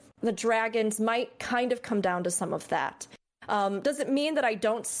feeling with the dragons might kind of come down to some of that. Does it mean that I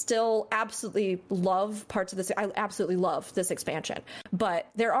don't still absolutely love parts of this? I absolutely love this expansion, but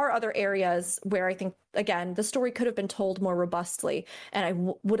there are other areas where I think, again, the story could have been told more robustly, and I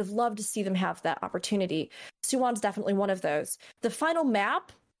would have loved to see them have that opportunity. Suwon's definitely one of those. The final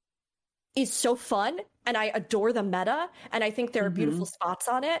map is so fun, and I adore the meta, and I think there are beautiful spots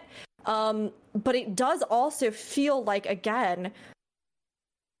on it. But it does also feel like, again,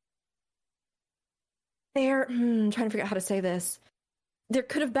 I'm trying to figure out how to say this. There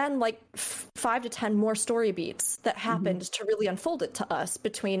could have been like 5 to 10 more story beats that happened to really unfold it to us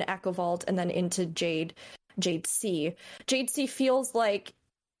between Echo Vault and then into Jade C. Jade C feels like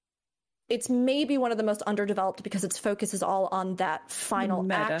it's maybe one of the most underdeveloped because its focus is all on that final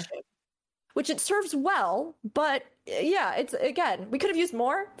action, which it serves well. But yeah, it's, again, we could have used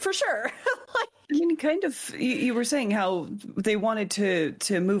more for sure. I mean, kind of, you were saying how they wanted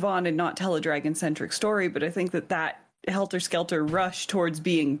to move on and not tell a dragon-centric story, but I think that helter-skelter rush towards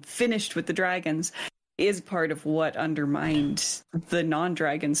being finished with the dragons is part of what undermined the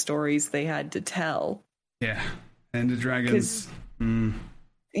non-dragon stories they had to tell. Yeah, and the dragons.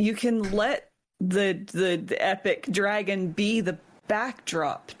 You can let the epic dragon be the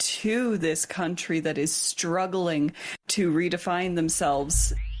backdrop to this country that is struggling to redefine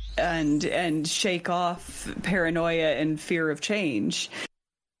themselves and shake off paranoia and fear of change,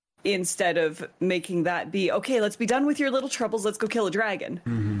 instead of making that be, okay, let's be done with your little troubles, let's go kill a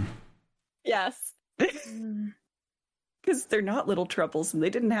dragon. Yes. Because they're not little troubles, and they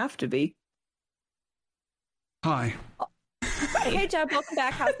didn't have to be. Hi. Hey, Jeb, welcome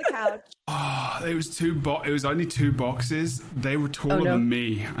back. How's the couch? Oh, it was only 2 boxes. They were taller than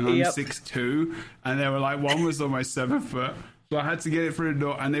me, and I'm 6'2", and they were like, one was almost 7 foot. So I had to get it through the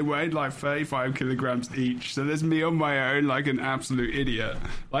door, and they weighed like 35 kilograms each. So there's me on my own, like an absolute idiot,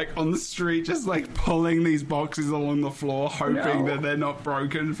 like on the street, just like pulling these boxes along the floor, hoping that they're not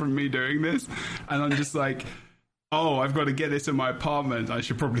broken from me doing this. And I'm just like, oh, I've got to get this in my apartment. I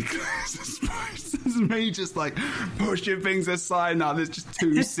should probably close this place. It's me just like pushing things aside. Now there's just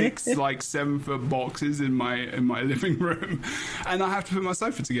 2 7-foot boxes in my living room, and I have to put my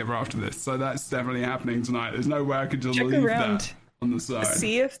sofa together after this. So that's definitely happening tonight. There's no way I could just leave that on the side.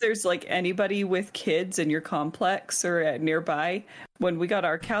 See if there's like anybody with kids in your complex or nearby. When we got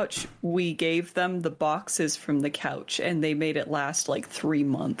our couch, we gave them the boxes from the couch, and they made it last like 3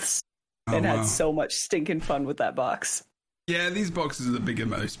 months. And had so much stinking fun with that box. Yeah, these boxes are the bigger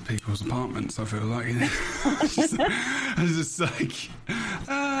most people's apartments, I feel like. It's just like,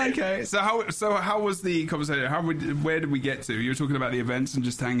 okay. So how was the conversation? Where did we get to? You were talking about the events and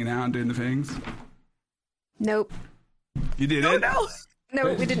just hanging out and doing the things? Nope. You didn't? Oh, no.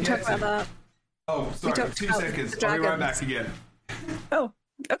 No, we didn't talk about that. Oh, sorry. 2 seconds. I'll be right back again. Oh,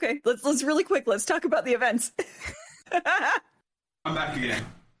 okay. Let's really quick. Let's talk about the events. I'm back again.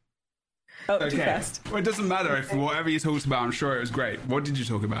 Oh, okay. Too fast. Well, it doesn't matter if whatever you talked about, I'm sure it was great. What did you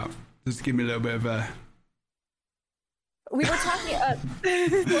talk about? Just give me a little bit of a... We were talking...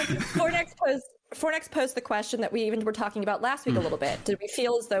 Fornex posed the question that we even were talking about last week a little bit. Did we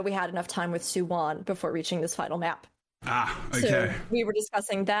feel as though we had enough time with Suwon before reaching this final map? Okay. So we were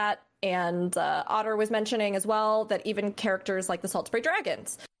discussing that, and Otter was mentioning as well that even characters like the Salt Spray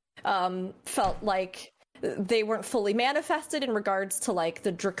Dragons felt like they weren't fully manifested in regards to like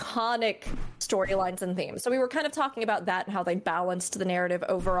the draconic storylines and themes. So we were kind of talking about that and how they balanced the narrative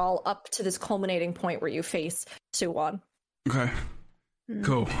overall up to this culminating point where you face Suwon. Okay.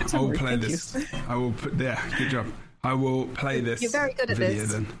 Cool. I will play this. I will put good job. I will play this. You're very good at video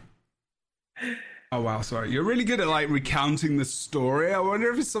this. Then. Oh wow, sorry. You're really good at like recounting the story. I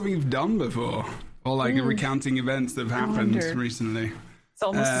wonder if it's something you've done before. Or like recounting events that have happened recently. It's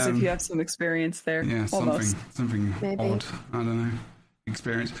almost as if you have some experience there. Yeah, something Maybe. odd. I don't know.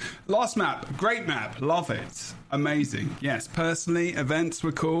 Experience. Last map, great map, love it, amazing. Yes, personally, events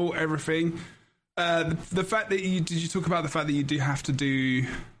were cool, everything. The fact that did you talk about the fact that you do have to do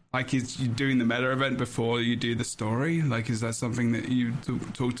like is you doing the meta event before you do the story? Like, is that something that you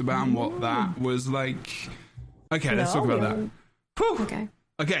talked about and what that was like? Okay, let's talk about that. Whew.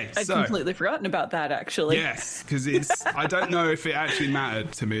 Okay, I'd completely forgotten about that, actually. Yes, because I don't know if it actually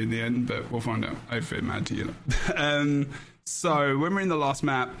mattered to me in the end, but we'll find out if it mattered to you. So when we're in the last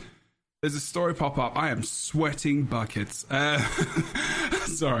map, there's a story pop up. I am sweating buckets.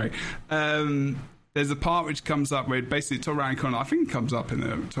 Sorry. There's a part which comes up where basically top right corner, I think it comes up in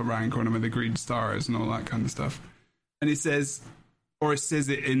the top right corner where the green star is and all that kind of stuff. And it says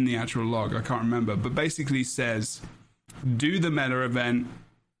it in the actual log, I can't remember, but basically says, do the meta event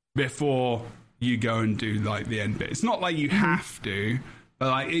before you go and do like the end bit. It's not like you have to, but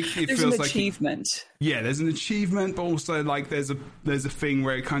like it there's feels an like achievement. there's an achievement, but also like there's a thing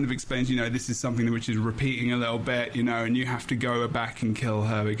where it kind of explains, this is something which is repeating a little bit, and you have to go back and kill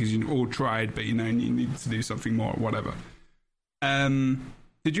her because you all tried, but and you need to do something more, whatever.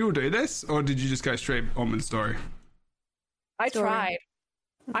 Did you all do this, or did you just go straight on with the story? I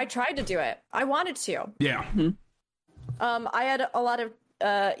tried to do it. I wanted to. Yeah. I had a lot of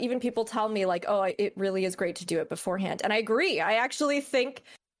even people tell me like, oh, it really is great to do it beforehand. And I agree. I actually think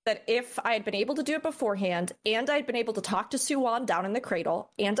that if I had been able to do it beforehand and I'd been able to talk to Suwon down in the cradle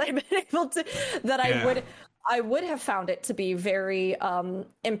and I'd been able to, I would have found it to be very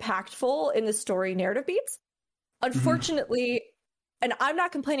impactful in the story narrative beats. Unfortunately, and I'm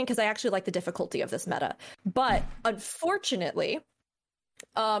not complaining because I actually like the difficulty of this meta, but unfortunately,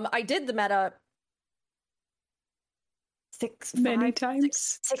 I did the meta six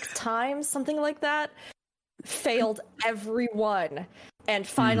times, something like that. Failed every one, and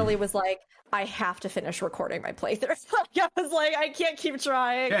finally was like, I have to finish recording my playthrough. I was like, I can't keep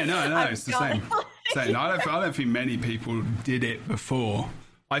trying. Yeah, no, it's the same. I don't think many people did it before.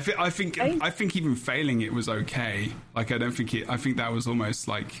 I think even failing it was okay. Like, I think that was almost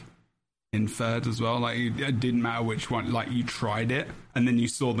like inferred as well. Like, it didn't matter which one. Like, you tried it, and then you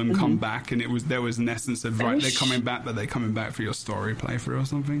saw them come back, and there was an essence of they're coming back, but they're coming back for your story playthrough or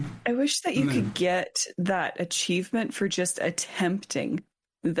something. I wish that you could get that achievement for just attempting.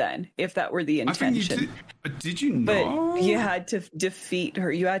 Then, if that were the intention, did you know? But you had to defeat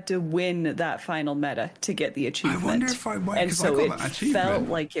her. You had to win that final meta to get the achievement. I wonder if I went, and so I got that achievement. Felt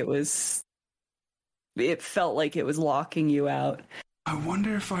like it was. It felt like it was locking you out. I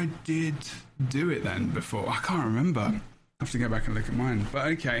wonder if I did do it then before. I can't remember. I have to go back and look at mine. But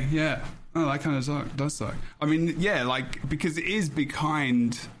okay, yeah. Oh, that kind of does suck. I mean, yeah, like, because it is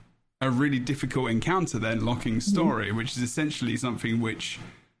behind a really difficult encounter then, locking story, which is essentially something which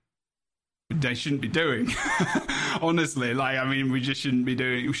they shouldn't be doing. Honestly, like, I mean, we shouldn't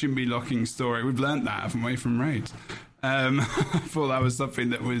be locking story. We've learned that, haven't we, from raids. I thought that was something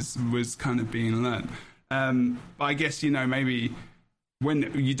that was kind of being learned. But I guess, maybe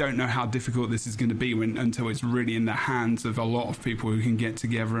when you don't know how difficult this is going to be until it's really in the hands of a lot of people who can get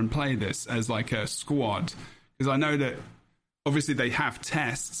together and play this as like a squad. Because I know that obviously they have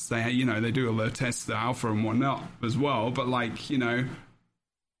tests. They do all their tests, the alpha and whatnot as well. But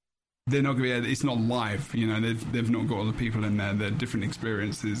they're not going to be. It's not live. They've not got all the people in there. They're different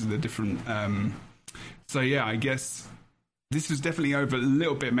experiences. They're different. So yeah, I guess this was definitely a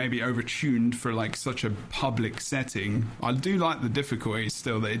little bit maybe overtuned for such a public setting. I do like the difficulty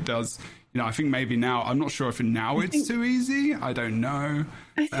still that it does. I think maybe now, I'm not sure if it's too easy. I don't know.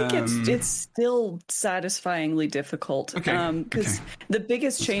 I think it's still satisfyingly difficult. Because the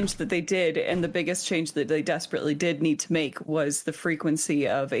biggest change that they did, and the biggest change that they desperately did need to make, was the frequency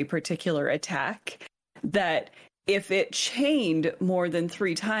of a particular attack. That if it chained more than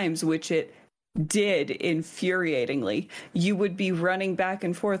 3 times, which it did infuriatingly, you would be running back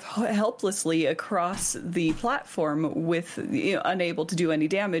and forth helplessly across the platform with unable to do any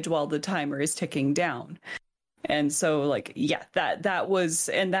damage while the timer is ticking down. And so that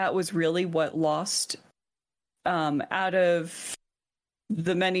was really what lost out of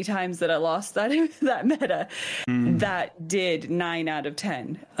the many times that I lost that meta. That did 9 out of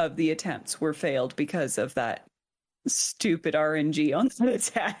 10 of the attempts were failed because of that stupid RNG on that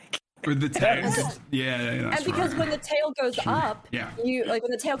attack. With the text, yeah, and because when the tail goes up, yeah, you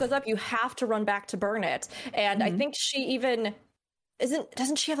have to run back to burn it. And I think she even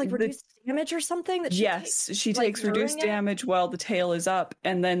doesn't she have reduced damage or something? That she takes reduced damage while the tail is up,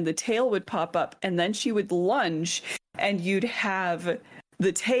 and then the tail would pop up, and then she would lunge, and you'd have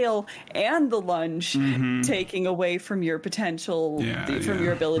the tail and the lunge taking away from your potential,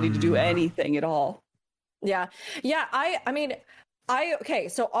 your ability to do anything at all. Yeah. I mean.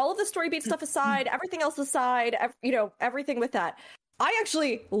 So all of the story beat stuff aside, everything else aside, everything with that, I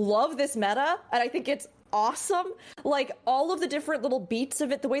actually love this meta, and I think it's awesome. All of the different little beats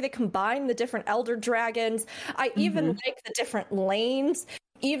of it, the way they combine the different elder dragons. I even like the different lanes.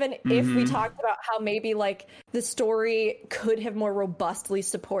 Even if we talked about how maybe the story could have more robustly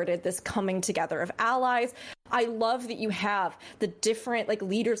supported this coming together of allies, I love that you have the different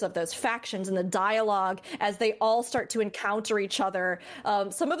leaders of those factions and the dialogue as they all start to encounter each other.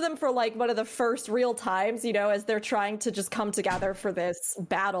 Some of them for one of the first real times, as they're trying to just come together for this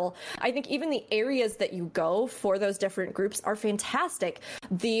battle. I think even the areas that you go for those different groups are fantastic.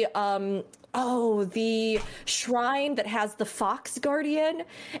 The shrine that has the fox guardian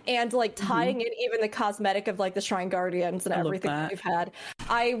and tying in even the cosmetic of the shrine guardians and everything that we've had.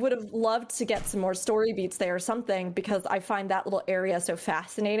 I would have loved to get some more story beats there or something, because I find that little area so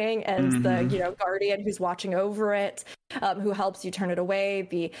fascinating, and the guardian who's watching over it, who helps you turn it away,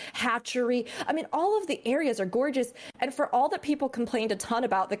 the hatchery. I mean, all of the areas are gorgeous, and for all that people complained a ton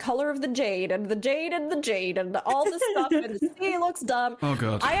about the color of the jade and the jade and the jade and all the stuff and the sea looks dumb. Oh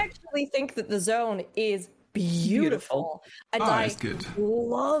god. I actually think that the zone is beautiful. And I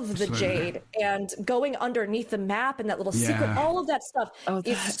love the jade and going underneath the map and that little secret, all of that stuff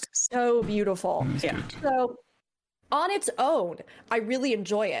is so beautiful. So on its own, I really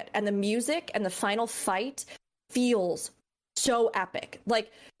enjoy it, and the music and the final fight feels so epic.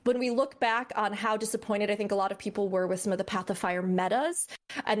 When we look back on how disappointed I think a lot of people were with some of the Path of Fire metas,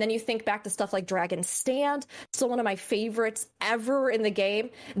 and then you think back to stuff like Dragon Stand, still one of my favorites ever in the game,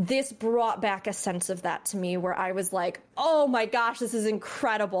 this brought back a sense of that to me, where I was like, oh my gosh, this is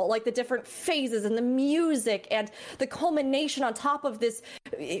incredible. The different phases and the music and the culmination on top of this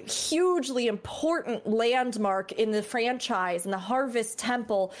hugely important landmark in the franchise, and the Harvest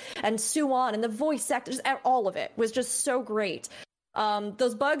Temple and Suan and the voice actors, all of it was just so great.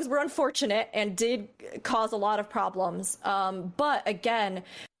 Those bugs were unfortunate and did cause a lot of problems. But again,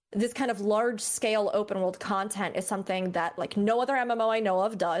 this kind of large-scale open-world content is something that no other MMO I know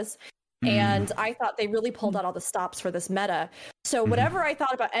of does. And I thought they really pulled out all the stops for this meta. So whatever I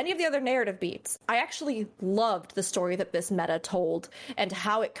thought about any of the other narrative beats, I actually loved the story that this meta told and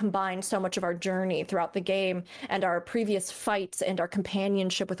how it combined so much of our journey throughout the game and our previous fights and our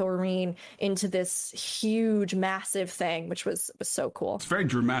companionship with Aurene into this huge, massive thing, which was so cool. It's very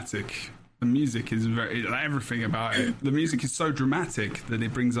dramatic. The music is everything about it. The music is so dramatic that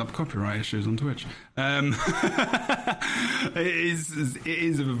it brings up copyright issues on Twitch. It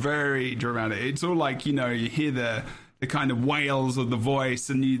is very dramatic. It's all you hear the kind of wails of the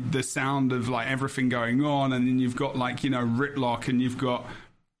voice and the sound of everything going on, and then you've got Ritlock, and you've got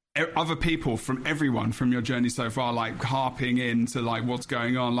other people from everyone from your journey so far harping into what's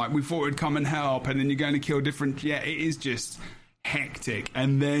going on. We thought we'd come and help, and then you're going to kill different. Yeah, it is just. hectic,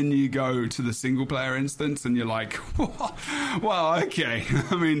 and then you go to the single player instance and you're like, well, okay.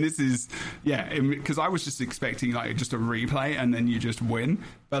 I mean, this is, because I was just expecting like just a replay and then you just win,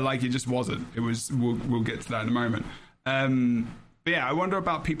 but like it just wasn't. It was, we'll get to that in a moment. But yeah, I wonder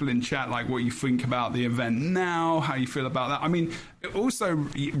about people in chat, like what you think about the event now, how you feel about that. I mean, it also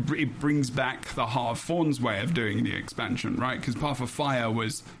it brings back the Heart of Thorns way of doing the expansion, right? Because Path of Fire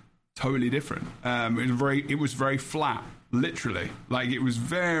was totally different. It was very flat, literally. Like it was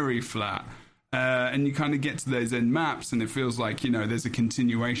very flat. And you kind of get to those end maps and it feels like, you know, there's a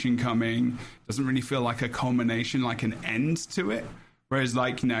continuation coming. Doesn't really feel like a culmination, like an end to it. Whereas,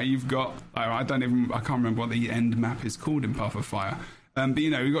 like, now you've got, I can't remember what the end map is called in Path of Fire. But, you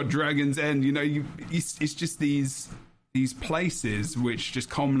know, you've got Dragon's End, you know, it's just these places which just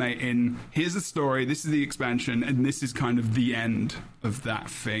culminate in, here's the story, this is the expansion, and this is kind of the end of that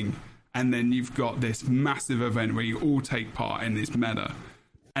thing. And then you've got this massive event where you all take part in this meta.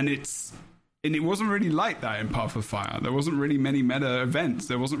 And it wasn't really like that in Path of Fire. There wasn't really many meta events.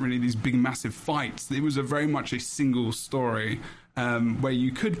 There wasn't really these big, massive fights. It was very much a single story. Where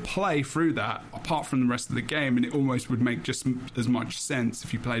you could play through that apart from the rest of the game, and it almost would make just as much sense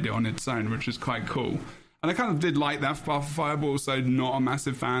if you played it on its own, which is quite cool. And I kind of did like that for Path of Fire, but also not a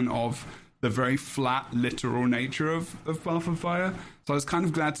massive fan of the very flat, literal nature of Path of Fire. So I was kind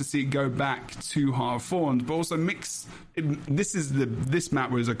of glad to see it go back to Heart of Thorns, but also mix. This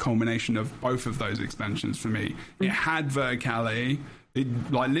map was a culmination of both of those expansions for me. It had verticality.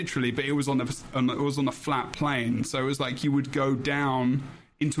 Like literally, but it was on a flat plane, so it was like you would go down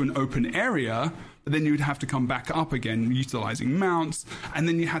into an open area, but then you'd have to come back up again utilizing mounts, and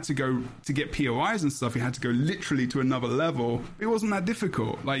then you had to go to get POIs and stuff. You had to go literally to another level. It wasn't that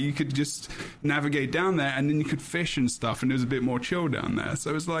difficult. Like you could just navigate down there, and then you could fish and stuff, and it was a bit more chill down there. So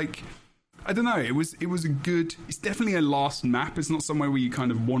it was like, I don't know, it was a good, it's definitely a last map. It's not somewhere where you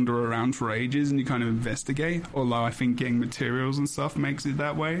kind of wander around for ages and you kind of investigate, although I think getting materials and stuff makes it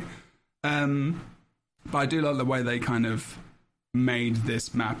that way. But I do like the way they kind of made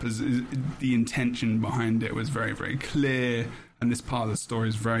this map, as the intention behind it was very, very clear, and this part of the story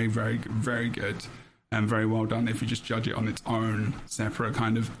is very, very, very good. And very well done if you just judge it on its own separate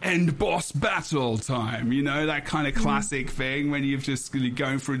kind of end boss battle time. You know, that kind of classic thing when you've just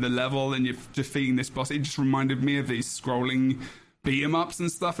going through the level and you're defeating this boss. It just reminded me of these scrolling beat-em-ups and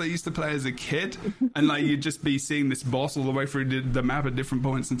stuff that I used to play as a kid. And like you'd just be seeing this boss all the way through the map at different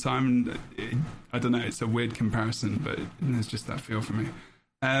points in time. And I don't know, it's a weird comparison, but there's just that feel for me.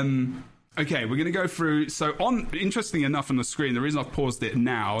 Okay, we're going to go through. So, interestingly enough, on the screen, the reason I've paused it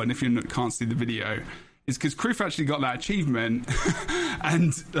now, and if you can't see the video, is because Kroof actually got that achievement,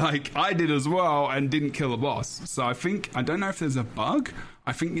 and like I did as well, and didn't kill the boss. So I don't know if there's a bug.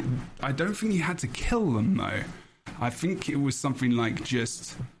 I don't think you had to kill them though. I think it was something like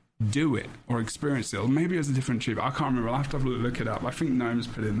just do it or experience it, or maybe it was a different achievement. I can't remember. I'll have to look it up. I think Gnome's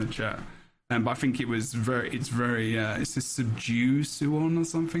put it in the chat. But I think it's a subdue Suwon or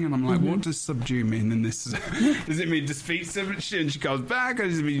something, and I'm like, what does subdue mean in this? Does it mean defeat someone and she comes back, or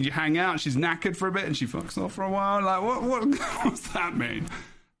does it mean you hang out, she's knackered for a bit and she fucks off for a while? Like, what's that mean?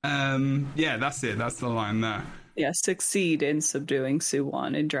 Yeah, that's it. That's the line there. Yeah, succeed in subduing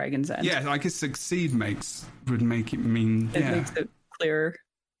Suwon in Dragon's End. Yeah, I guess succeed would make it mean. It makes it clearer.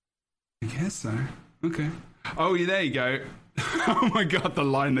 I guess so. Okay. Oh, yeah, there you go. Oh my god, the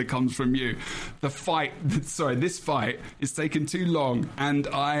line that comes from you. This fight is taken too long and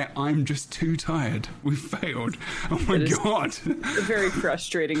I'm just too tired. We failed. Oh my god. A very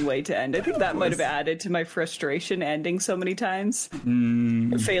frustrating way to end. I think that might have added to my frustration ending so many times.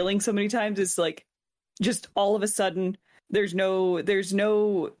 Failing so many times is like just all of a sudden there's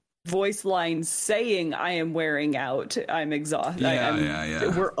no voice lines saying I am wearing out, I'm exhausted,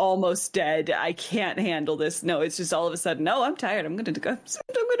 we're almost dead, I can't handle this. No, it's just all of a sudden, no, I'm tired, I'm gonna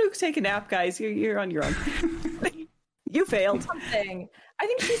take a nap, guys. You're on your own. You failed. Something. I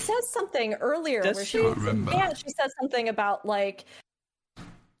think she says something earlier she says something about like,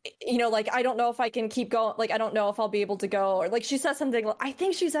 you know, like, I don't know if I can keep going, like, I don't know if I'll be able to go, or like she says something, I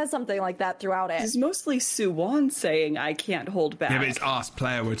think she says something like that throughout it. It's mostly Suwon saying I can't hold back. Yeah, but it's us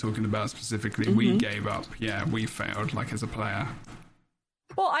player we're talking about specifically. We gave up. Yeah, we failed, like, as a player.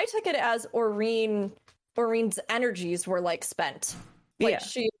 Well, I took it as Oreen's energies were like spent. Like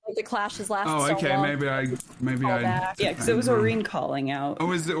the clashes lasted so long. Oh, okay, maybe I back. Yeah, because it was Oreen calling out.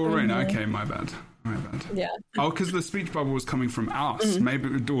 Oh, is it Oreen? Okay, my bad. Yeah. Oh, because the speech bubble was coming from us. Maybe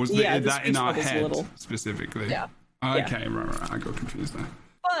it was that in our head specifically. Yeah. Okay, right. I got confused there.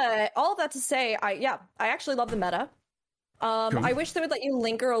 But all of that to say, I actually love the meta. Cool. I wish they would let you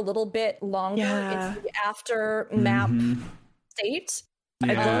linger a little bit longer into the after map state.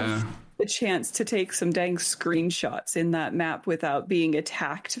 I love the chance to take some dang screenshots in that map without being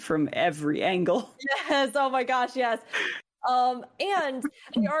attacked from every angle. Yes, oh my gosh, yes. And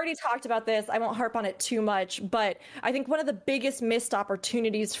we already talked about this. I won't harp on it too much, but I think one of the biggest missed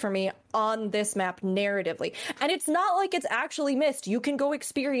opportunities for me on this map narratively, and it's not like it's actually missed. You can go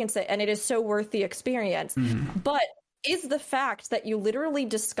experience it, and it is so worth the experience. But is the fact that you literally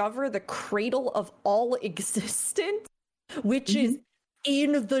discover the cradle of all existence, which is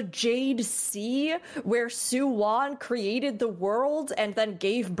in the Jade Sea, where Su-Wan created the world and then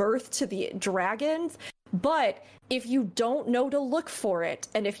gave birth to the dragons. But if you don't know to look for it,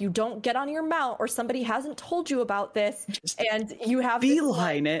 and if you don't get on your mount, or somebody hasn't told you about this, and you have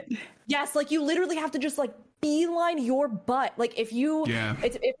beeline it. Yes, like you literally have to just like beeline your butt. Like if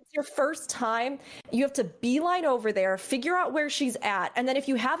it's your first time, you have to beeline over there, figure out where she's at, and then if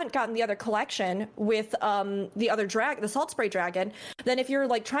you haven't gotten the other collection with the other the Salt Spray Dragon, then if you're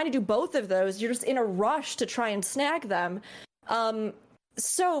like trying to do both of those, you're just in a rush to try and snag them.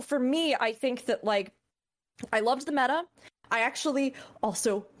 So for me, I think that like I loved the meta. I actually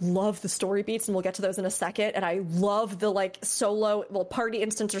also love the story beats, and we'll get to those in a second. And I love the like party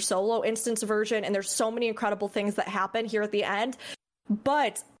instance or solo instance version. And there's so many incredible things that happen here at the end.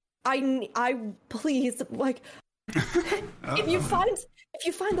 But I please, like, if you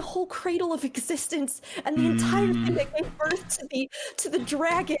find the whole cradle of existence and the entire thing that gave birth to the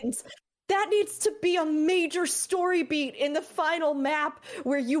dragons, that needs to be a major story beat in the final map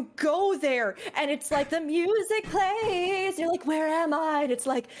where you go there and it's like the music plays. You're like, where am I? And it's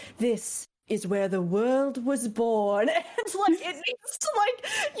like, this is where the world was born. And it's like, it needs to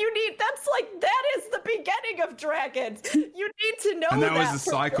like, that is the beginning of Dragons. You need to know that. And that was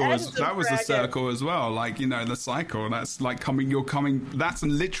the cycle, that was the circle as well. Like, you know, the cycle, that's like you're coming, that's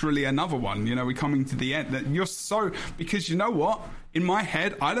literally another one. You know, we're coming to the end. That you're so, because you know what? In my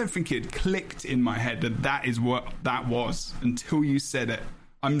head, I don't think it clicked in my head that is what that was until you said it.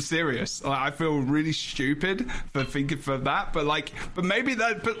 I'm serious. Like, I feel really stupid for thinking for that, but maybe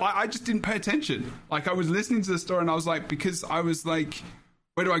that. But like, I just didn't pay attention. Like I was listening to the story, and I was like, because I was like,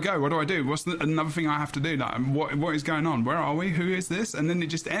 where do I go? What do I do? What's another thing I have to do? Like, what is going on? Where are we? Who is this? And then it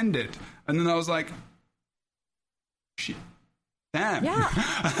just ended, and then I was like, shit. Damn. Yeah.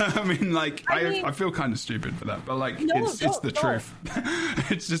 I mean, like, I feel kind of stupid for that, but like, it's the truth.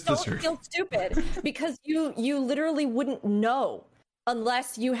 It's just the truth. Don't feel stupid because you literally wouldn't know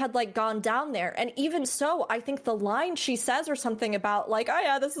unless you had like gone down there. And even so, I think the line she says or something about like, oh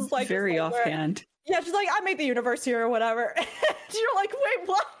yeah, this is like very offhand. Yeah, she's like, I made the universe here or whatever. And you're like, wait,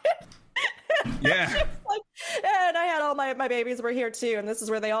 what? Yeah. Like, and I had all my babies were here too, and this is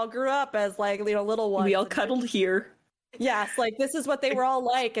where they all grew up as like, you know, little ones. We all cuddled here. Yes, like this is what they were all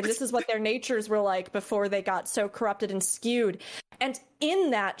like, and this is what their natures were like before they got so corrupted and skewed. And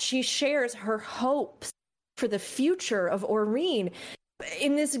in that, she shares her hopes for the future of Aurene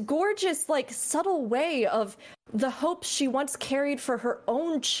in this gorgeous, like, subtle way of the hopes she once carried for her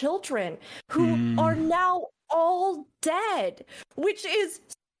own children, who are now all dead, which is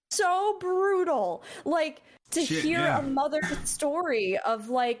so brutal. Like, to hear a mother's story of,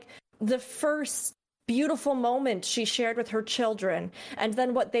 like, the first beautiful moment she shared with her children, and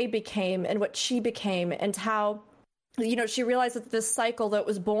then what they became and what she became, and how, you know, she realized that this cycle that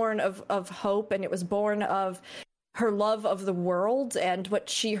was born of hope, and it was born of her love of the world and what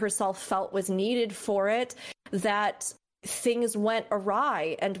she herself felt was needed for it, that things went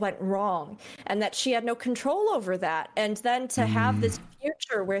awry and went wrong, and that she had no control over that. And then to have this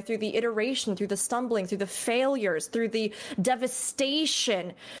future where through the iteration, through the stumbling, through the failures, through the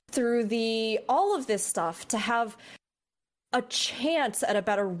devastation, through the all of this stuff, to have a chance at a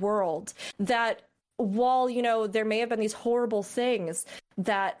better world, that while, you know, there may have been these horrible things,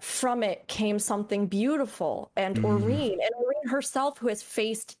 that from it came something beautiful. And Aurene herself, who has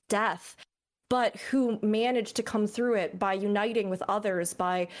faced death, but who managed to come through it by uniting with others,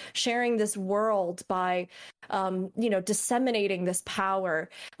 by sharing this world, by, you know, disseminating this power.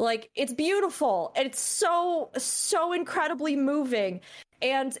 Like, it's beautiful. It's so, so incredibly moving.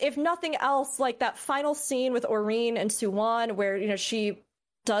 And if nothing else, like that final scene with Aurene and Su-Wan, where, you know, she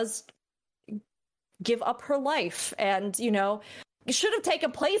does give up her life and, you know, it should have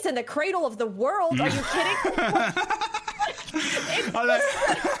taken place in the cradle of the world. Are you kidding?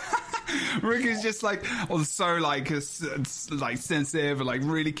 Rick is just like, so like sensitive and like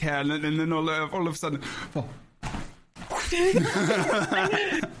really care, and then all of a sudden,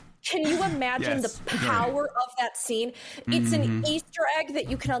 Can you imagine Yes, the power of that scene? It's an Easter egg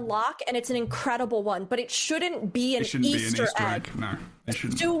that you can unlock, and it's an incredible one, but it shouldn't be an Easter egg. No, it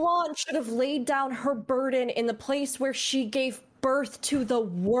shouldn't. Suwon should have laid down her burden in the place where she gave birth to the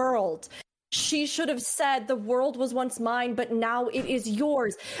world. She should have said, the world was once mine, but now it is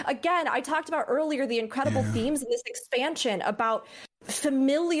yours. Again, I talked about earlier the incredible themes in this expansion about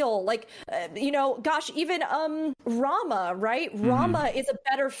familial, like, gosh, even Rama, right? Rama is a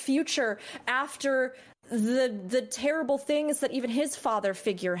better future after the terrible things that even his father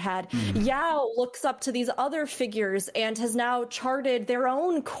figure had. Yao looks up to these other figures and has now charted their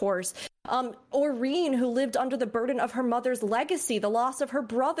own course. Aureen, who lived under the burden of her mother's legacy, the loss of her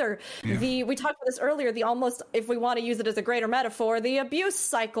brother, we talked about this earlier, the almost, if we want to use it as a greater metaphor, the abuse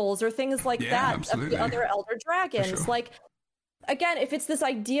cycles or things like that absolutely. of the other elder dragons. Sure. Like, again, if it's this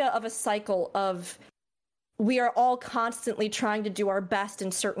idea of a cycle of we are all constantly trying to do our best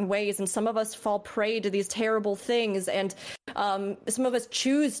in certain ways, and some of us fall prey to these terrible things, and some of us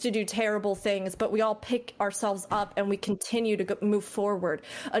choose to do terrible things, but we all pick ourselves up and we continue to move forward.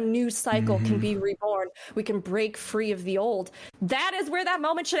 A new cycle can be reborn. We can break free of the old. That is where that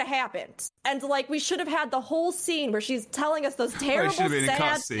moment should have happened. And like, we should have had the whole scene where she's telling us those terrible,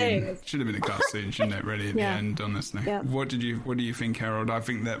 sad things. Should have been a cutscene, shouldn't it? Really, at the end, honestly. Yeah. What do you think, Harold? I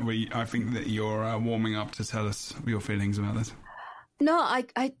think that you're warming up to tell us your feelings about this. No,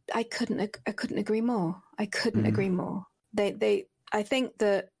 I couldn't agree more. I couldn't agree more. I think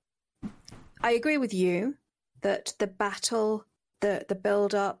that I agree with you that the battle, the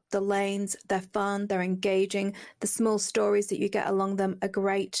build up, the lanes, they're fun, they're engaging. The small stories that you get along them are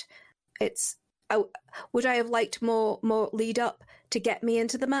great. Would I have liked more lead up to get me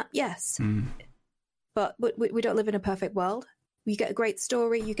into the map? Yes. But we don't live in a perfect world. You get a great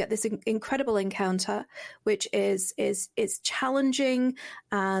story. You get this incredible encounter, which is challenging.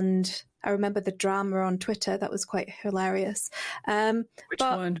 And I remember the drama on Twitter. That was quite hilarious. Which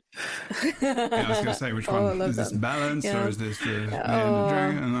one? Yeah, I was going to say, which one? Is this balanced or is this the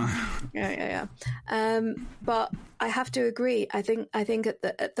dragon? Yeah. But I have to agree. I think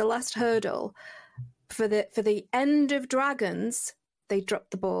at the last hurdle for the end of Dragons, they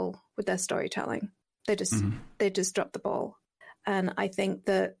dropped the ball with their storytelling. They just dropped the ball. And I think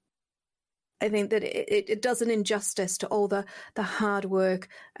that it does an injustice to all the hard work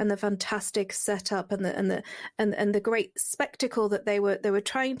and the fantastic setup and the great spectacle that they were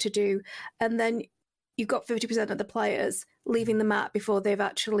trying to do. And then you've got 50% of the players leaving the map before they've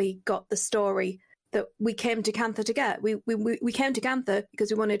actually got the story that we came to Cantha to get. We came to Cantha because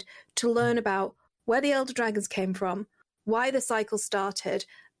we wanted to learn about where the Elder Dragons came from, why the cycle started,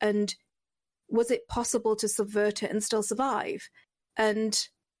 and was it possible to subvert it and still survive? And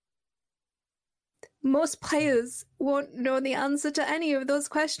most players won't know the answer to any of those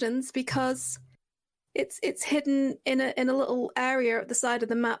questions because it's hidden in a little area at the side of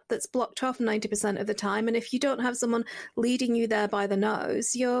the map that's blocked off 90% of the time. And if you don't have someone leading you there by the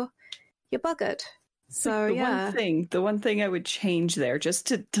nose, you're buggered. So the one thing I would change there,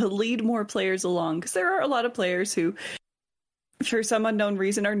 just to lead more players along, because there are a lot of players who, for some unknown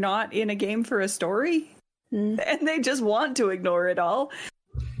reason, are not in a game for a story, and they just want to ignore it all.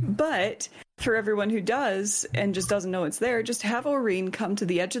 But for everyone who does and just doesn't know it's there, just have Aureen come to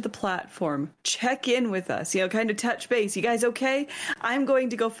the edge of the platform, check in with us, kind of touch base. You guys okay? I'm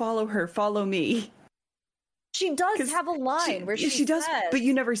going to go follow her. Follow me. She does have a line where she does, says, but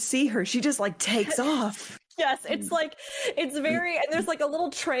you never see her. She just takes off. Yes, it's very, and there's a little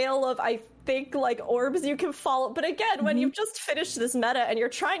trail of, I think, orbs you can follow. But again, when you've just finished this meta and you're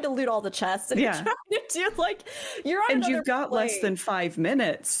trying to loot all the chests and you're trying to do you're on, and you've got less than 5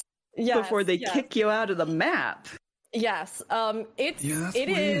 minutes before they kick you out of the map. Yes, it's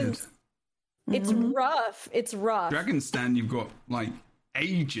rough. It's rough. Dragon's Stand, you've got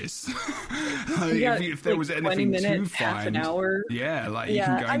ages. If there was anything to find, half an hour. You can go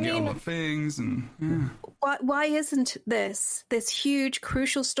and get other things. And why isn't this huge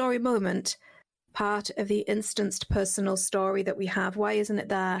crucial story moment part of the instanced personal story that we have? Why isn't it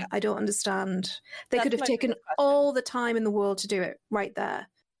there? I don't understand. They could have taken all the time in the world to do it right there.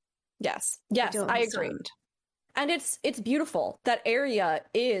 Yes, I agree. And it's beautiful. That area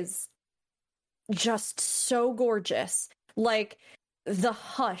is just so gorgeous. The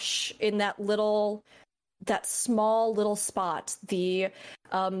hush in that small little spot, the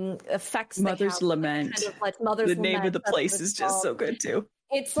effects. Mother's Lament. Mother's the name Lament, of the place is just so good too.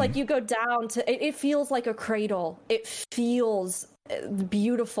 It's you go down to it feels like a cradle. It feels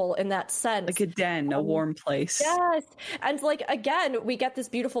beautiful in that sense. Like a den, a warm place. Yes. And again, we get this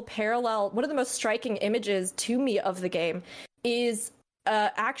beautiful parallel. One of the most striking images to me of the game is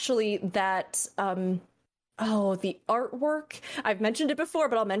actually that the artwork, I've mentioned it before,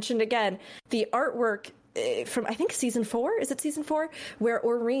 but I'll mention it again. The artwork from, I think, season 4, is it season 4, where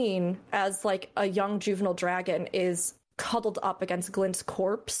Aurene, as like a young juvenile dragon, is cuddled up against Glint's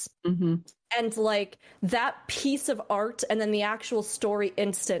corpse. And like that piece of art, and then the actual story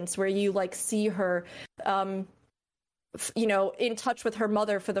instance where you like see her in touch with her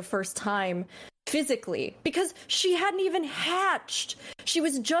mother for the first time physically, because she hadn't even hatched. She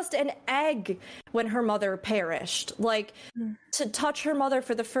was just an egg when her mother perished. Like, to touch her mother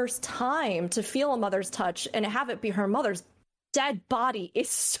for the first time, to feel a mother's touch and have it be her mother's dead body is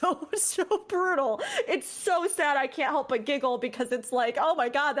so brutal. It's so sad. I can't help but giggle because it's like, oh my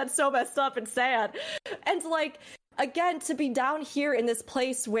god, that's so messed up and sad. And like, again, to be down here in this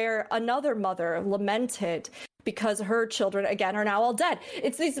place where another mother lamented because her children, again, are now all dead.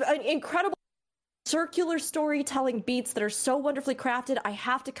 It's these incredible circular storytelling beats that are so wonderfully crafted. I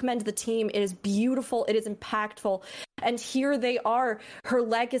have to commend the team. It is beautiful. It is impactful. And here they are, her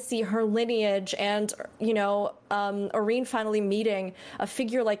legacy, her lineage, and, Aurene finally meeting a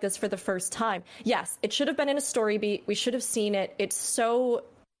figure like this for the first time. Yes, it should have been in a story beat. We should have seen it. It's so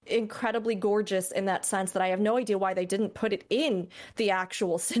incredibly gorgeous in that sense that I have no idea why they didn't put it in the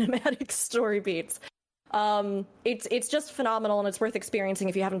actual cinematic story beats. It's just phenomenal, and it's worth experiencing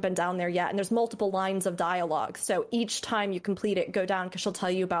if you haven't been down there yet. And there's multiple lines of dialogue, so each time you complete it, go down, because she'll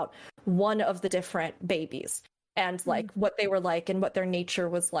tell you about one of the different babies and like what they were like and what their nature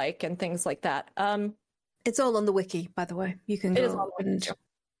was like and things like that. It's all on the wiki, by the way. You can go and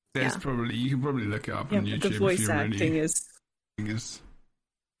there's probably, you can probably look it up on YouTube. The voice if you're acting really... is.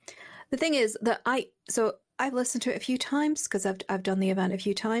 The thing is that I've listened to it a few times because I've done the event a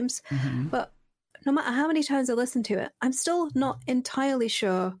few times, but no matter how many times I listen to it, I'm still not entirely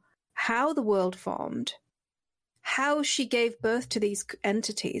sure how the world formed, how she gave birth to these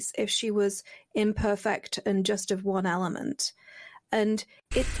entities if she was imperfect and just of one element. And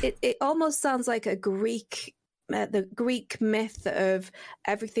it almost sounds like a the Greek myth of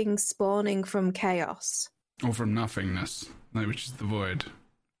everything spawning from chaos. Or from nothingness, which is the void.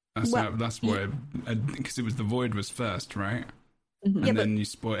 That's why, because it was the void was first, right? And then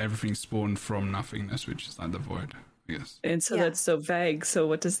everything spawned from nothingness, which is like the void, I guess. And so that's so vague. So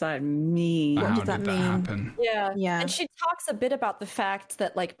what does that mean? What does that mean? Happen? Yeah. And she talks a bit about the fact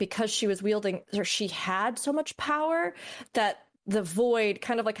that, like, because she was wielding, or she had so much power that the void,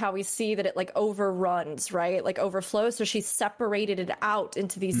 kind of like how we see that it like overruns, right? Like overflows. So she separated it out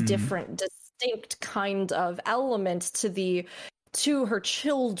into these different, distinct kind of elements to her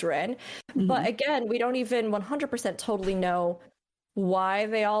children. But again, we don't even 100% totally know why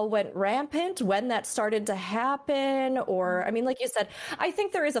they all went rampant, when that started to happen, or, I mean, like you said, I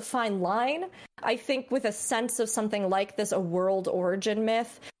think there is a fine line. I think with a sense of something like this, a world origin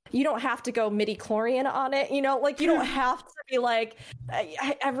myth, you don't have to go midi-chlorian on it, like you don't have to be like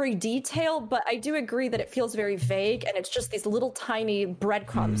every detail, but I do agree that it feels very vague, and it's just these little tiny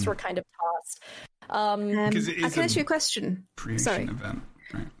breadcrumbs were kind of tossed. I can ask you a question. Creation event,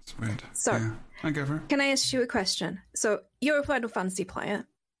 right? It's weird. Sorry. Yeah. I go for it. Can I ask you a question? So you're a Final Fantasy player.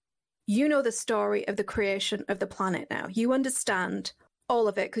 You know the story of the creation of the planet now. You understand all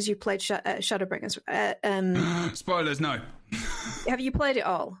of it because you played Shadowbringers. Spoilers, no. Have you played it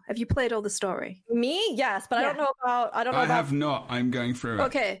all? Have you played all the story? Me, yes, but I don't know about. I have not. I'm going through it.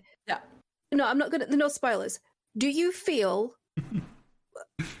 Okay. Yeah. No, I'm not gonna. No spoilers. Do you feel,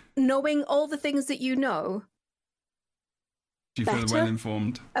 knowing all the things that you know, do you feel well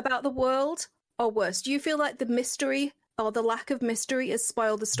informed about the world? Or worse, do you feel like the mystery or the lack of mystery has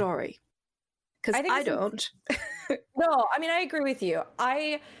spoiled the story? Because I don't. No, I mean, I agree with you.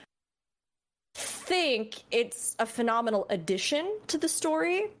 I think it's a phenomenal addition to the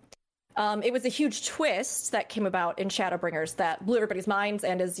story. It was a huge twist that came about in Shadowbringers that blew everybody's minds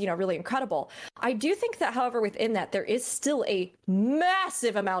and is, really incredible. I do think that, however, within that, there is still a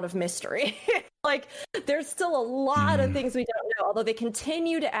massive amount of mystery. Like, there's still a lot of things we don't know, although they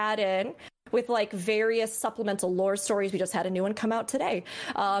continue to add in with like various supplemental lore stories. We just had a new one come out today.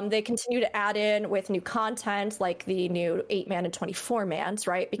 They continue to add in with new content, like the new 8-man and 24-mans,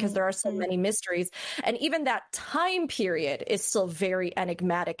 right? Because there are so many mysteries. And even that time period is still very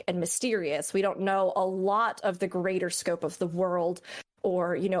enigmatic and mysterious. We don't know a lot of the greater scope of the world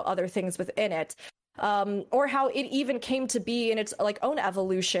or, other things within it. Or how it even came to be in its like own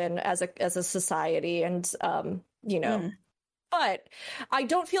evolution as a society. And, but I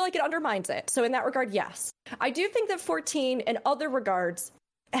don't feel like it undermines it. So in that regard, yes. I do think that 14, in other regards,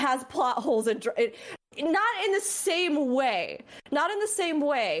 has plot holes. not in the same way. Not in the same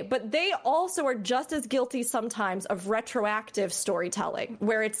way, but they also are just as guilty sometimes of retroactive storytelling,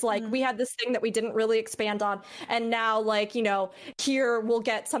 where it's like, we had this thing that we didn't really expand on, and now, like, you know, here we'll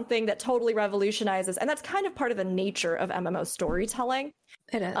get something that totally revolutionizes. And that's kind of part of the nature of MMO storytelling.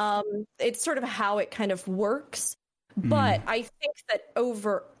 It is. It's sort of how it kind of works. But I think that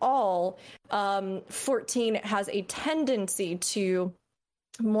overall, 14 has a tendency to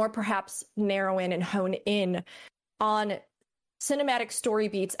more perhaps narrow in and hone in on cinematic story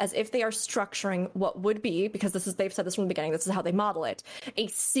beats as if they are structuring what would be, because they've said this from the beginning, this is how they model it, a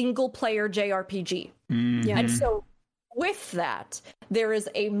single player JRPG. Yeah. And so with that, there is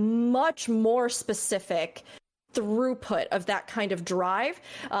a much more specific throughput of that kind of drive.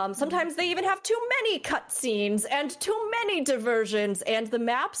 Sometimes they even have too many cutscenes and too many diversions, and the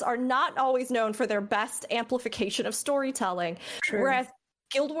maps are not always known for their best amplification of storytelling. True. Whereas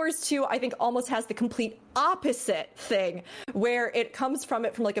Guild Wars 2, I think, almost has the complete opposite thing, where it comes from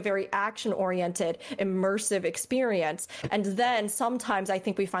like a very action-oriented, immersive experience. And then sometimes I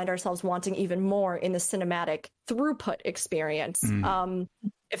think we find ourselves wanting even more in the cinematic throughput experience,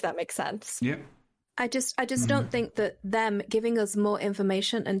 if that makes sense. Yeah. I just don't think that them giving us more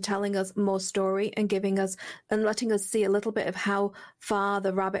information and telling us more story and giving us and letting us see a little bit of how far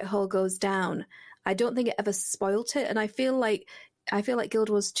the rabbit hole goes down, I don't think it ever spoilt it. And I feel like Guild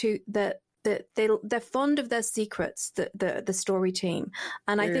Wars 2, that they're fond of their secrets, the story team,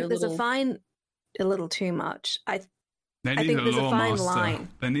 and I think there's a little too much. They need a lore master.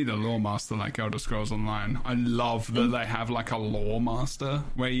 They need a lore master like Elder Scrolls Online. I love that they have like a lore master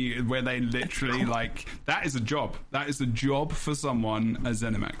where they literally like, that is a job. That is a job for someone at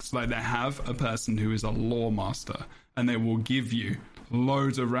ZeniMax. Like, they have a person who is a lore master, and they will give you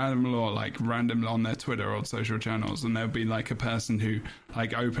loads of random lore, like random on their Twitter or social channels, and there'll be like a person who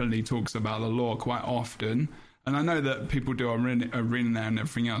like openly talks about the lore quite often. And I know that people do arena there and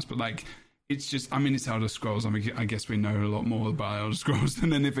everything else, but like, it's just, I mean, it's Elder Scrolls. I mean, I guess we know a lot more about Elder Scrolls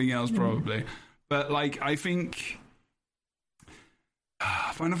than anything else, probably. But like, I think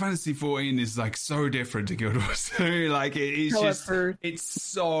Final Fantasy 14 is like so different to Guild Wars 2. Like, it's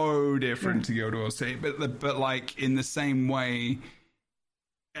so different to Guild Wars 2. But like, in the same way,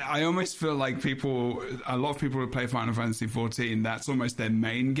 I almost feel like a lot of people who play Final Fantasy 14, that's almost their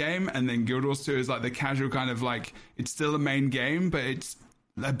main game. And then Guild Wars 2 is like the casual kind of like, it's still a main game, but it's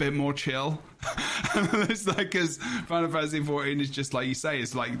a bit more chill. It's like, because Final Fantasy 14 is just like you say,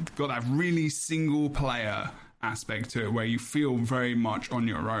 it's like got that really single player aspect to it where you feel very much on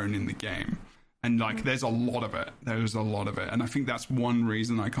your own in the game. And like, there's a lot of it. And I think that's one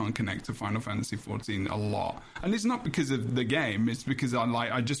reason I can't connect to Final Fantasy 14 a lot. And it's not because of the game. It's because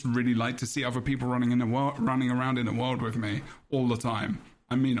I just really like to see other people running around in a world with me all the time.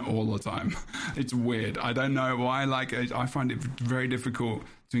 I mean, all the time. It's weird. I don't know why. Like, I find it very difficult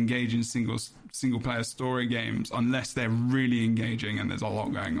to engage in single player story games unless they're really engaging and there's a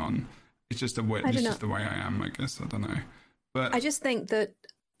lot going on. It's just the way I am, I guess. I don't know. But I just think that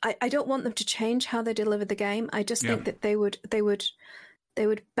I don't want them to change how they deliver the game. I just think that they would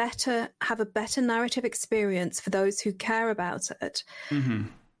have a better narrative experience for those who care about it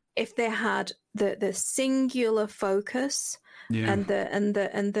if they had the singular focus and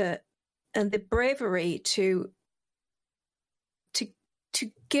the bravery to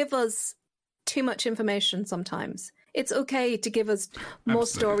give us too much information. Sometimes it's okay to give us more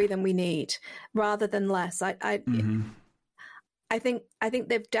story than we need rather than less. I think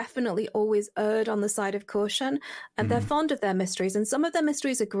they've definitely always erred on the side of caution, and they're fond of their mysteries, and some of their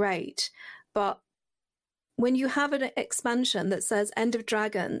mysteries are great, but when you have an expansion that says End of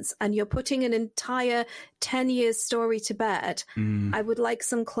Dragons and you're putting an entire 10 years story to bed, I would like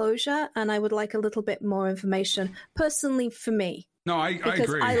some closure, and I would like a little bit more information, personally, for me. No, I agree.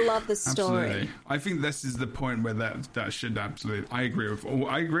 Because I love the story. Absolutely. I think this is the point where that should absolutely. I agree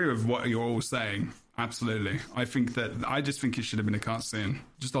with what you're all saying. Absolutely. I just think it should have been a cutscene,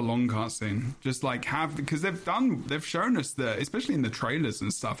 just a long cutscene, just like because they've shown us that, especially in the trailers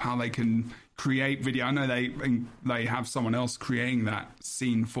and stuff, how they can create video. I know they have someone else creating that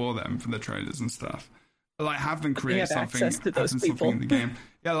scene for them for the trailers and stuff. But like, have them create something in the game.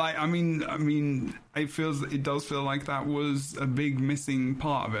 Yeah, like I mean, it does feel like that was a big missing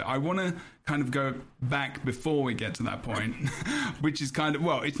part of it. I want to kind of go back before we get to that point, which is kind of,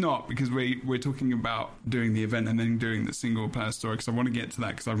 well, it's not, because we're talking about doing the event and then doing the single player story, because I want to get to that,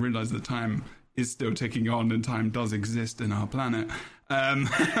 because I realize the time is still ticking on and time does exist in our planet,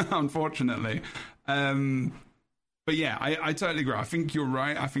 unfortunately. But But yeah, I totally agree. I think you're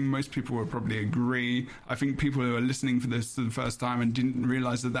right. I think most people would probably agree. I think people who are listening for this for the first time and didn't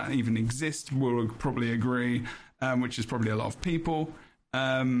realize that even exists will probably agree, which is probably a lot of people.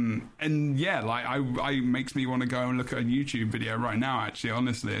 And yeah, like I makes me want to go and look at a YouTube video right now, actually,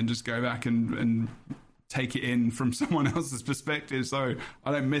 honestly, and just go back and take it in from someone else's perspective, so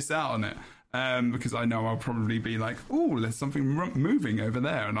I don't miss out on it. Because I know I'll probably be like, oh, there's something moving over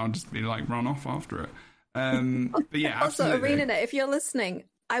there, and I'll just be like, run off after it. But yeah, also, absolutely. ArenaNet, if you're listening,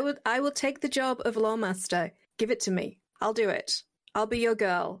 I will take the job of Lawmaster. Give it to me. I'll do it. I'll be your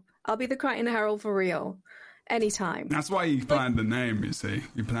girl. I'll be the Crichton Herald for real. Anytime. That's why you planned the name, you see.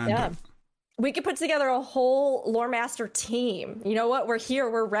 You planned it. We could put together a whole lore master team. You know what? We're here.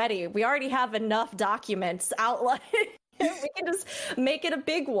 We're ready. We already have enough documents outlined. We can just make it a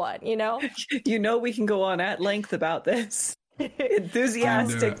big one, you know? You know, we can go on at length about this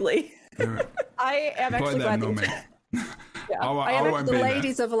enthusiastically. I am actually glad that you I won't the be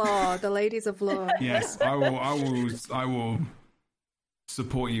ladies of law. The ladies of law. Yes, I will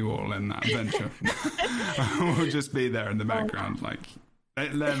support you all in that venture. I will just be there in the background, like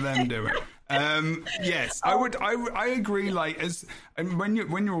let them do it. Yes, I agree. Like and when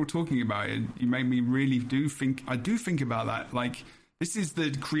you're all talking about it, you made me really think about that. Like, this is the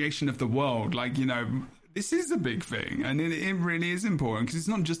creation of the world. Like, you know, this is a big thing, and it really is important, because it's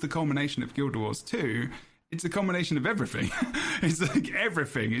not just the culmination of Guild Wars 2. It's a combination of everything. It's like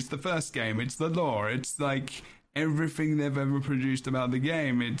everything. It's the first game. It's the lore. It's like everything they've ever produced about the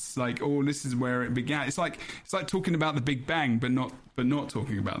game. It's like, oh, this is where it began. It's like talking about the Big Bang, but not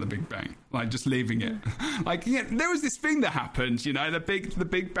talking about the Big Bang. Like, just leaving it. Like, yeah, there was this thing that happened. You know, the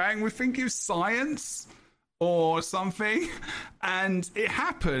Big Bang. We think it was science or something, and it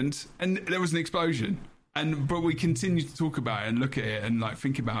happened, and there was an explosion. But we continue to talk about it and look at it and like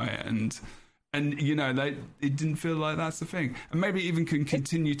think about it, and you know, it didn't feel like that's the thing, and maybe even can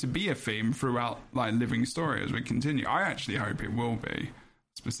continue to be a theme throughout like Living Story as we continue. I actually hope it will be,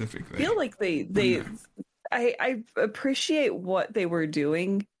 specifically. I feel like I appreciate what they were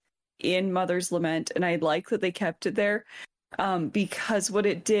doing in Mother's Lament, and I like that they kept it there. Because what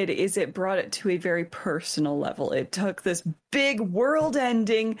it did is it brought it to a very personal level. It took this big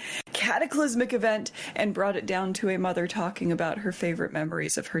world-ending cataclysmic event and brought it down to a mother talking about her favorite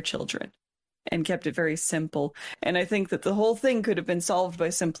memories of her children, and kept it very simple. And I think that the whole thing could have been solved by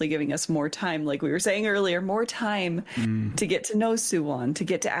simply giving us more time, like we were saying earlier, more time to get to know Suwon, to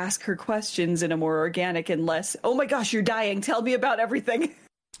get to ask her questions in a more organic and less, oh my gosh, you're dying, tell me about everything.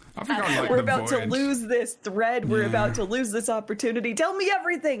 I think I like we're about void. to lose this thread. We're about to lose this opportunity. Tell me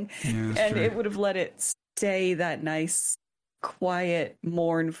everything. Yeah, and true. It would have let it stay that nice, quiet,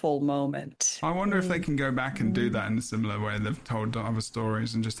 mournful moment. I wonder if they can go back and do that in a similar way they've told other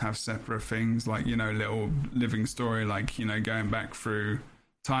stories, and just have separate things, like, you know, little living story, like, you know, going back through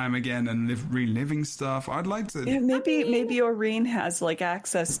time again and reliving stuff. I'd like to. Yeah, maybe Aureen has like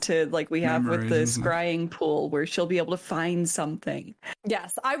access to, like we have with the scrying pool, where she'll be able to find something.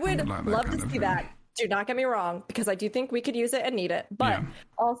 Yes, I would love to see that. Do not get me wrong, because I do think we could use it and need it. But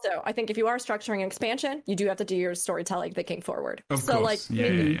also, I think if you are structuring an expansion, you do have to do your storytelling thinking forward. Of course. Like,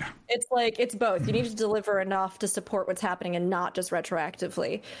 yeah. It's like, it's both. You need to deliver enough to support what's happening and not just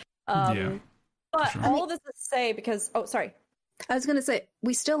retroactively. But sure. all of this is to say, because, sorry. I was going to say,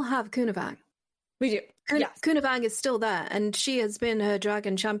 we still have Kunavang. We do. Yes. Kunavang is still there, and she has been her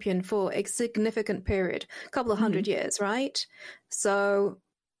dragon champion for a significant period, a couple of 100 years, right? So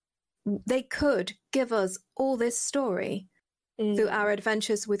they could give us all this story through our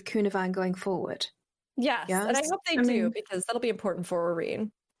adventures with Kunavang going forward. Yes, and I hope they do, because that'll be important for Aureen.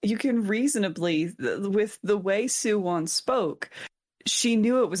 You can reasonably, with the way Suwon spoke, she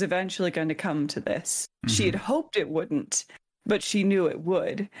knew it was eventually going to come to this. She had hoped it wouldn't, but she knew it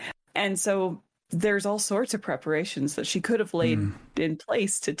would. And so there's all sorts of preparations that she could have laid in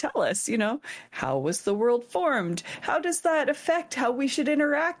place to tell us, you know, how was the world formed? How does that affect how we should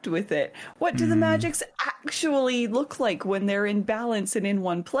interact with it? What do the magics actually look like when they're in balance and in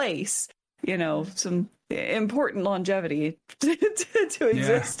one place? You know, some important longevity to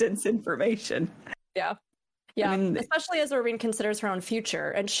existence information. Yeah. Yeah, especially as Aureen considers her own future.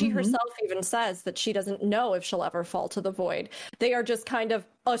 And she herself even says that she doesn't know if she'll ever fall to the void. They are just kind of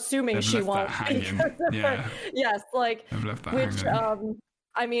assuming she won't. Yes, like, which,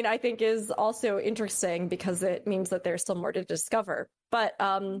 I mean, I think is also interesting, because it means that there's still more to discover. But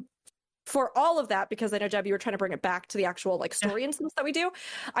for all of that, because I know, Jeb, you were trying to bring it back to the actual like story instance that we do,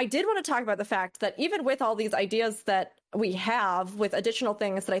 I did want to talk about the fact that even with all these ideas that we have, with additional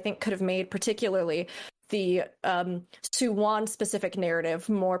things that I think could have made particularly the Suwon specific narrative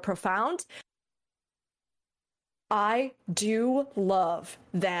more profound, I do love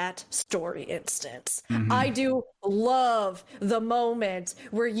that story instance. I do love the moment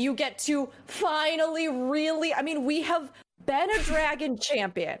where you get to finally really, I mean, we have been a dragon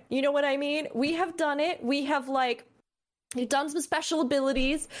champion. You know what I mean? We have done it. We have we've done some special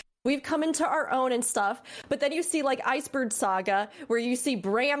abilities. We've come into our own and stuff, but then you see Icebird Saga, where you see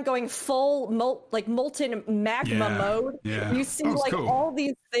Bram going full molten magma mode. Yeah. You see cool. all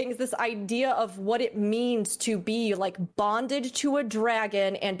these things, this idea of what it means to be bonded to a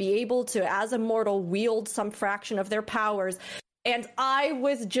dragon and be able to, as a mortal, wield some fraction of their powers. And I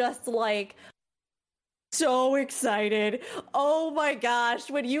was just so excited. Oh my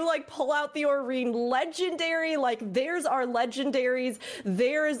gosh, when you pull out the Aurene legendary, there's our legendaries,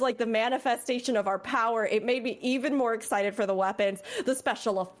 there's the manifestation of our power. It made me even more excited for the weapons, the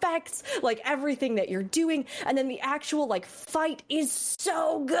special effects, everything that you're doing. And then the actual fight is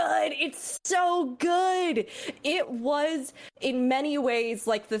so good. It's so good. It was in many ways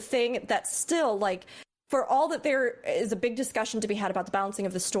the thing that still for all that there is a big discussion to be had about the balancing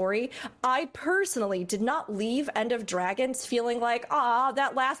of the story, I personally did not leave End of Dragons feeling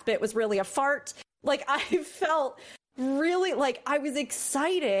that last bit was really a fart. I felt really I was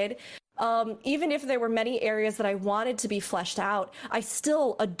excited. Even if there were many areas that I wanted to be fleshed out, I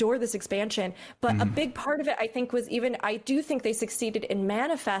still adore this expansion. But a big part of it, I think, was I do think they succeeded in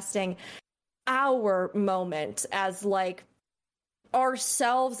manifesting our moment as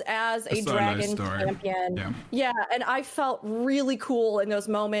ourselves as a dragon champion. Yeah, and I felt really cool in those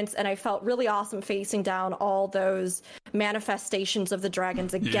moments, and I felt really awesome facing down all those manifestations of the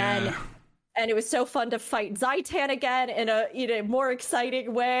dragons again. Yeah. And it was so fun to fight Zaitan again in a more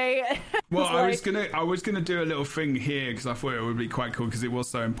exciting way. Well, I was gonna do a little thing here because I thought it would be quite cool because it was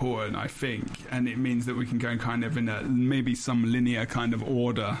so important, I think, and it means that we can go kind of in a maybe some linear kind of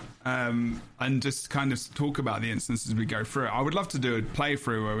order, and just kind of talk about the instances we go through. I would love to do a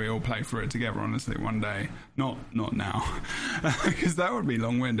playthrough where we all play through it together. Honestly, one day, not now, because that would be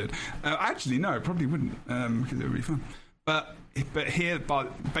long-winded. Actually, no, it probably wouldn't, because it would be fun. But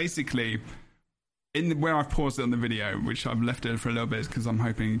basically, where I've paused it on the video, which I've left it for a little bit because I'm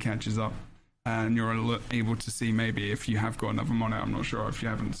hoping it catches up and you're able to see maybe if you have got another monitor. I'm not sure if you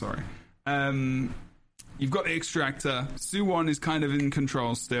haven't, sorry. You've got the extractor. Suwon is kind of in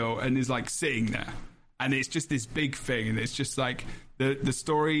control still and is sitting there. And it's just this big thing. And it's just the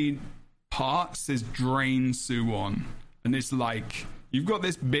story part says drain Suwon. And it's you've got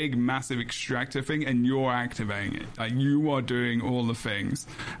this big, massive extractor thing, and you're activating it. You are doing all the things.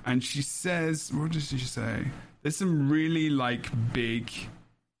 And she says, what does she say? There's some really, big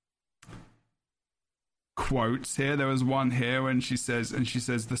quotes here. There was one here when she says,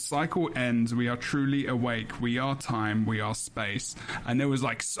 the cycle ends. We are truly awake. We are time. We are space. And there was,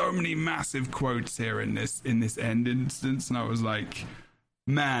 so many massive quotes here in this end instance. And I was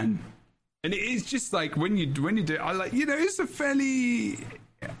man. And it is just when you do it, it's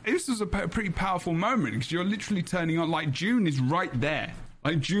this was a pretty powerful moment because you're literally turning on, June is right there.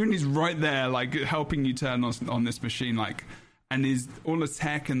 June is right there, helping you turn on this machine, and is all the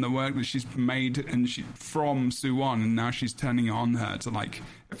tech and the work that she's made from Suwon, and now she's turning it on her to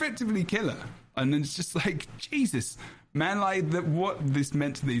effectively kill her. And it's just Jesus, man, what this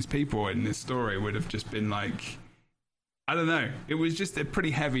meant to these people in this story would have just been I don't know. It was just a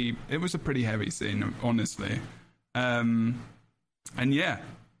pretty heavy scene, honestly. And yeah,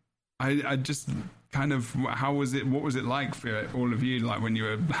 I just kind of, what was it like for all of you? When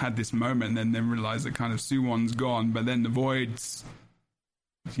you had this moment and then realized that kind of Suwon's gone, but then the voids,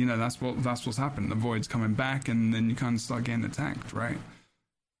 that's what's happened. The void's coming back and then you kind of start getting attacked, right?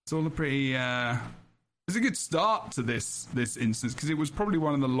 It's all a pretty, it's a good start to this instance because it was probably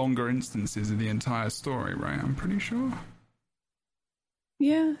one of the longer instances of the entire story, right? I'm pretty sure.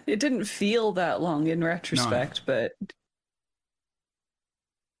 Yeah, it didn't feel that long in retrospect, but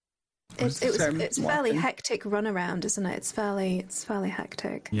it's fairly hectic runaround, isn't it? It's fairly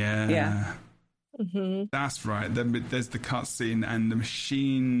hectic. Yeah. Mm-hmm. That's right. Then there's the cutscene and the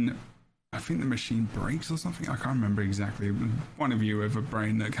machine. I think the machine breaks or something. I can't remember exactly. One of you with a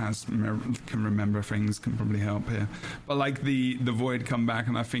brain that can remember things can probably help here. But the void come back,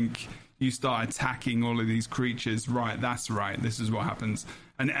 and I think you start attacking all of these creatures. Right, that's right. This is what happens.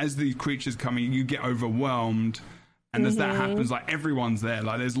 And as these creatures come in, you get overwhelmed. And as that happens, everyone's there.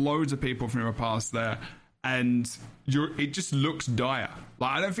 There's loads of people from your past there. And it just looks dire.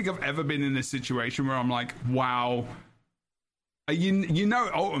 I don't think I've ever been in a situation where I'm wow.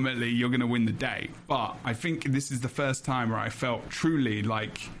 Ultimately you're going to win the day. But I think this is the first time where I felt truly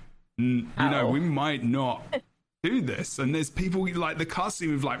we might not do this. And there's people like the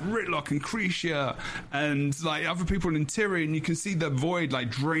cutscene with like Ritlock and Cretia and like other people in Tyrion. You can see the void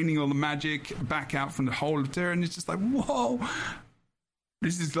like draining all the magic back out from the whole of Tyrion. It's just like, whoa.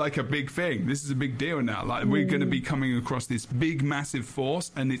 This is like a big thing. This is a big deal now. Like we're going to be coming across this big, massive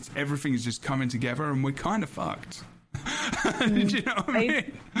force, and everything is just coming together, and we're kind of fucked. Do you know what I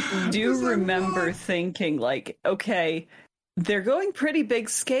mean? Do remember thinking like, okay, they're going pretty big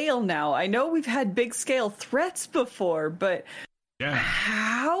scale now. I know we've had big scale threats before, but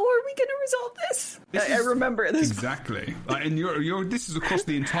how are we going to resolve this? I remember this exactly. Like, and you're this is across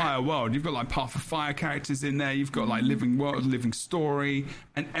the entire world. You've got like Path of Fire characters in there. You've got like Living World, Living Story,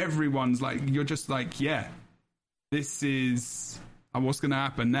 and everyone's like, you're just like, yeah, this is what's going to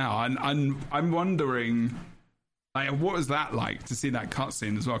happen now. And I'm wondering. Like, what was that like to see that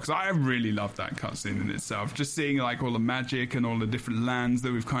cutscene as well? Because I really loved that cutscene in itself. Just seeing like all the magic and all the different lands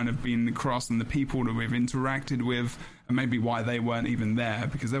that we've kind of been across and the people that we've interacted with, and maybe why they weren't even there,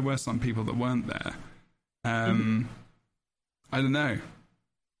 because there were some people that weren't there. I don't know.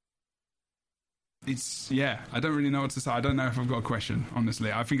 I don't really know what to say. I don't know if I've got a question,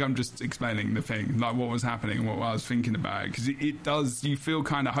 honestly. I think I'm just explaining the thing, like what was happening, what I was thinking about it, because it does, you feel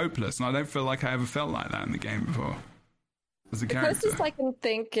kind of hopeless, and I don't feel like I ever felt like that in the game before as a character. The closest I can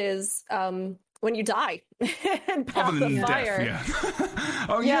think is when you die in Path Other than of Fire. death,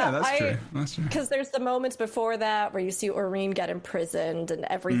 that's true. That's true. Because there's the moments before that where you see Oreen get imprisoned and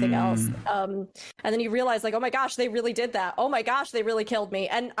everything else. And then you realize, like, oh my gosh, they really did that. Oh my gosh, they really killed me.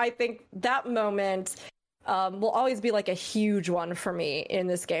 And I think that moment will always be like a huge one for me in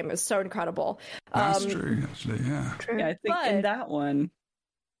this game. It's so incredible. That's true, actually, yeah. True. Yeah, I think in that one.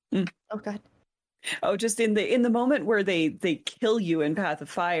 Oh, God. Oh, just in the moment where they kill you in Path of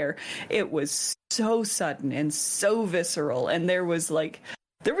Fire, it was so sudden and so visceral, and there was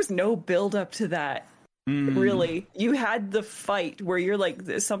no build up to that. Really, you had the fight where you're like,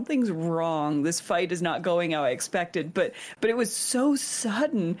 something's wrong. This fight is not going how I expected, but it was so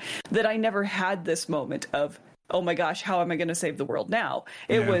sudden that I never had this moment of, oh my gosh, how am I going to save the world now?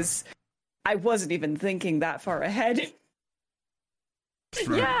 I wasn't even thinking that far ahead.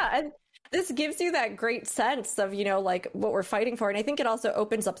 Right. Yeah, and this gives you that great sense of, like what we're fighting for. And I think it also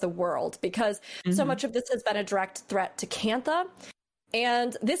opens up the world because so much of this has been a direct threat to Cantha.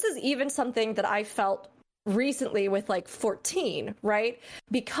 And this is even something that I felt recently with like 14, right?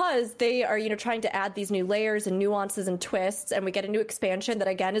 Because they are, trying to add these new layers and nuances and twists. And we get a new expansion that,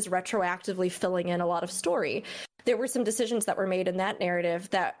 again, is retroactively filling in a lot of story. There were some decisions that were made in that narrative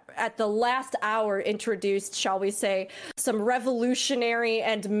that at the last hour introduced, shall we say, some revolutionary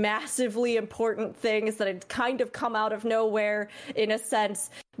and massively important things that had kind of come out of nowhere in a sense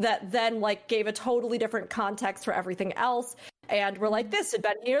that then like gave a totally different context for everything else. And we're like, this had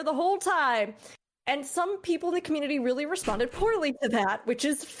been here the whole time. And some people in the community really responded poorly to that, which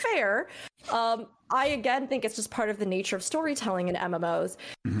is fair. I, again, think it's just part of the nature of storytelling in MMOs.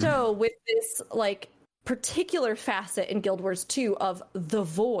 So with this, like, particular facet in Guild Wars 2 of the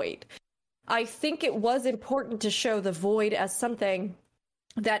Void, I think it was important to show the Void as something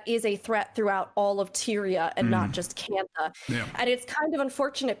that is a threat throughout all of Tyria and not just Cantha. Yeah. And it's kind of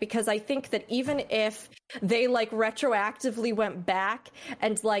unfortunate because I think that even if they like retroactively went back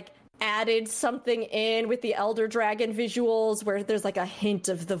and like added something in with the Elder Dragon visuals where there's like a hint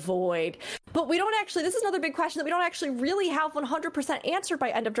of the Void. But we don't actually, this is another big question that we don't actually really have 100% answered by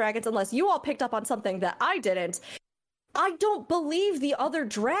End of Dragons unless you all picked up on something that I didn't. I don't believe the other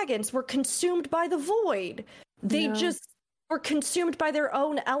dragons were consumed by the Void. They just were consumed by their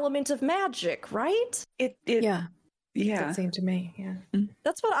own element of magic, right? Yeah, that seemed to me,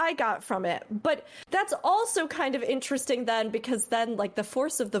 That's what I got from it. But that's also kind of interesting then, because then, like, the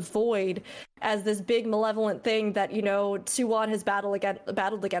force of the Void as this big malevolent thing that, Suwon has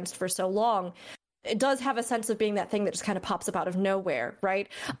battled against for so long, it does have a sense of being that thing that just kind of pops up out of nowhere, right?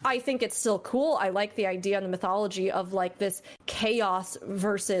 I think it's still cool. I like the idea and the mythology of, like, this chaos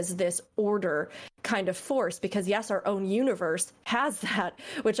versus this order kind of force, because, yes, our own universe has that,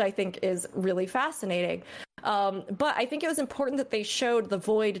 which I think is really fascinating. But I think it was important that they showed the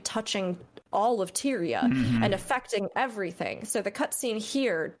Void touching all of Tyria and affecting everything. So the cutscene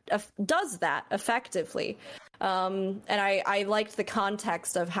here does that effectively. And I liked the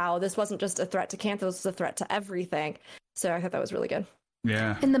context of how this wasn't just a threat to Cantha, this was a threat to everything. So I thought that was really good.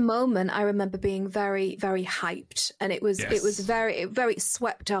 Yeah. In the moment, I remember being very, very hyped, and it was very, very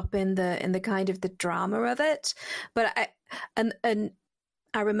swept up in the kind of the drama of it. But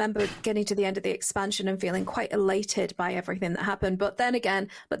I remember getting to the end of the expansion and feeling quite elated by everything that happened. But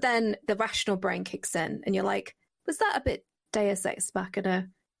then the rational brain kicks in, and you're like, was that a bit Deus Ex Machina?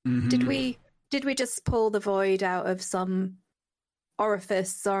 Did we did we just pull the void out of some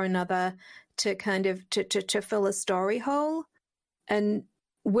orifice or another to kind of to fill a story hole? And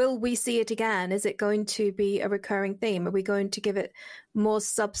will we see it again? Is it going to be a recurring theme? Are we going to give it more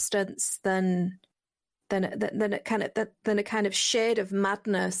substance than a kind of shade of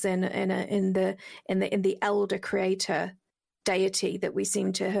madness in the elder creator deity that we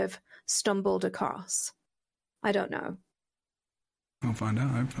seem to have stumbled across? I don't know. We'll find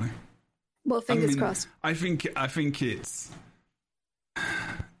out, hopefully. Well, fingers crossed. I think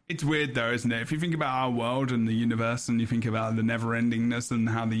it's weird though, isn't it? If you think about our world and the universe, and you think about the never-endingness and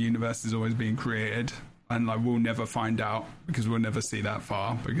how the universe is always being created, and like we'll never find out because we'll never see that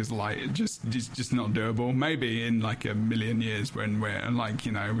far, because light just not doable. Maybe in like a million years when we're like,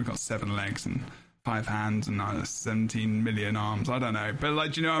 you know, we've got 7 legs and 5 hands and 17 million arms. I don't know, but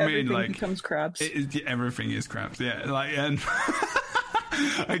like, do you know what I mean? Like, everything becomes crabs. Everything is crabs. Yeah, like and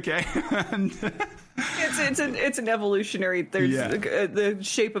okay. And it's an evolutionary. There's the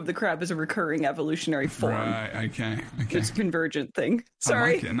shape of the crab is a recurring evolutionary form. Right. Okay. It's a convergent thing.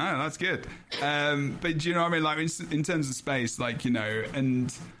 Sorry. I like it. No, that's good. But do you know what I mean? Like in terms of space, like, you know,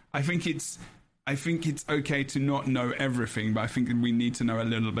 and I think it's okay to not know everything, but I think we need to know a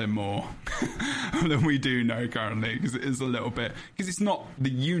little bit more than we do know currently, because it is a little bit, because it's not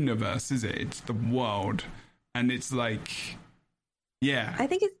the universe, is it? It's the world, and it's like, yeah. I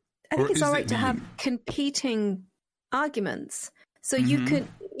think it's all right to have competing arguments. So you could,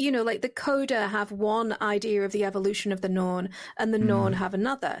 you know, like the Coda have one idea of the evolution of the Norn, and the Norn have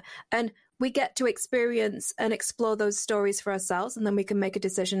another. And we get to experience and explore those stories for ourselves, and then we can make a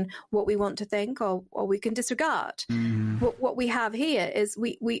decision what we want to think, or we can disregard. What we have here is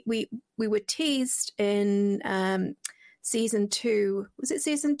we were teased in season 2. Was it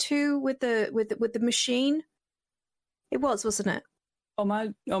season 2 with the machine? It was, wasn't it?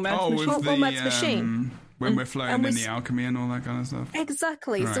 Omad's machine. When we're floating in the alchemy and all that kind of stuff.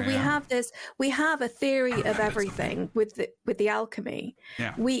 Exactly. Right, so we have a theory of everything with the alchemy.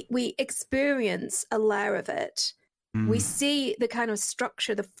 Yeah. We experience a layer of it. We see the kind of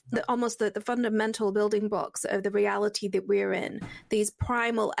structure, the fundamental building blocks of the reality that we're in, these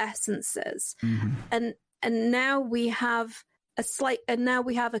primal essences. And now we have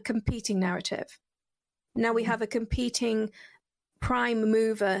a competing narrative. Now we have a competing prime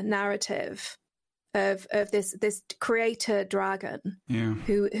mover narrative of this creator dragon,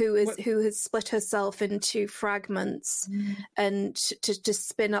 who has split herself into fragments and to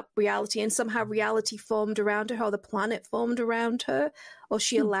spin up reality, and somehow reality formed around her, or the planet formed around her, or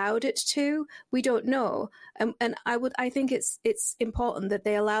she allowed it to. We don't know, and I think it's important that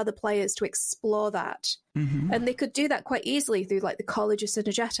they allow the players to explore that, and they could do that quite easily through like the College of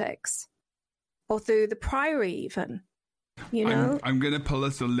Synergetics, or through the Priory even. You know, I'm going to pull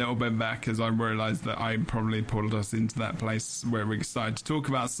us a little bit back, as I realised that I probably pulled us into that place where we decided to talk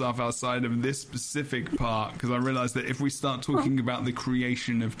about stuff outside of this specific part, because I realised that if we start talking about the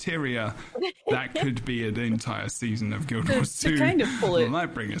creation of Tyria, that could be an entire season of Guild Wars 2. To kind of pull it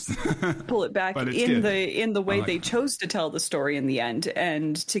back in the way they chose to tell the story in the end,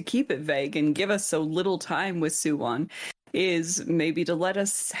 and to keep it vague and give us so little time with Suwon, is maybe to let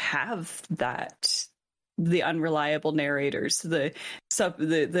us have that. The unreliable narrators, the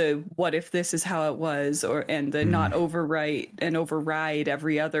what if this is how it was, and the not overwrite and override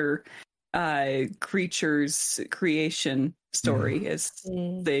every other creature's creation story. Is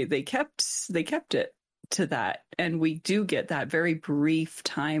they kept it to that, and we do get that very brief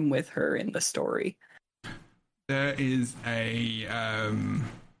time with her in the story. There is a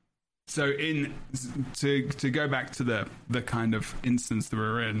to go back to the kind of instance that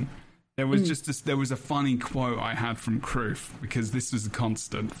we're in. There was a funny quote I had from Kroof, because this was a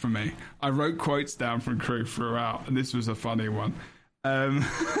constant for me. I wrote quotes down from Kroof throughout, and this was a funny one. Let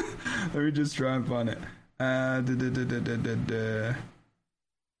me just try and find it.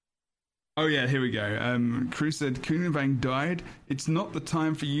 Oh yeah, here we go. Kroof said, Kunavang died. It's not the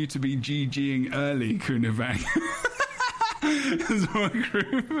time for you to be GGing early, Kunavang. That's what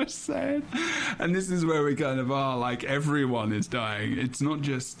Kroof was saying. And this is where we kind of are, like, everyone is dying. It's not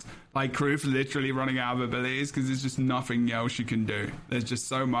just like Kroof literally running out of abilities, because there's just nothing else you can do. There's just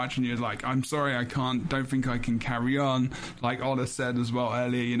so much, and you're like, I'm sorry, don't think I can carry on. Like Ola said as well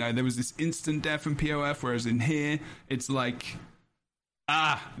earlier, you know, there was this instant death in POF, whereas in here, it's like,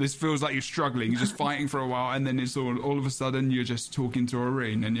 this feels like you're struggling. You're just fighting for a while, and then it's all of a sudden you're just talking to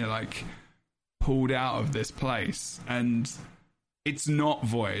Irene, and you're like pulled out of this place, and it's not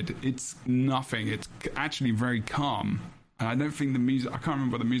void. It's nothing. It's actually very calm. And I don't think the music, I can't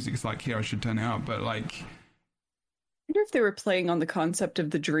remember what the music is like here. I should turn it up, but like, wonder if they were playing on the concept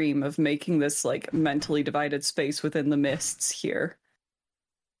of the dream of making this like mentally divided space within the mists here.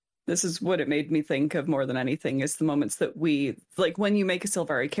 This is what it made me think of more than anything, is the moments that we, like when you make a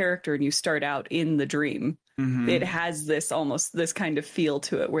Sylvari character and you start out in the dream, it has this almost this kind of feel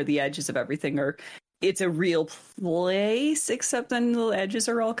to it where the edges of everything are, it's a real place, except then the edges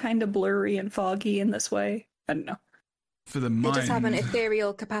are all kind of blurry and foggy in this way. I don't know. For the mind. They just have an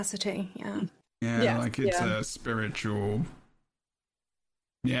ethereal capacity, yeah. Yeah, like it's a spiritual...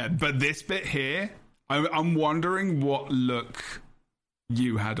 Yeah, but this bit here, I'm wondering what look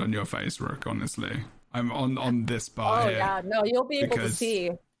you had on your face, Rook, honestly. I'm on this bar here. Oh, yeah. No, you'll be able to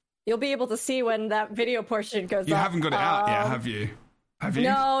see. You'll be able to see when that video portion goes up. You haven't got it out yet, have you? Have you?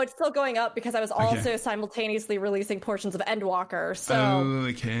 No, it's still going up because I was also simultaneously releasing portions of Endwalker. So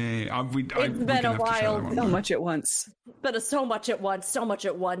okay, it's been a while. So much at once. But so much at once. So much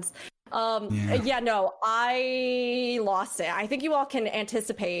at once. No, I lost it. I think you all can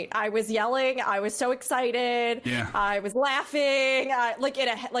anticipate. I was yelling. I was so excited. Yeah. I was laughing.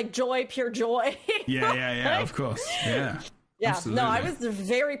 Like joy, pure joy. Yeah. Of course. Yeah. Yeah. Absolutely. No, I was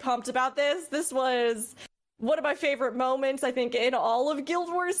very pumped about this. This was one of my favorite moments, I think, in all of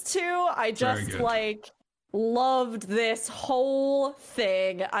Guild Wars 2. I just loved this whole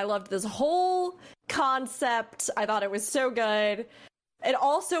thing. I loved this whole concept. I thought it was so good. It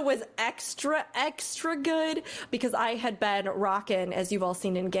also was extra good because I had been rocking, as you've all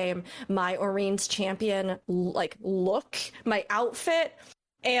seen in game, my Orion's Champion look, my outfit.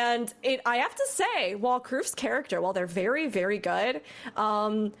 And I have to say, while Kroof's character, while they're very, very good,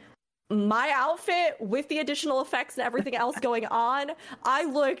 my outfit with the additional effects and everything else going on, I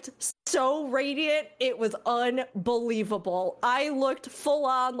looked so radiant. It was unbelievable. I looked full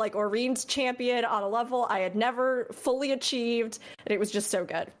on like Orion's Champion on a level I had never fully achieved, and it was just so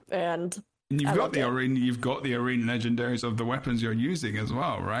good. And you've got the Orion's legendaries of the weapons you're using as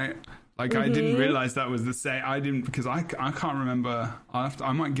well, right? Like I didn't realize that was the same. I didn't, because I can't remember.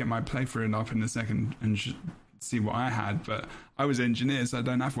 I might get my playthrough up in a second and see what I had, but I was engineer, so I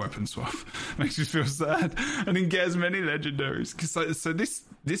don't have weapon swap. Makes me feel sad. I didn't get as many legendaries. So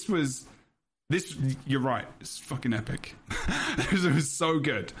this was you're right, it's fucking epic. It was so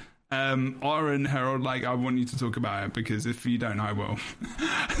good. Aaron, Harold, I want you to talk about it, because if you don't, I will.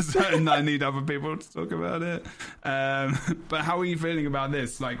 And I need other people to talk about it. But how are you feeling about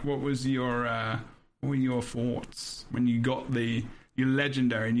this? Like, what were your thoughts when you got your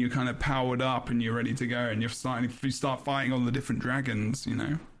legendary and you kind of powered up and you're ready to go and you start fighting all the different dragons, you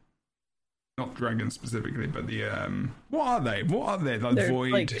know? Not dragons specifically, but the what are they? Like they're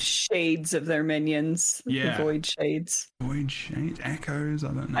void, like shades of their minions. Yeah, the void shades. Void shades, echoes. I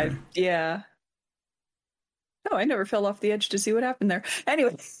don't know. No, I never fell off the edge to see what happened there.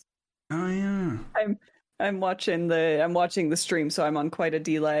 Anyway. Oh yeah. I'm watching the stream, so I'm on quite a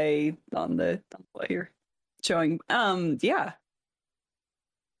delay on what you're showing. Yeah.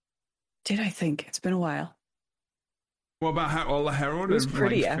 Did I think it's been a while? What about all the Herald? It was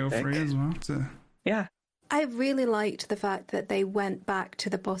pretty feel epic. Free as well to... Yeah. I really liked the fact that they went back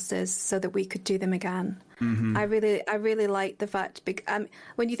to the bosses so that we could do them again. Mm-hmm. I really liked the fact,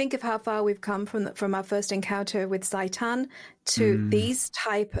 when you think of how far we've come from our first encounter with Saitan to these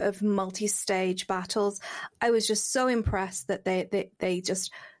type of multi-stage battles, I was just so impressed that they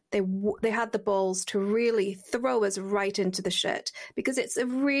had the balls to really throw us right into the shit, because it's a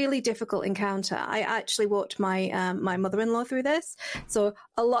really difficult encounter. I actually walked my my mother-in-law through this, so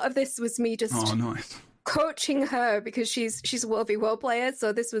a lot of this was me just coaching her, because she's a World v World player,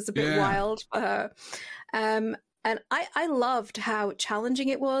 so this was a bit wild for her. And I loved how challenging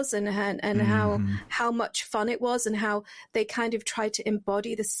it was, and how much fun it was, and how they kind of tried to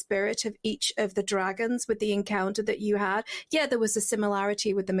embody the spirit of each of the dragons with the encounter that you had. Yeah, there was a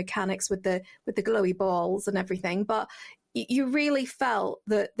similarity with the mechanics with the glowy balls and everything, but you really felt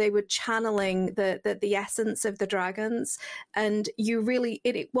that they were channeling the essence of the dragons, and you really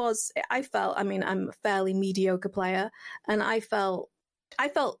I felt, I mean, I'm a fairly mediocre player, and I felt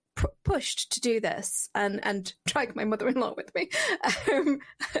pushed to do this and drag my mother-in-law with me,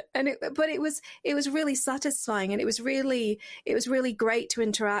 but it was really satisfying, and it was really great to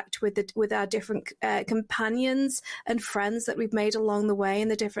interact with our different companions and friends that we've made along the way in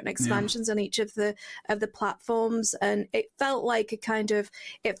the different expansions on each of the platforms, and it felt like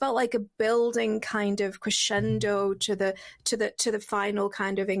a building kind of crescendo to the final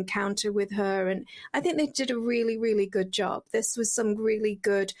kind of encounter with her, and I think they did a really, really good job. This was some really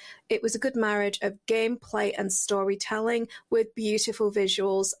good. It was a good marriage of gameplay and storytelling with beautiful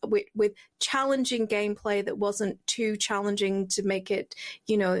visuals, with challenging gameplay that wasn't too challenging to make it,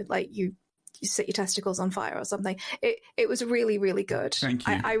 like you set your testicles on fire or something. It was really, really good. Thank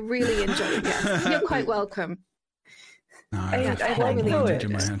you. I really enjoyed it. You're quite welcome. No, I like how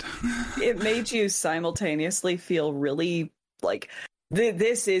it made you simultaneously feel really like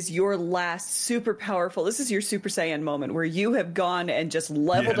this is your last super powerful, this is your Super Saiyan moment where you have gone and just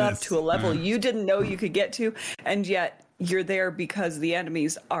leveled up to a level you didn't know you could get to, and yet you're there because the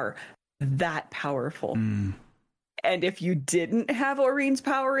enemies are that powerful. And if you didn't have Orion's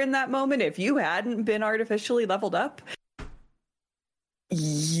power in that moment, if you hadn't been artificially leveled up,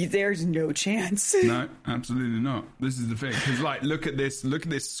 there's no chance. No, absolutely not. This is the thing, because like look at this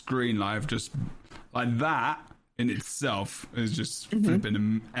screen live, just like that in itself is just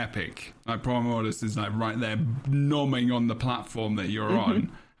flipping epic. Like Prime Orders is like right there nomming on the platform that you're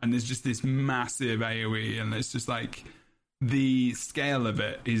on, and there's just this massive AoE, and it's just like the scale of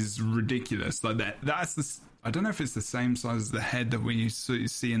it is ridiculous. Like that's the, I don't know if it's the same size as the head that we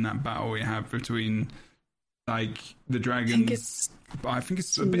see in that battle we have between like the dragons. I think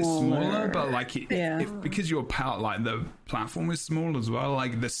it's a bit smaller, but like because your like the platform is small as well,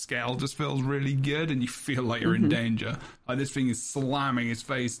 like the scale just feels really good, and you feel like you're in danger. Like this thing is slamming his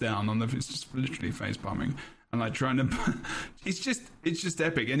face down on it's just literally face palming and like trying to. it's just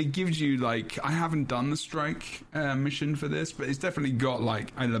epic, and it gives you like, I haven't done the strike mission for this, but it's definitely got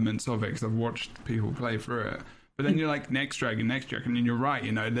like elements of it because I've watched people play through it. But then you're like, next dragon, and you're right,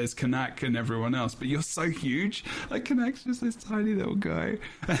 you know, there's Kanak and everyone else, but you're so huge. Like, Kanak's just this tiny little guy.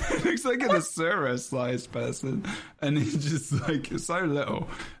 It looks like an Asura-sized person, and he's just like so little.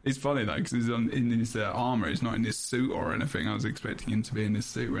 It's funny though, because he's in his armor, he's not in his suit or anything. I was expecting him to be in his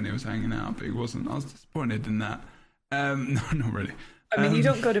suit when he was hanging out, but he wasn't. I was disappointed in that. No, not really. I mean, you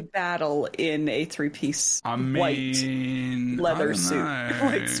don't go to battle in a three-piece white leather suit,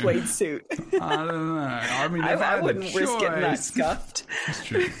 white suede suit. I don't know. I mean, I wouldn't risk getting that scuffed. That's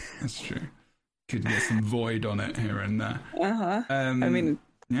true. Could get some void on it here and there. I mean,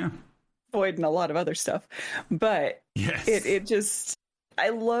 yeah, void and a lot of other stuff. But yes, it just, I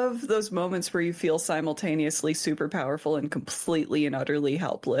love those moments where you feel simultaneously super powerful and completely and utterly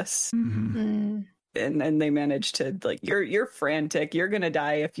helpless. And they manage to, like, you're frantic, you're gonna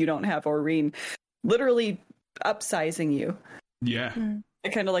die if you don't have Aurene, literally upsizing you. Yeah. I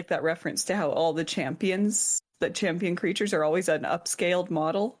kind of like that reference to how all the champion creatures are always an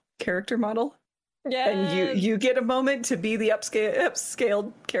upscaled character model. Yeah. And you get a moment to be the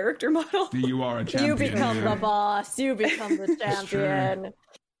upscaled character model. You are a champion. You become the boss. You become the champion.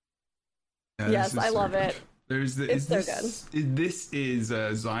 Yes, I love it. This is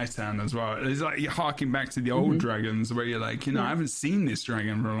Zaitan as well. It's like you're harking back to the old dragons where you're like, you know, I haven't seen this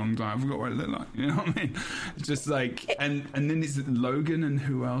dragon for a long time. I forgot what it looked like. You know what I mean? It's just like, and then is it Logan and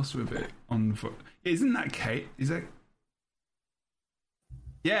who else with it on foot? Isn't that Kate? Is that?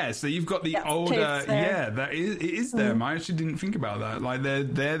 Yeah, so you've got the older, that is them. I actually didn't think about that. Like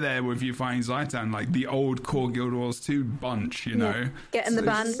they're there with you fighting Zaitan, like the old core Guild Wars 2 bunch, you know, getting the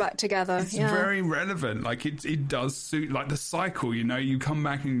band back together. It's very relevant. Like it does suit like the cycle. You know, you come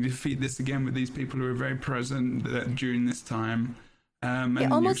back and defeat this again with these people who are very present during this time.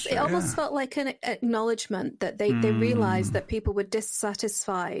 It almost felt like an acknowledgement that they realized that people were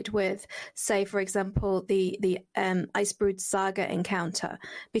dissatisfied with, say, for example, the Icebrood Saga encounter,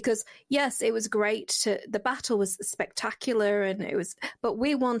 because yes, it was great the battle was spectacular and but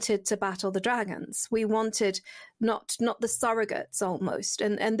we wanted to battle the dragons. We wanted not the surrogates almost,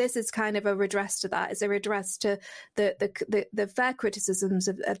 and this is kind of a redress to that. It's a redress to the fair criticisms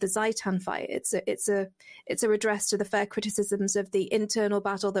of the Zaitan fight. It's a redress to the fair criticisms of the internal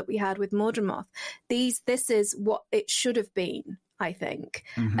battle that we had with Mordremoth. This is what it should have been, I think,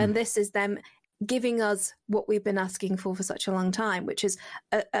 and this is them giving us what we've been asking for such a long time, which is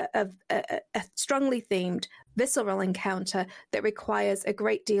a strongly themed visceral encounter that requires a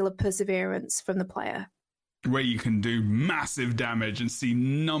great deal of perseverance from the player. Where you can do massive damage and see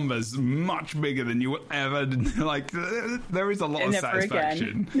numbers much bigger than you will ever like. There is a lot of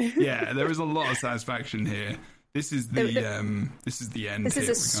satisfaction. Yeah, there is a lot of satisfaction here. This is the end. This is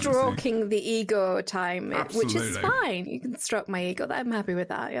a stroking the ego time, which is fine. You can stroke my ego. I'm happy with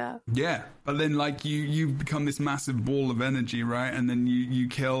that. Yeah. Yeah, but then like you become this massive ball of energy, right? And then you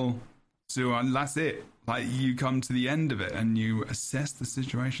kill Suan, and that's it. Like you come to the end of it and you assess the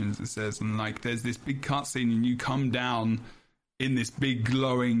situation, as it says, and like there's this big cutscene and you come down in this big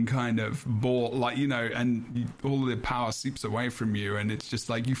glowing kind of ball, like, you know, and all the power seeps away from you, and it's just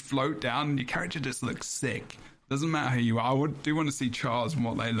like you float down and your character just looks sick. Doesn't matter who you are. I do want to see Charles and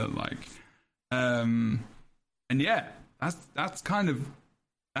what they look like. And yeah, that's kind of,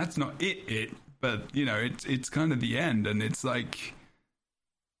 that's not it, but you know, it's kind of the end, and it's like,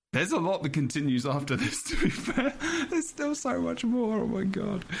 There's a lot that continues after this, to be fair. There's still so much more. Oh my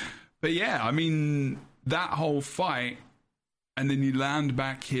god. But yeah, I mean, that whole fight, and then you land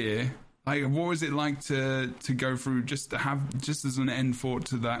back here. Like, what was it like to go through just as an end thought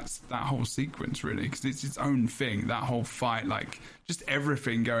to that whole sequence, really? Because it's its own thing, that whole fight, like, just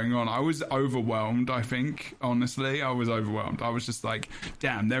everything going on. I was overwhelmed, I think, honestly. I was overwhelmed. I was just like,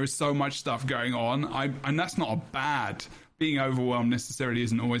 damn, there is so much stuff going on. And that's not a bad... Being overwhelmed necessarily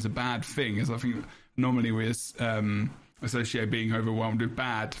isn't always a bad thing, as I think normally we associate being overwhelmed with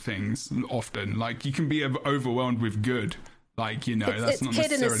bad things often. Like, you can be overwhelmed with good. Like, you know, that's not necessarily a bad thing. It's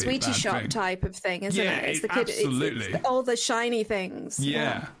kid in a sweetie shop type of thing, isn't it? It's the kid, absolutely. It's all the shiny things.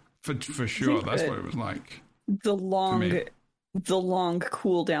 Yeah, for sure. That's what it was like. The long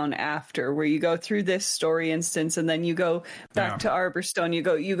cool down after, where you go through this story instance and then you go back to Arborstone, you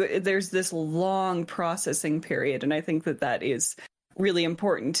go there's this long processing period, and I think that is really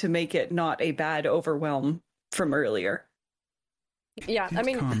important to make it not a bad overwhelm from earlier. Yeah, I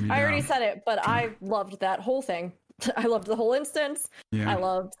mean, I already said it, but I loved that whole thing. I loved the whole instance. I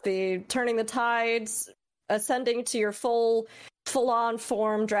loved the turning the tides, ascending to your full-on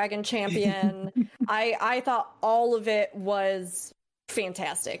form dragon champion. I thought all of it was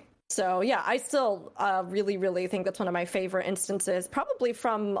fantastic. So yeah, I still really, really think that's one of my favorite instances, probably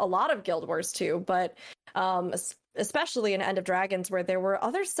from a lot of Guild Wars too, but especially in End of Dragons, where there were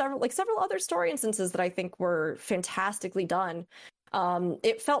several other story instances that I think were fantastically done.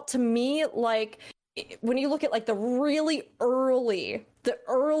 It felt to me like, when you look at like the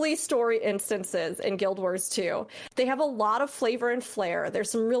early story instances in Guild Wars 2, they have a lot of flavor and flair. There's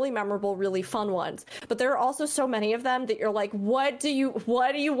some really memorable, really fun ones, but there are also so many of them that you're like, what do you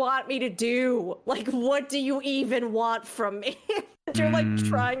want me to do? Like, what do you even want from me? You're like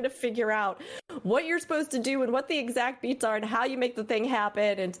trying to figure out what you're supposed to do and what the exact beats are and how you make the thing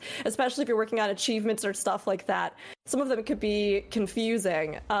happen. And especially if you're working on achievements or stuff like that, some of them could be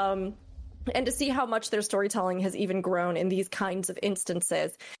confusing. And to see how much their storytelling has even grown in these kinds of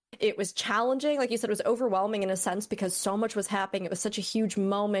instances. It was challenging. Like you said, it was overwhelming in a sense because so much was happening. It was such a huge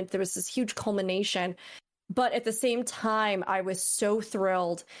moment. There was this huge culmination. But at the same time, I was so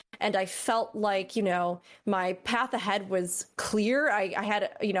thrilled. And I felt like, you know, my path ahead was clear. I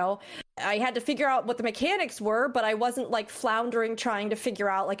had to figure out what the mechanics were, but I wasn't like floundering trying to figure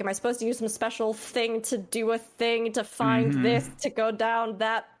out, like, am I supposed to use some special thing to do a thing to find this, to go down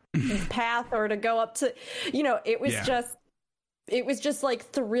that path, or to go up to, you know, it was just like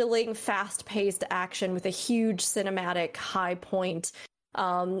thrilling, fast-paced action with a huge cinematic high point.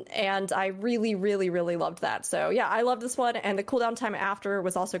 And I really, really, really loved that. So yeah, I loved this one, and the cooldown time after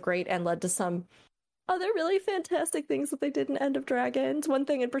was also great and led to some other really fantastic things that they did in End of Dragons. One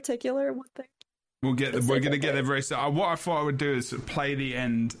thing in particular, we're going to get there very soon. What I thought I would do is play the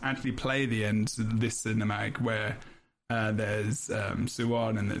end of this cinematic where there's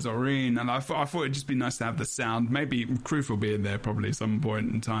Suan and there's Aurene, and I thought it'd just be nice to have the sound. Maybe Kruth will be in there probably at some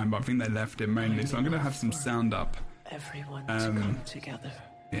point in time, but I think they left him mainly, so I'm going to have some sound up. Everyone to come together.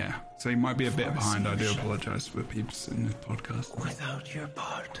 Yeah, so he might be a bit behind. I do apologise for peeps in the podcast. Without your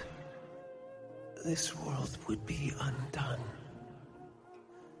part, this world would be undone.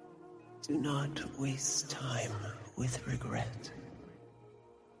 Do not waste time with regret.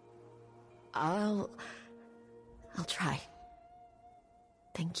 I'll try.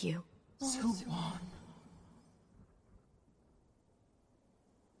 Thank you. Suan.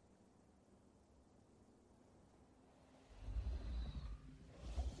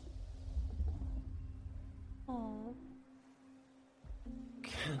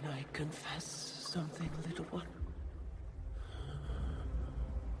 Can I confess something, little one?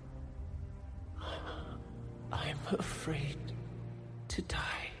 I'm afraid to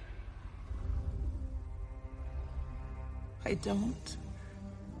die. I don't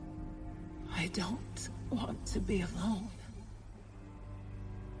want to be alone.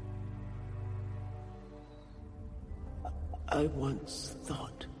 I once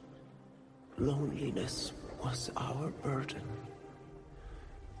thought loneliness was our burden.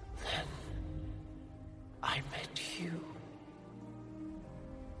 Then I met you.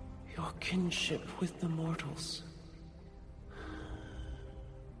 Your kinship with the mortals.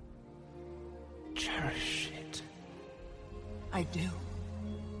 Cherish it. I do.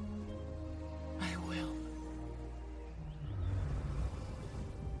 I will.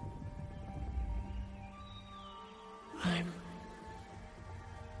 I'm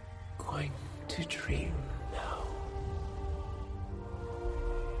going to dream now.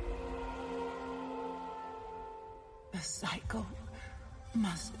 The cycle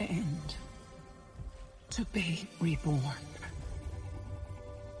must end to be reborn.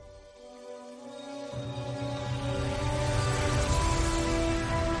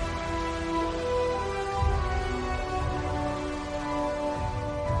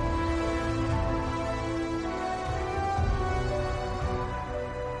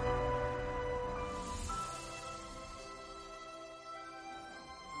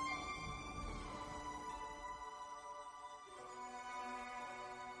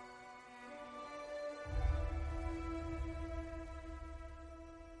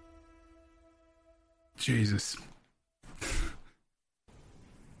 Jesus.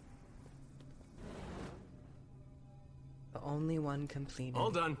 The only one completed.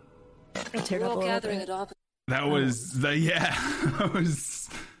 All done. We're all gathering it up. That was that was,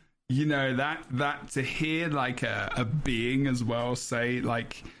 you know, that to hear like a being as well say,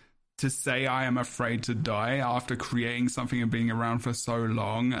 like, to say I am afraid to die after creating something and being around for so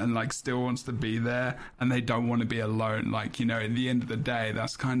long, and like still wants to be there, and they don't want to be alone. Like, you know, at the end of the day,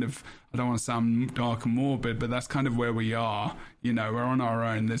 that's kind of, I don't want to sound dark and morbid, but that's kind of where we are. You know, we're on our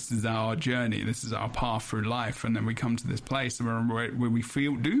own. This is our journey. This is our path through life. And then we come to this place where we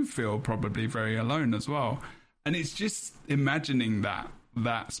do feel probably very alone as well. And it's just imagining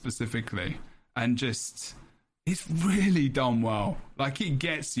that specifically, and just, it's really done well. Like, it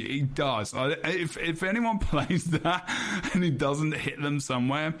gets you. It does. If anyone plays that and it doesn't hit them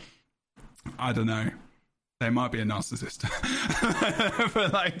somewhere, I don't know. They might be a narcissist.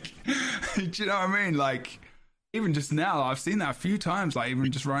 But like, do you know what I mean? Like, even just now, I've seen that a few times. Like,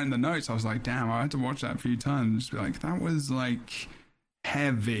 even just writing the notes, I was like, damn, I had to watch that a few times and just be like, that was like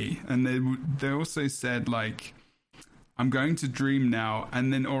heavy. And they also said, like, I'm going to dream now.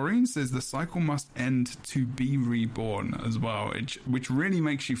 And then Aurene says the cycle must end to be reborn as well, which really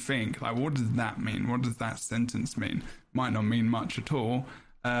makes you think, like, what does that mean? What does that sentence mean? Might not mean much at all.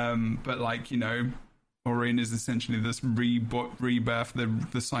 But like, you know, Aurene is essentially this rebirth,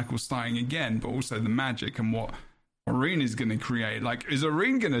 the cycle starting again, but also the magic and what Aurene is going to create. Like, is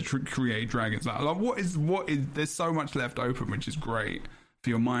Aurene going to create dragons? Like, what is? There's so much left open, which is great for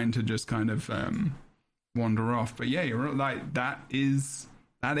your mind to just kind of wander off. But yeah, you're like, it's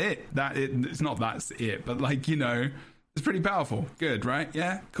not that's it, but like, you know, it's pretty powerful. Good, right?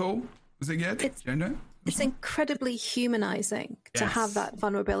 Yeah, cool. Was it good? It's incredibly humanizing to have that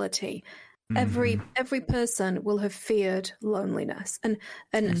vulnerability. Mm-hmm. Every person will have feared loneliness and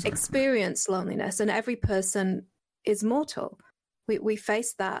experienced loneliness, and every person is mortal. We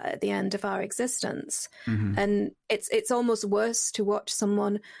face that at the end of our existence, and it's almost worse to watch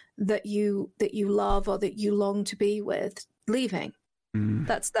someone that you love or that you long to be with leaving.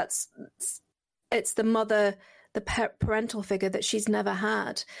 That's it's the mother, the parental figure that she's never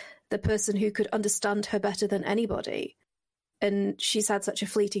had, the person who could understand her better than anybody, and she's had such a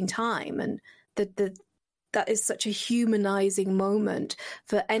fleeting time, and that is such a humanizing moment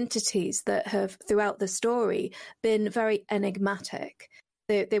for entities that have throughout the story been very enigmatic.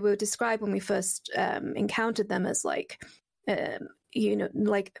 They were described when we first encountered them as like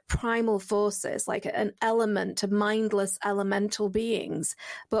like primal forces, like an element, mindless elemental beings,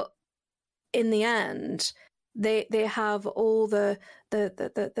 but in the end they have all the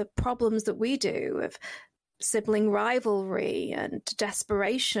problems that we do of sibling rivalry and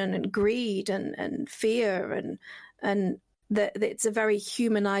desperation and greed and fear, and it's a very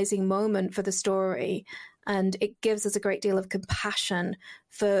humanizing moment for the story, and it gives us a great deal of compassion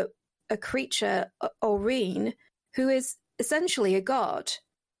for a creature, Aurene, who is essentially a god,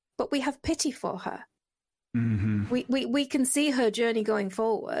 but we have pity for her. We can see her journey going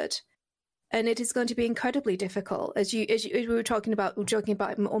forward, and it is going to be incredibly difficult, as we were joking about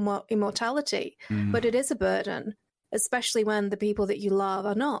immortality. But it is a burden, especially when the people that you love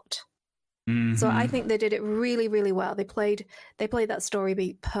are not. So I think they did it really, really well. They played that story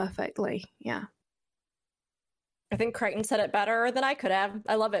beat perfectly. Yeah. I think Crichton said it better than I could have.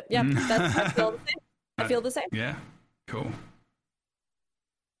 I love it. Yeah, I feel the same. I feel the same. Yeah, cool.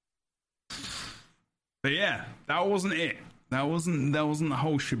 But yeah, that wasn't it. That wasn't the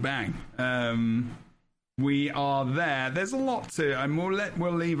whole shebang. We are there. There's a lot to, and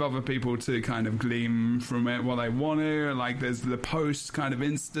we'll leave other people to kind of glean from it what they want to. Like, there's the post kind of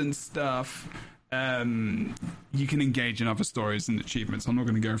instant stuff. You can engage in other stories and achievements. I'm not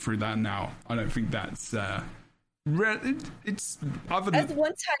going to go through that now. I don't think that's it's other than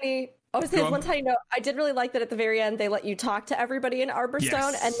one tiny note. I did really like that at the very end they let you talk to everybody in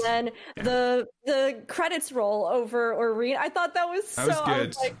Arborstone, and then the credits roll over Aurene. I thought that was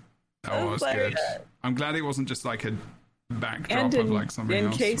good. That was good. I'm glad it wasn't just like a backdrop of like something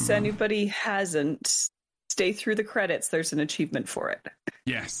else. In case anybody hasn't, stay through the credits. There's an achievement for it.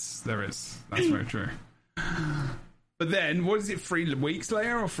 Yes, there is. That's very true. But then, what is it, 3 weeks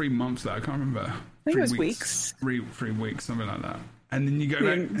later or 3 months later? I can't remember. I think it was weeks. 3 weeks, something like that. And then you go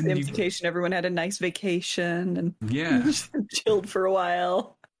back. The implication everyone had a nice vacation and just chilled for a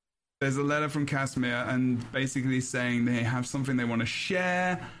while. There's a letter from Casimir and basically saying they have something they want to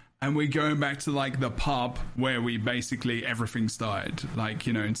share. And we're going back to like the pub where we basically everything started, like,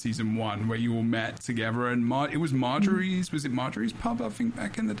 you know, in season 1 where you all met together and it was Marjorie's. Was it Marjorie's pub? I think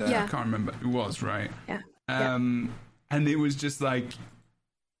back in the day. Yeah. I can't remember. It was, right? Yeah. And it was just like,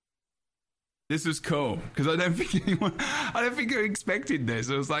 this was cool because I don't think I expected this.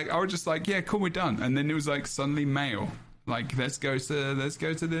 I was just like, yeah, cool, we're done. And then it was like suddenly mail. Like, let's go to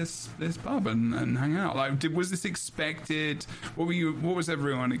this pub and hang out. Like, was this expected? What was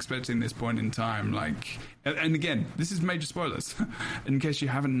everyone expecting at this point in time? Like, and again, this is major spoilers in case you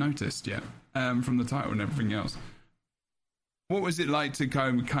haven't noticed yet, from the title and everything else. What was it like to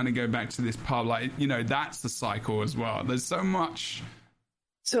kind of go back to this pub? Like, you know, that's the cycle as well. There's so much.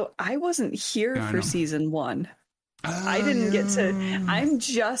 So I wasn't here for season 1. I didn't get to. I'm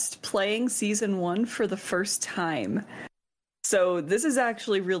just playing season 1 for the first time. So this is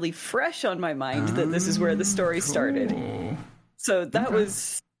actually really fresh on my mind that this is where the story started. So that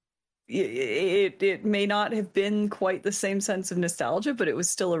was, it may not have been quite the same sense of nostalgia, but it was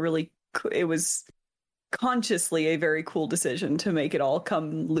still it was consciously a very cool decision to make it all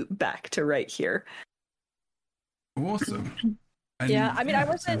come loop back to right here. Awesome. Yeah, I mean, I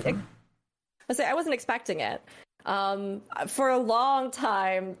wasn't expecting it. For a long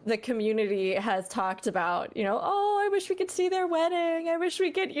time, the community has talked about, you know, oh, I wish we could see their wedding. I wish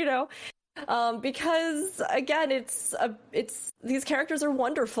we could, you know, because again, it's these characters are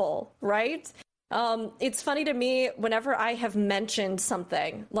wonderful, right? It's funny to me whenever I have mentioned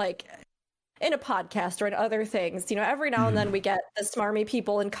something like in a podcast or in other things, you know, every now and then we get the smarmy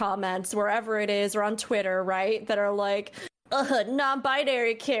people in comments, wherever it is, or on Twitter, right, that are like,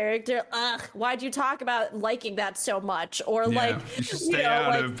 non-binary character, why'd you talk about liking that so much? Or like, you should stay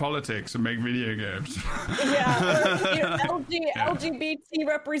out of politics and make video games. Or, you know, LGBT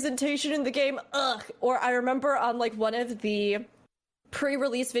representation in the game, Or I remember on like one of the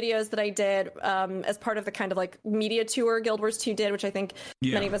pre-release videos that I did as part of the kind of like media tour Guild Wars 2 did, which I think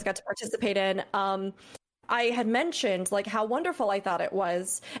many of us got to participate in. I had mentioned like how wonderful I thought it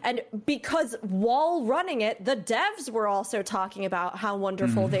was, and because while running it, the devs were also talking about how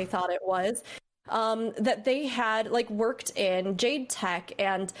wonderful they thought it was. That they had like worked in Jade Tech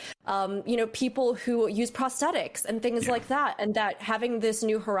and you know, people who use prosthetics and things like that, and that having this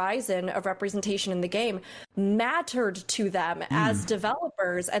new horizon of representation in the game mattered to them as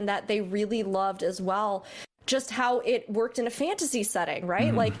developers, and that they really loved as well just how it worked in a fantasy setting,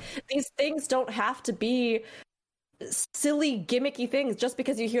 right? Like, these things don't have to be silly, gimmicky things. Just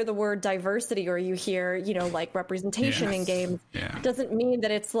because you hear the word diversity or you hear, you know, like representation in games, doesn't mean that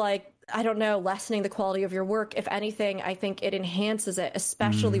it's like, I don't know, lessening the quality of your work. If anything, I think it enhances it,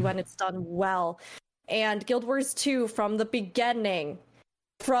 especially when it's done well. And Guild Wars 2, from the beginning,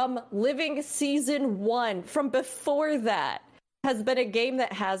 from living season 1, from before that, has been a game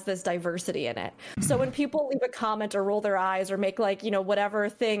that has this diversity in it. So when people leave a comment or roll their eyes or make like, you know, whatever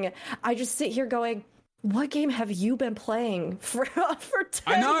thing, I just sit here going, what game have you been playing for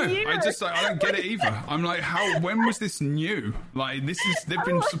 10 years? I don't get it either. I'm like, when was this new? Like, they've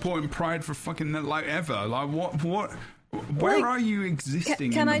been supporting Pride for fucking like ever. Like, where are you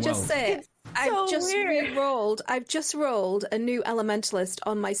existing? Can in the I just world? say, I've just rolled a new Elementalist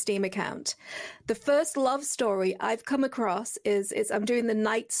on my Steam account. The first love story I've come across is I'm doing the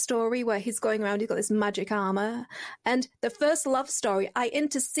Knight story where he's going around, he's got this magic armor. And the first love story, I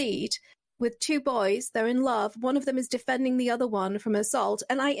intercede with 2 boys, they're in love. One of them is defending the other one from assault,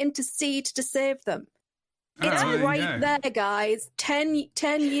 and I intercede to save them. It's right there, guys. 10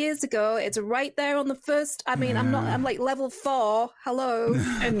 years ago, it's right there on the first. I mean, I'm like level 4. Hello.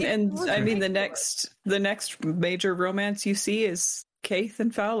 And I mean, the next major romance you see is Keith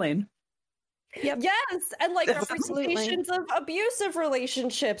and Fowlane. Yep. Yes, and like representations of abusive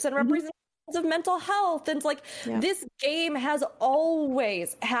relationships and representations of mental health, and like this game has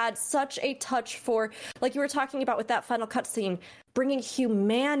always had such a touch for, like you were talking about with that final cutscene, bringing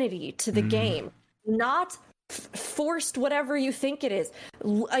humanity to the game, not forced whatever you think it is,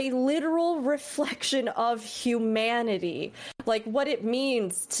 a literal reflection of humanity, like what it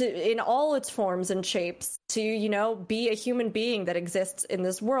means to, in all its forms and shapes, to, you know, be a human being that exists in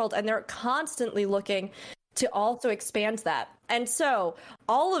this world. And they're constantly looking to also expand that. And so,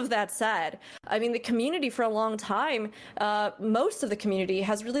 all of that said, I mean, the community for a long time, most of the community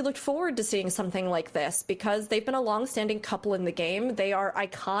has really looked forward to seeing something like this because they've been a long-standing couple in the game. They are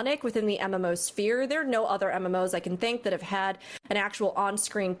iconic within the MMO sphere. There are no other MMOs I can think that have had an actual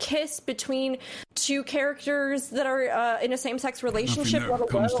on-screen kiss between two characters that are in a same-sex relationship. Nothing that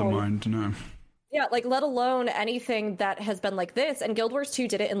comes to mind, no. Yeah, like, let alone anything that has been like this. And Guild Wars 2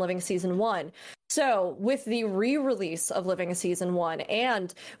 did it in Living Season 1. So, with the re-release of Living Season 1,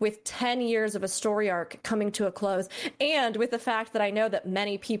 and with 10 years of a story arc coming to a close, and with the fact that I know that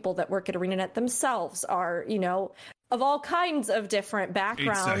many people that work at ArenaNet themselves are, you know, of all kinds of different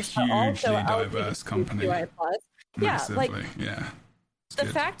backgrounds. It's a hugely diverse company. Massively, yeah. The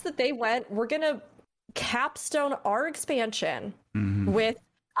fact that they went, we're going to capstone our expansion with,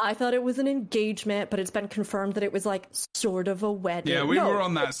 I thought it was an engagement, but it's been confirmed that it was like sort of a wedding. Yeah, we were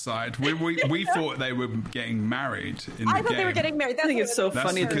on that side. We thought they were getting married in the game. I thought they were getting married. I think it's so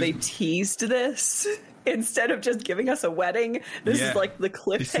funny that they teased this instead of just giving us a wedding. This is like the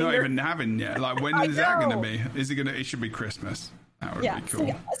cliffhanger. It's not even happened yet. Like, when is that going to be? Is it going to? It should be Christmas. That would be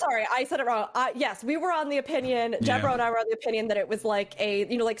cool. Sorry, I said it wrong. Yes, we were on the opinion, Jebro and I were on the opinion that it was like a,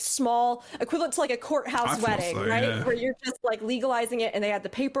 you know, like small, equivalent to like a courthouse wedding, right? Yeah. Where you're just like legalizing it and they had the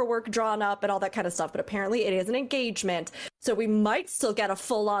paperwork drawn up and all that kind of stuff. But apparently it is an engagement. So we might still get a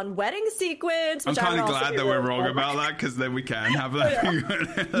full-on wedding sequence. I'm kind of glad that we're wrong about that, because then we can have that.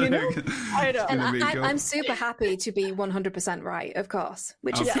 You know? I know. And I'm super happy to be 100% right, of course.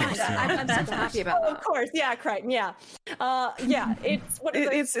 Which is fine. I'm super happy about that. Of course, yeah, Crichton, yeah. Yeah,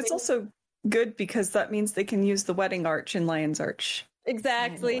 it's also good because that means they can use the wedding arch in Lion's Arch.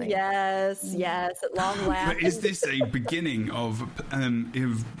 Exactly. Finally. Yes. At long last. But is this a beginning of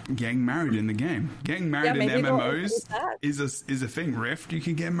getting married in the game? Getting married in MMOs is a thing. Rift, you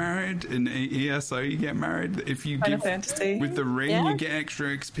can get married. In ESO, you get married. If you give Fantasy with the ring, you get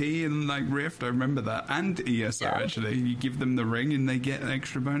extra XP. And like Rift, I remember that. And ESO, actually, you give them the ring and they get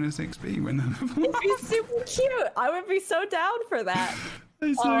extra bonus XP when they're It'd be super cute. I would be so down for that.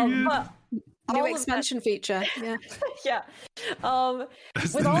 It's so good. New expansion feature. Yeah.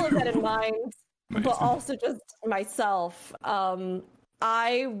 With all of that in mind, but also just myself,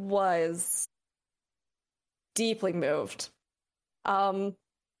 I was deeply moved. Here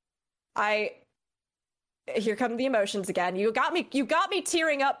come the emotions again. You got me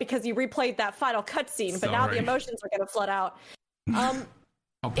tearing up because you replayed that final cutscene, but now the emotions are going to flood out.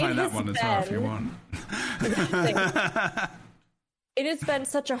 I'll play that one as well if you want. It has been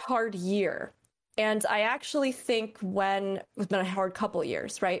such a hard year. And I actually think it's been a hard couple of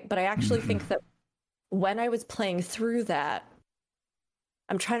years, right? But I actually think that when I was playing through that,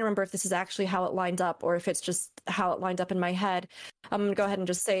 I'm trying to remember if this is actually how it lined up or if it's just how it lined up in my head. I'm going to go ahead and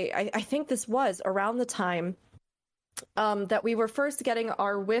just say, I think this was around the time that we were first getting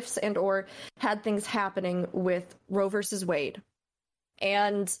our whiffs and or had things happening with Roe versus Wade.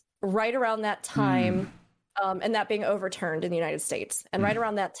 And right around that time, and that being overturned in the United States. And right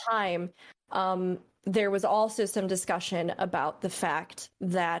around that time, there was also some discussion about the fact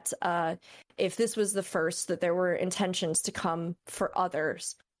that if this was the first, that there were intentions to come for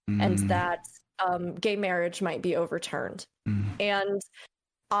others, and that gay marriage might be overturned. And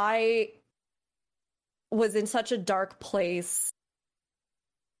I was in such a dark place.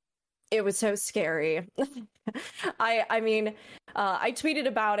 It was so scary. I mean, I tweeted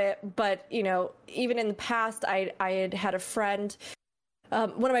about it, but, you know, even in the past, I had a friend,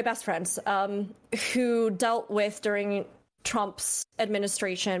 one of my best friends, who dealt with, during Trump's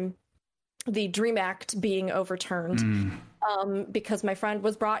administration, the DREAM Act being overturned, because my friend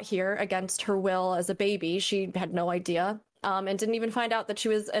was brought here against her will as a baby. She had no idea, and didn't even find out that she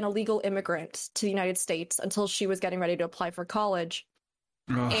was an illegal immigrant to the United States until she was getting ready to apply for college.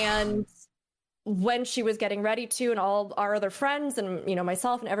 And when she was getting ready to, and all our other friends and, you know,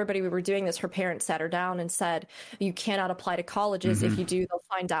 myself and everybody, we were doing this, her parents sat her down and said, you cannot apply to colleges. If you do, they'll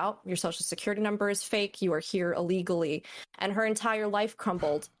find out your social security number is fake. You are here illegally. And her entire life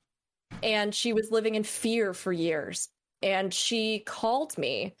crumbled. And she was living in fear for years. And she called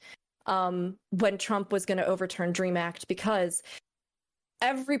me when Trump was going to overturn DREAM Act, because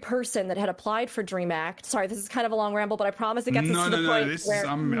every person that had applied for DREAM Act, sorry, this is kind of a long ramble, but I promise it gets us to the point where...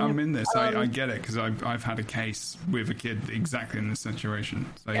 I'm in this. I get it, because I've had a case with a kid exactly in this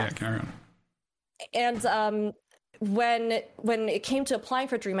situation. So yeah, carry on. And when it came to applying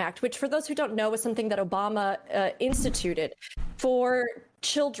for DREAM Act, which for those who don't know was something that Obama instituted for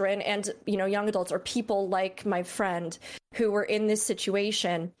children and, you know, young adults or people like my friend who were in this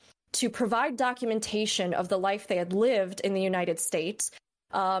situation, to provide documentation of the life they had lived in the United States,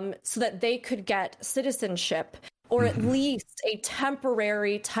 so that they could get citizenship, or at least a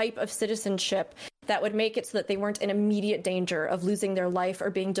temporary type of citizenship that would make it so that they weren't in immediate danger of losing their life or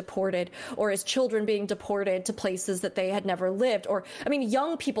being deported, or as children being deported to places that they had never lived, or, I mean,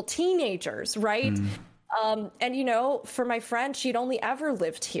 young people, teenagers, right? And, you know, for my friend, she'd only ever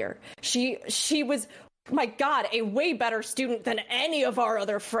lived here. She was, my God, a way better student than any of our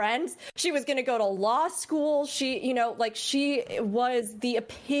other friends. She was going to go to law school. She, you know, like, she was the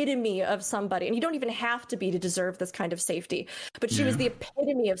epitome of somebody. And you don't even have to be to deserve this kind of safety. But she was the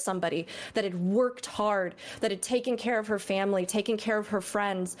epitome of somebody that had worked hard, that had taken care of her family, taken care of her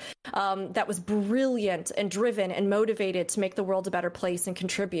friends, that was brilliant and driven and motivated to make the world a better place and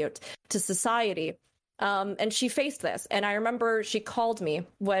contribute to society. And she faced this. And I remember she called me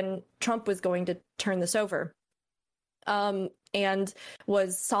when Trump was going to turn this over, and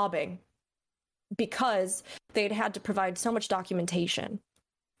was sobbing because they'd had to provide so much documentation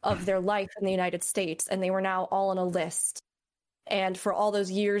of their life in the United States, and they were now all on a list. And for all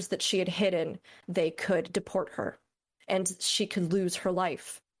those years that she had hidden, they could deport her, and she could lose her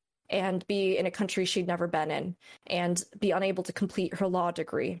life and be in a country she'd never been in and be unable to complete her law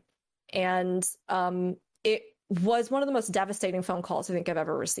degree. And it was one of the most devastating phone calls I think I've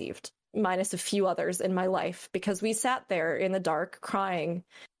ever received, minus a few others in my life, because we sat there in the dark crying.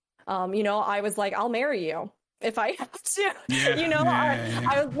 You know, I was like, I'll marry you if I have to.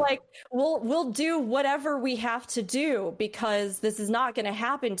 I was like, we'll do whatever we have to do, because this is not going to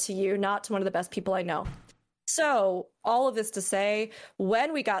happen to you, not to one of the best people I know. So all of this to say,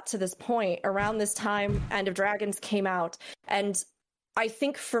 when we got to this point, around this time, End of Dragons came out, and I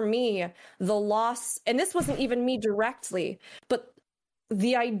think for me, the loss, and this wasn't even me directly, but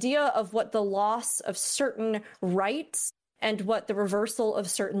the idea of what the loss of certain rights and what the reversal of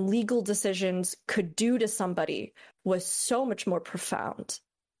certain legal decisions could do to somebody was so much more profound.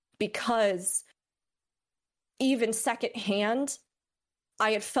 Because even secondhand,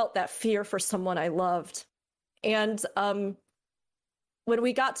 I had felt that fear for someone I loved. And when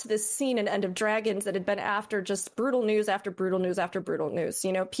we got to this scene in End of Dragons, that had been after just brutal news after brutal news after brutal news,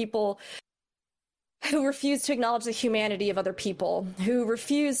 you know, people who refuse to acknowledge the humanity of other people, who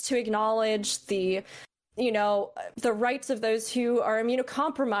refuse to acknowledge the, you know, the rights of those who are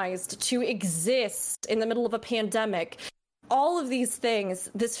immunocompromised to exist in the middle of a pandemic. All of these things,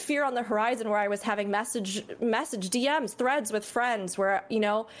 this fear on the horizon, where I was having message DMs, threads with friends where, you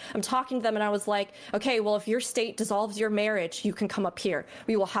know, I'm talking to them and I was like, okay, well, if your state dissolves your marriage, you can come up here.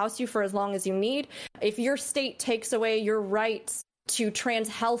 We will house you for as long as you need. If your state takes away your rights to trans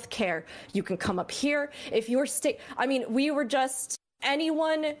health care, you can come up here. If your state, I mean, we were just,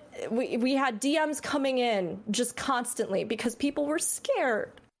 anyone, we had DMs coming in just constantly because people were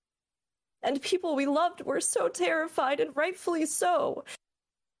scared. And people we loved were so terrified, and rightfully so.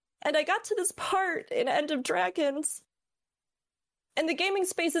 And I got to this part in End of Dragons, and the gaming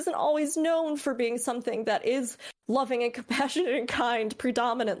space isn't always known for being something that is loving and compassionate and kind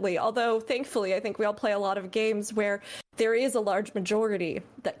predominantly, although thankfully I think we all play a lot of games where there is a large majority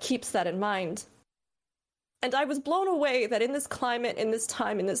that keeps that in mind. And I was blown away that in this climate, in this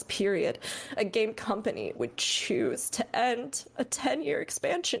time, in this period, a game company would choose to end a 10-year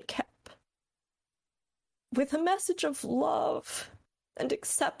expansion cap with a message of love and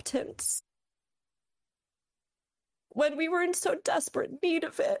acceptance, when we were in so desperate need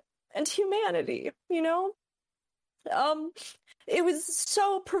of it, and humanity, you know? It was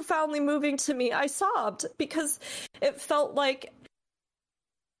so profoundly moving to me. I sobbed because it felt like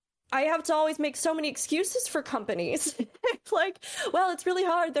I have to always make so many excuses for companies. It's like, well, it's really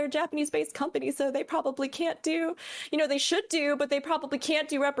hard. They're a Japanese-based company, so they probably can't do, you know, they should do, but they probably can't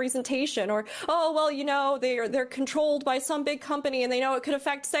do representation. Or, oh, well, you know, they're controlled by some big company and they know it could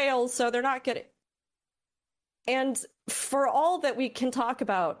affect sales, so they're not good. And for all that we can talk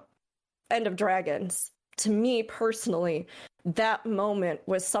about End of Dragons, to me personally, that moment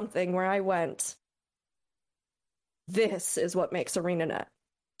was something where I went, this is what makes ArenaNet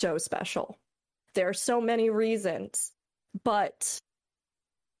so special. There are so many reasons, but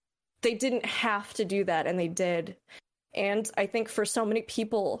they didn't have to do that, and they did. And I think for so many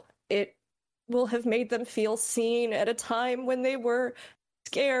people, it will have made them feel seen at a time when they were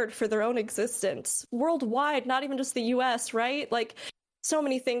scared for their own existence. Worldwide, not even just the US, right? Like, so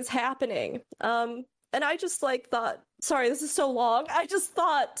many things happening. And I just thought, sorry, this is so long. I just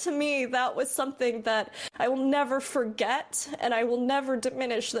thought, to me, that was something that I will never forget, and I will never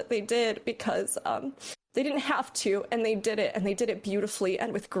diminish that they did, because they didn't have to, and they did it beautifully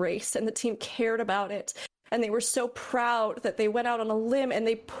and with grace, and the team cared about it. And they were so proud that they went out on a limb and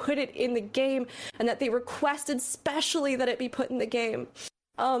they put it in the game, and that they requested specially that it be put in the game.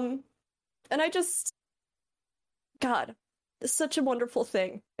 And I just, God, it's such a wonderful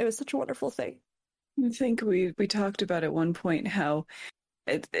thing. It was such a wonderful thing. I think we talked about at one point how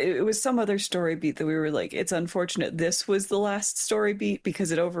it was some other story beat that we were like, it's unfortunate this was the last story beat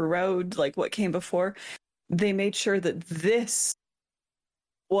because it overrode like what came before. They made sure that this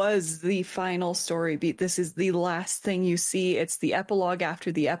was the final story beat. This is the last thing you see. It's the epilogue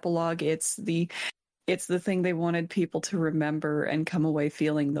after the epilogue. It's the thing they wanted people to remember and come away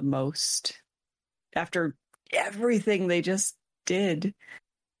feeling the most after everything they just did.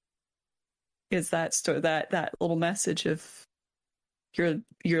 Is that that little message of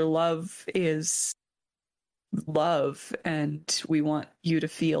your love is love, and we want you to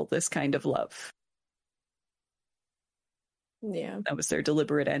feel this kind of love. Yeah. That was their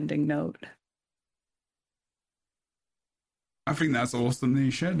deliberate ending note. I think that's awesome that you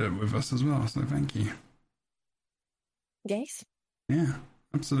shared it with us as well, so thank you. Yes. Yeah,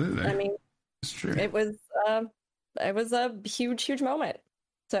 absolutely. I mean, it's true. It was a huge moment.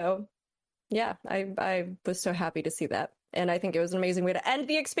 So yeah, I was so happy to see that. And I think it was an amazing way to end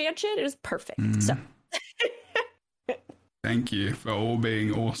the expansion. It was perfect. So thank you for all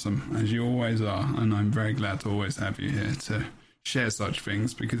being awesome, as you always are. And I'm very glad to always have you here to share such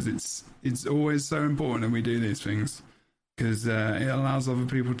things, because it's always so important that we do these things, because it allows other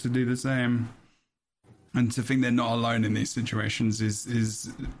people to do the same. And to think they're not alone in these situations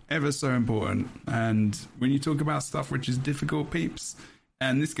is ever so important. And when you talk about stuff which is difficult, peeps,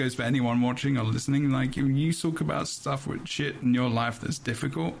 and this goes for anyone watching or listening, like when you talk about stuff with shit in your life that's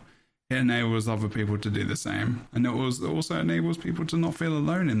difficult, it enables other people to do the same. And it also enables people to not feel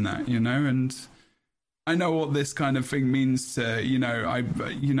alone in that, you know? And I know what this kind of thing means to,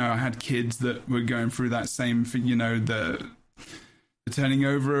 I had kids that were going through that same thing, the turning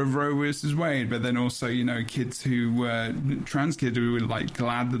over of Roe versus Wade, but then also, kids who were trans kids who were like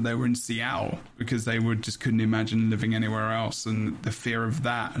glad that they were in Seattle because they couldn't imagine living anywhere else, and the fear of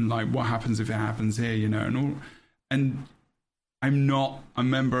that, and like what happens if it happens here, and all. And I'm not a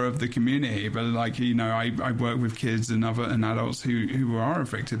member of the community, but like, I work with kids and adults who are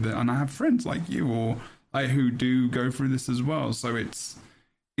affected, and I have friends like you or like who do go through this as well. So it's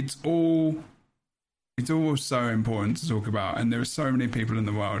all so important to talk about, and there are so many people in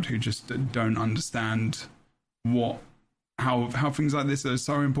the world who just don't understand how things like this are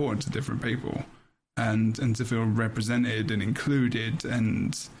so important to different people, and to feel represented and included,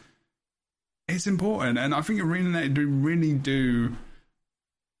 and it's important. And I think Arena really do.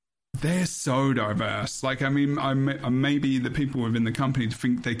 They're so diverse. Like, I mean, maybe the people within the company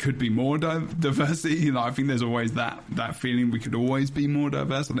think they could be more diversity. Like, I think there's always that feeling we could always be more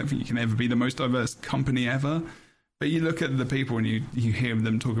diverse. I don't think you can ever be the most diverse company ever. But you look at the people and you hear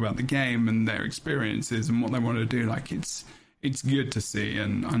them talk about the game and their experiences and what they want to do. Like, it's good to see,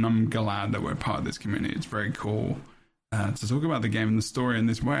 and I'm glad that we're part of this community. It's very cool to talk about the game and the story in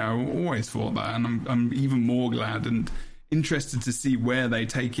this way. I always thought that, and I'm even more glad and interested to see where they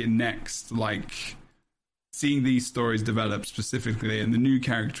take it next, like seeing these stories develop specifically and the new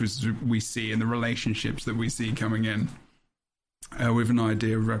characters we see and the relationships that we see coming in with an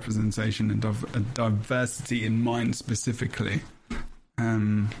idea of representation and diversity in mind specifically.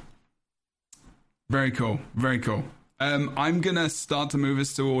 Very cool. I'm gonna start to move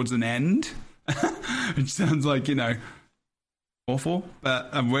us towards an end, which sounds like, awful,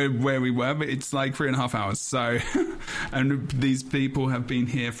 but where we were, but it's like 3.5 hours. So, and these people have been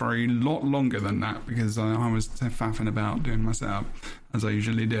here for a lot longer than that because I was faffing about doing my setup as I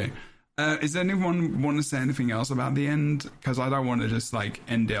usually do. Is anyone want to say anything else about the end? Because I don't want to just like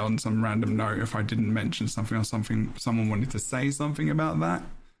end it on some random note if I didn't mention something or someone wanted to say something about that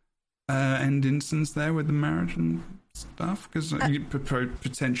end instance there with the marriage and stuff, because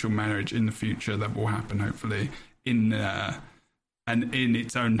potential marriage in the future that will happen hopefully in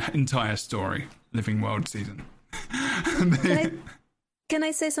its own entire story, Living World season. Can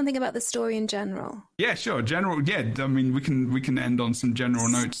I say something about the story in general? Yeah, sure. General, yeah. I mean, we can end on some general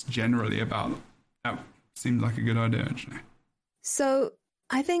notes generally about that. Seems like a good idea, actually. So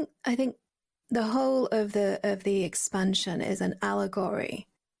I think the whole of the expansion is an allegory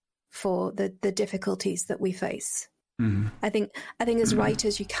for the difficulties that we face. Mm-hmm. I think as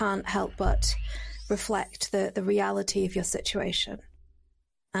writers, you can't help but reflect the reality of your situation.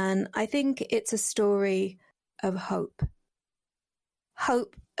 And I think it's a story of hope.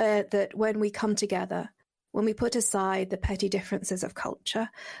 Hope that when we come together, when we put aside the petty differences of culture,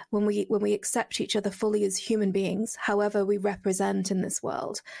 when we accept each other fully as human beings, however we represent in this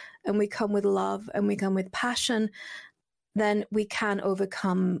world, and we come with love and we come with passion, then we can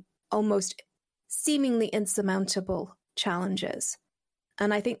overcome almost seemingly insurmountable challenges.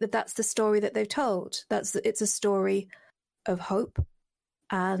 And I think that that's the story that they've told. It's a story of hope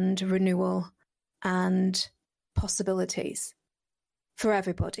and renewal and possibilities for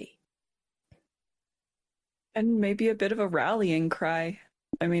everybody. And maybe a bit of a rallying cry.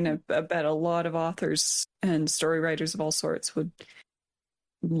 I mean, I bet a lot of authors and story writers of all sorts would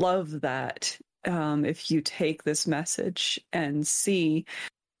love that. If you take this message and see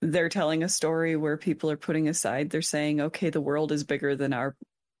they're telling a story where people are putting aside, they're saying, okay, the world is bigger than our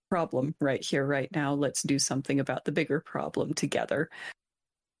problem right here, right now. Let's do something about the bigger problem together.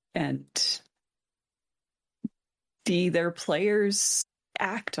 And their players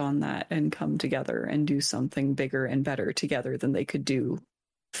act on that and come together and do something bigger and better together than they could do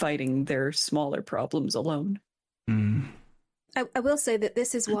fighting their smaller problems alone. I will say that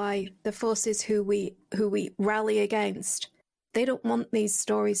this is why the forces who we rally against, they don't want these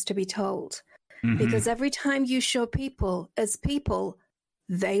stories to be told. Because every time you show people as people,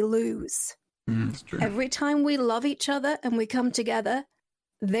 they lose. That's true. Every time we love each other and we come together,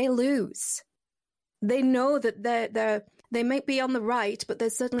 they lose. They know that they might be on the right, but they're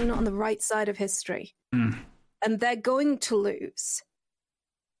certainly not on the right side of history. And they're going to lose.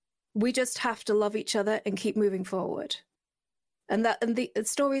 We just have to love each other and keep moving forward. And the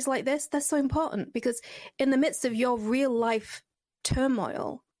stories like this, they're so important, because in the midst of your real life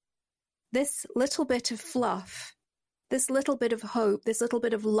turmoil, this little bit of fluff, this little bit of hope, this little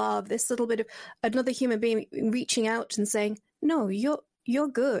bit of love, this little bit of another human being reaching out and saying, no, you're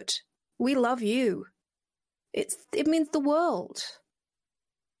good. We love you. It means the world.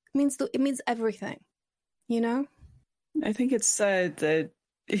 It means everything, you know? I think it's the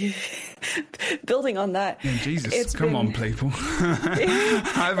building on that. Yeah, Jesus, come on, people. I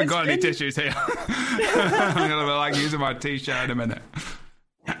haven't got any tissues here. I'm going to be using my t-shirt in a minute.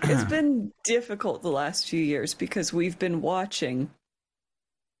 It's been difficult the last few years because we've been watching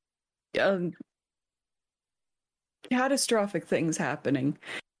catastrophic things happening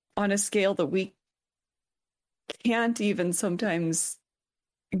on a scale that we can't even sometimes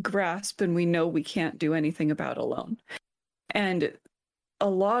grasp, and we know we can't do anything about alone. And a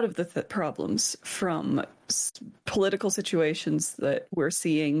lot of the problems, from political situations that we're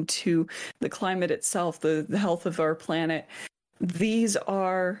seeing to the climate itself, the health of our planet, these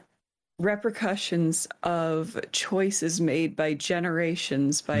are repercussions of choices made by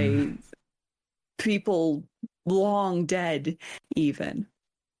generations, by people long dead even.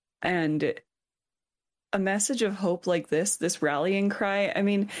 And a message of hope like this rallying cry, I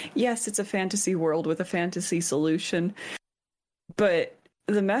mean, yes, it's a fantasy world with a fantasy solution, but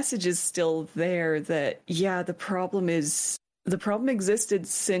the message is still there that, yeah, the void existed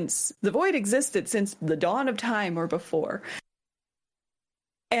since the dawn of time or before.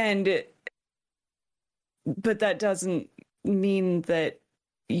 But that doesn't mean that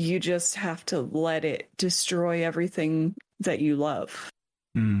you just have to let it destroy everything that you love.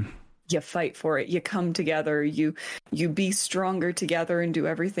 You fight for it. You come together. You be stronger together and do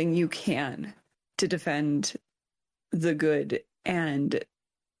everything you can to defend the good and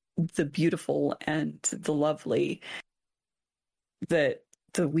the beautiful and the lovely that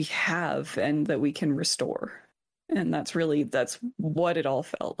we have and that we can restore. And that's what it all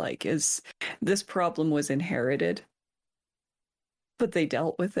felt like, is this problem was inherited, but they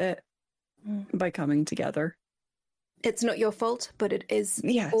dealt with it by coming together. It's not your fault, but it is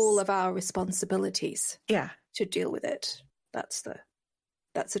all of our responsibilities to deal with it. That's the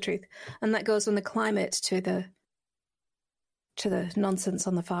truth. And that goes from the climate to the nonsense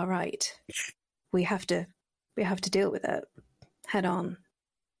on the far right. We have to deal with it head on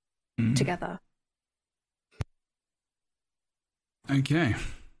together. Okay.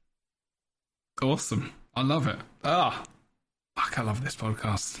 Awesome. I love it. Fuck, I love this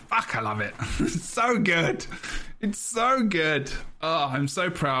podcast. Fuck, I love it. It's so good. It's so good. I'm so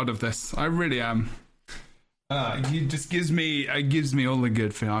proud of this. I really am. It just gives me all the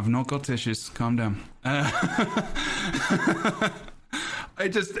good feel. I've not got tissues. Calm down.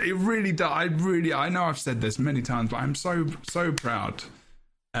 It really does. I know I've said this many times, but I'm so proud.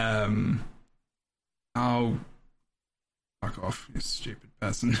 Oh, fuck off, you stupid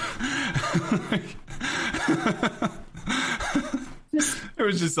person. It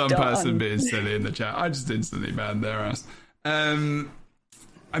was just some person being silly in the chat. I just instantly banned their ass. I'm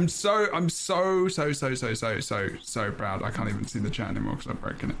so proud. I can't even see the chat anymore because I've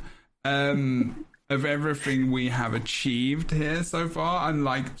broken it. Of everything we have achieved here so far, and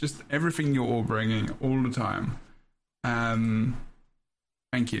like just everything you're all bringing all the time.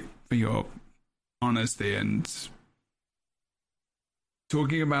 Thank you for your honesty and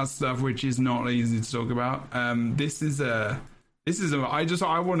talking about stuff which is not easy to talk about. This is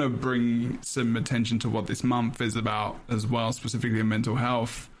I want to bring some attention to what this month is about as well, specifically mental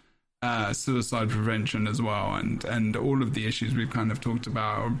health, suicide prevention as well, and all of the issues we've kind of talked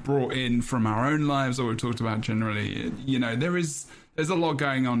about or brought in from our own lives, or we've talked about generally. You know, there's a lot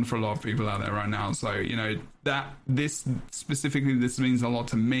going on for a lot of people out there right now. So, you know, this means a lot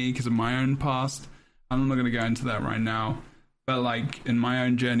to me because of my own past. I'm not going to go into that right now, but like in my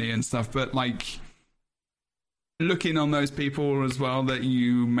own journey and stuff, but like looking on those people as well that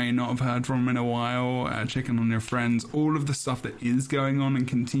you may not have heard from in a while, checking on your friends, all of the stuff that is going on and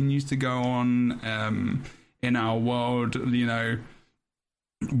continues to go on in our world, you know,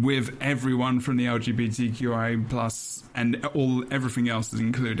 with everyone from the LGBTQI plus and everything else is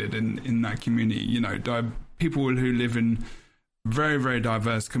included in that community. You know, people who live in very, very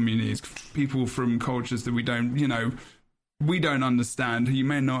diverse communities, people from cultures that we don't understand, who you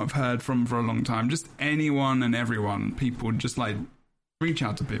may not have heard from for a long time. Just anyone and everyone, people, just like reach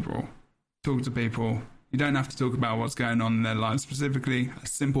out to people, talk to people. You don't have to talk about what's going on in their lives specifically. A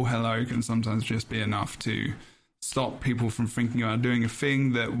simple hello can sometimes just be enough to stop people from thinking about doing a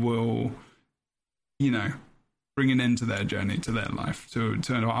thing that will, you know, bring an end to their journey, to their life, to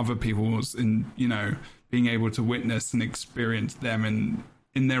other people's, in, you know, being able to witness and experience them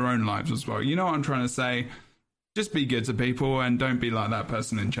in their own lives as well. You know what I'm trying to say? Just be good to people and don't be like that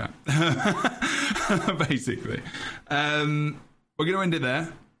person in chat. Basically. We're going to end it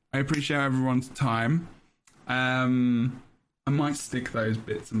there. I appreciate everyone's time. I might stick those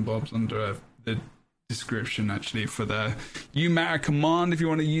bits and bobs under the description actually for the You Matter command if you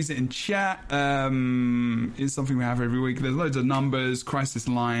want to use it in chat. It's something we have every week. There's loads of numbers, crisis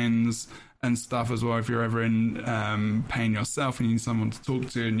lines and stuff as well. If you're ever in pain yourself and you need someone to talk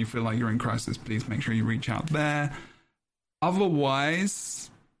to and you feel like you're in crisis, please make sure you reach out there. Otherwise,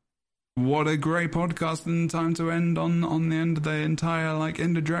 what a great podcast and time to end on the end of the entire like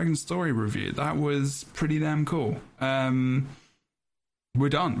Ender Dragon story review. That was pretty damn cool. We're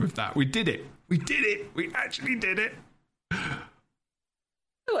done with that. We did it. We actually did it.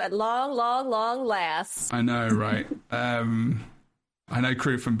 Ooh, at long last. I know, right? I know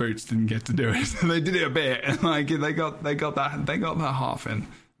Crew from Boots didn't get to do it. So they did it a bit, and like they got that half in,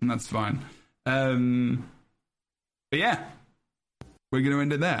 and that's fine. But yeah, we're gonna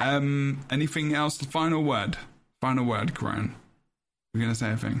end it there. Anything else? Final word, Corinne. We're gonna say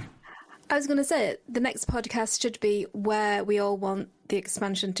anything. I was going to say the next podcast should be where we all want the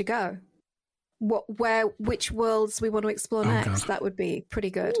expansion to go. Which worlds we want to explore next. God. That would be pretty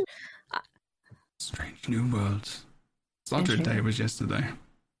good. Strange New Worlds. Star Trek Day was yesterday.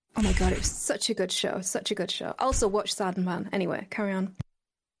 Oh my god, it was such a good show. Also watch Sandman. Anyway, carry on.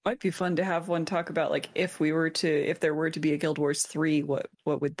 Might be fun to have one talk about like if there were to be a Guild Wars 3, what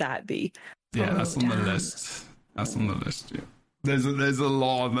would that be? Yeah, that's on the list. Yeah. There's a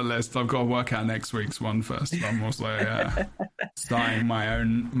lot on the list. I've got to work out next week's one first. I'm also starting my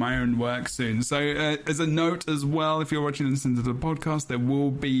own work soon. So as a note as well, if you're watching this into the podcast,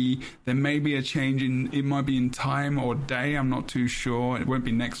 there may be a change it might be in time or day. I'm not too sure. It won't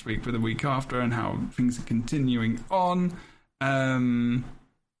be next week, but the week after, and how things are continuing on.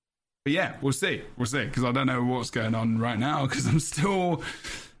 But yeah, we'll see because I don't know what's going on right now because I'm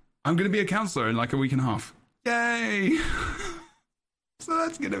going to be a counselor in like a week and a half. Yay! So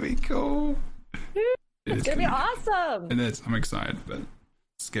that's going to be cool. It's going to be awesome. It is. I'm excited, but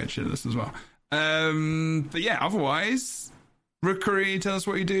scared shitless as well. But yeah, otherwise, Rookery, tell us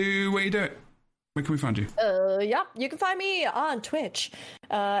what you do, where you do it. Where can we find you? Yeah, you can find me on Twitch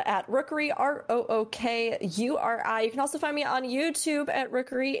at Rookery, ROOKURI. You can also find me on YouTube at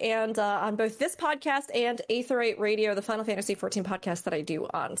Rookery and on both this podcast and Aetherite Radio, the Final Fantasy XIV podcast that I do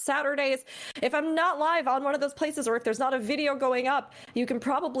on Saturdays. If I'm not live on one of those places, or if there's not a video going up, you can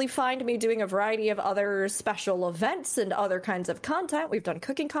probably find me doing a variety of other special events and other kinds of content. We've done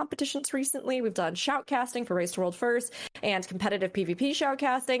cooking competitions recently. We've done shoutcasting for Race to World First and competitive PvP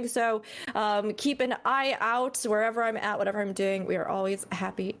shoutcasting. So keep an eye out wherever I'm at, whatever I'm doing. We are always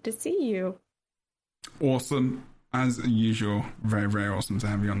happy to see you. Awesome. As usual, very, very awesome to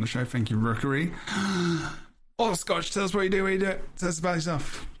have you on the show. Thank you, Rookery. Oh, Scotch, tell us what you do, Tell us about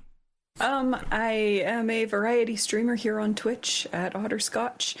yourself. I am a variety streamer here on Twitch at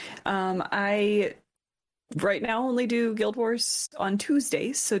Otterscotch. I right now only do Guild Wars on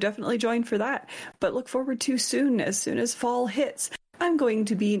Tuesdays, so definitely join for that. But look forward to as soon as fall hits, I'm going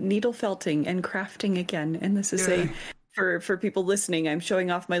to be needle felting and crafting again. And this is for people listening, I'm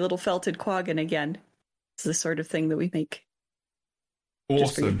showing off my little felted quaggan again. It's the sort of thing that we make.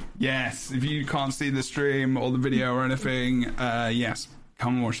 Awesome. Yes. If you can't see the stream or the video or anything, yes,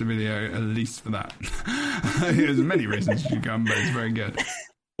 come and watch the video at least for that. There's many reasons you should come, but it's very good.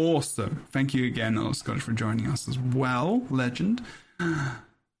 Awesome. Thank you again, Old Scottish, for joining us as well. Legend.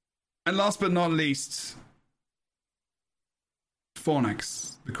 And last but not least,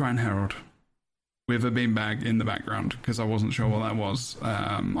 Fornex, the Crown Herald, with a beanbag in the background, because I wasn't sure what that was.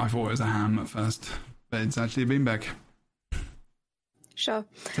 I thought it was a ham at first, but it's actually a beanbag. Sure.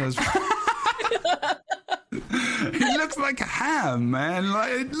 It looks like a ham, man.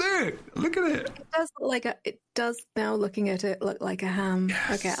 Like, look at it. It does now, looking at it, look like a ham.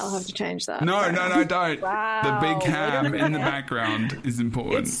 Yes. Okay, I'll have to change that. No, don't. Wow. The big ham in the background is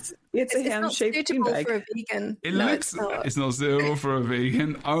important. It's a ham-shaped not suitable beanbag. for a vegan. It's not suitable for a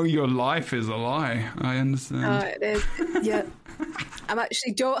vegan. Oh, your life is a lie. I understand. It is. Yeah. I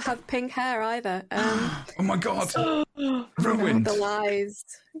actually don't have pink hair either. Oh my god. Ruined. The lies.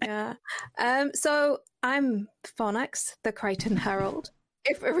 Yeah. So I'm Fornex, the Crichton Herald.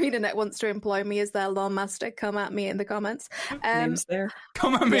 If ArenaNet wants to employ me as their law master, come at me in the comments. Name's there.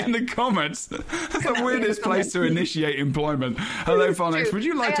 Come at me in the comments. That's the weirdest place to initiate employment. Hello, Fornex. Would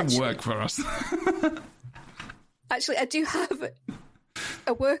you like to work for us? Actually, I do have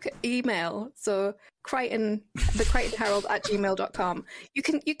a work email. So Crichton, the Crichton Herald at gmail.com. You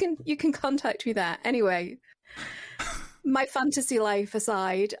can contact me there. Anyway, my fantasy life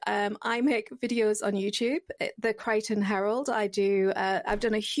aside, I make videos on YouTube, the Crichton Herald. I've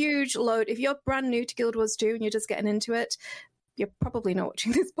done a huge load. If you're brand new to Guild Wars 2 and you're just getting into it, you're probably not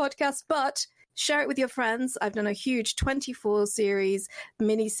watching this podcast, but share it with your friends. I've done a huge 24-part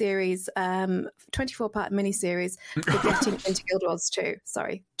mini-series for getting into Guild Wars 2.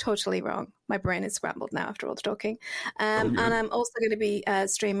 Sorry, totally wrong. My brain is scrambled now after all the talking. And I'm also going to be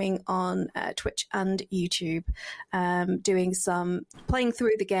streaming on Twitch and YouTube, playing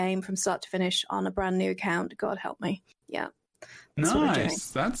through the game from start to finish on a brand new account. God help me. Yeah.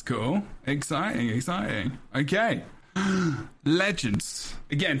 Nice. That's cool. Exciting. Okay. Legends.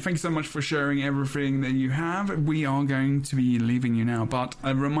 Again, thank you so much for sharing everything that you have. We are going to be leaving you now, but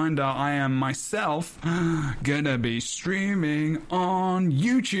a reminder, I am myself gonna be streaming on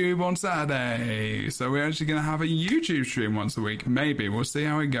YouTube on Saturday. So we're actually gonna have a YouTube stream once a week. Maybe. We'll see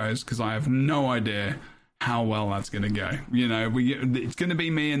how it goes, because I have no idea how well that's going to go. You know, it's going to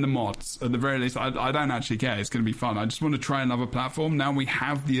be me and the mods at the very least. I don't actually care. It's going to be fun. I just want to try another platform. Now we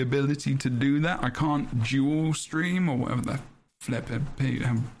have the ability to do that. I can't dual stream or whatever the flipping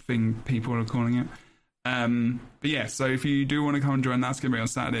thing people are calling it. But yeah, so if you do want to come and join, that's going to be on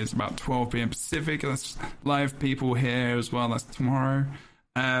Saturday. It's about 12 p.m. Pacific. That's live people here as well. That's tomorrow.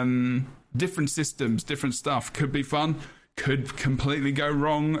 Different systems, different stuff. Could be fun. Could completely go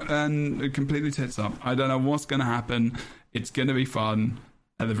wrong and completely tits up. I don't know what's going to happen. It's going to be fun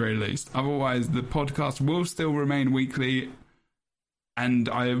at the very least. Otherwise, the podcast will still remain weekly, and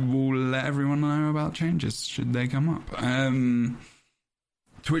I will let everyone know about changes should they come up.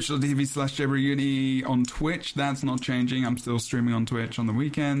 Twitch.tv/JebroUni on Twitch. That's not changing. I'm still streaming on Twitch on the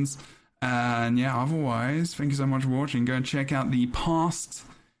weekends. And yeah, otherwise, thank you so much for watching. Go and check out the past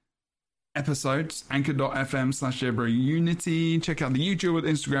episodes, anchor.fm/JebroUnity. Check out the YouTube,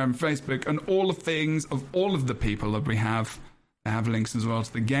 Instagram, Facebook, and all the things of all of the people that we have. They have links as well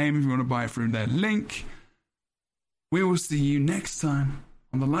to the game if you want to buy it through their link. We will see you next time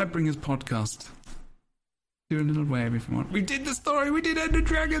on the LightBringers podcast. Do a little wave if you want. We did the story, we did Ender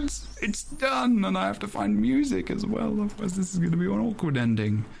Dragons. It's done, and I have to find music as well. Otherwise, this is going to be an awkward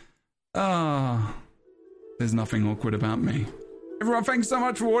ending. There's nothing awkward about me. Everyone, thanks so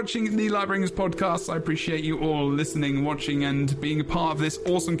much for watching the LightBringers podcast. I appreciate you all listening, watching, and being a part of this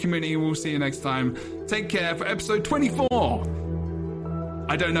awesome community. We'll see you next time. Take care for episode 24.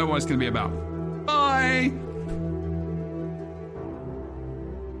 I don't know what it's going to be about. Bye!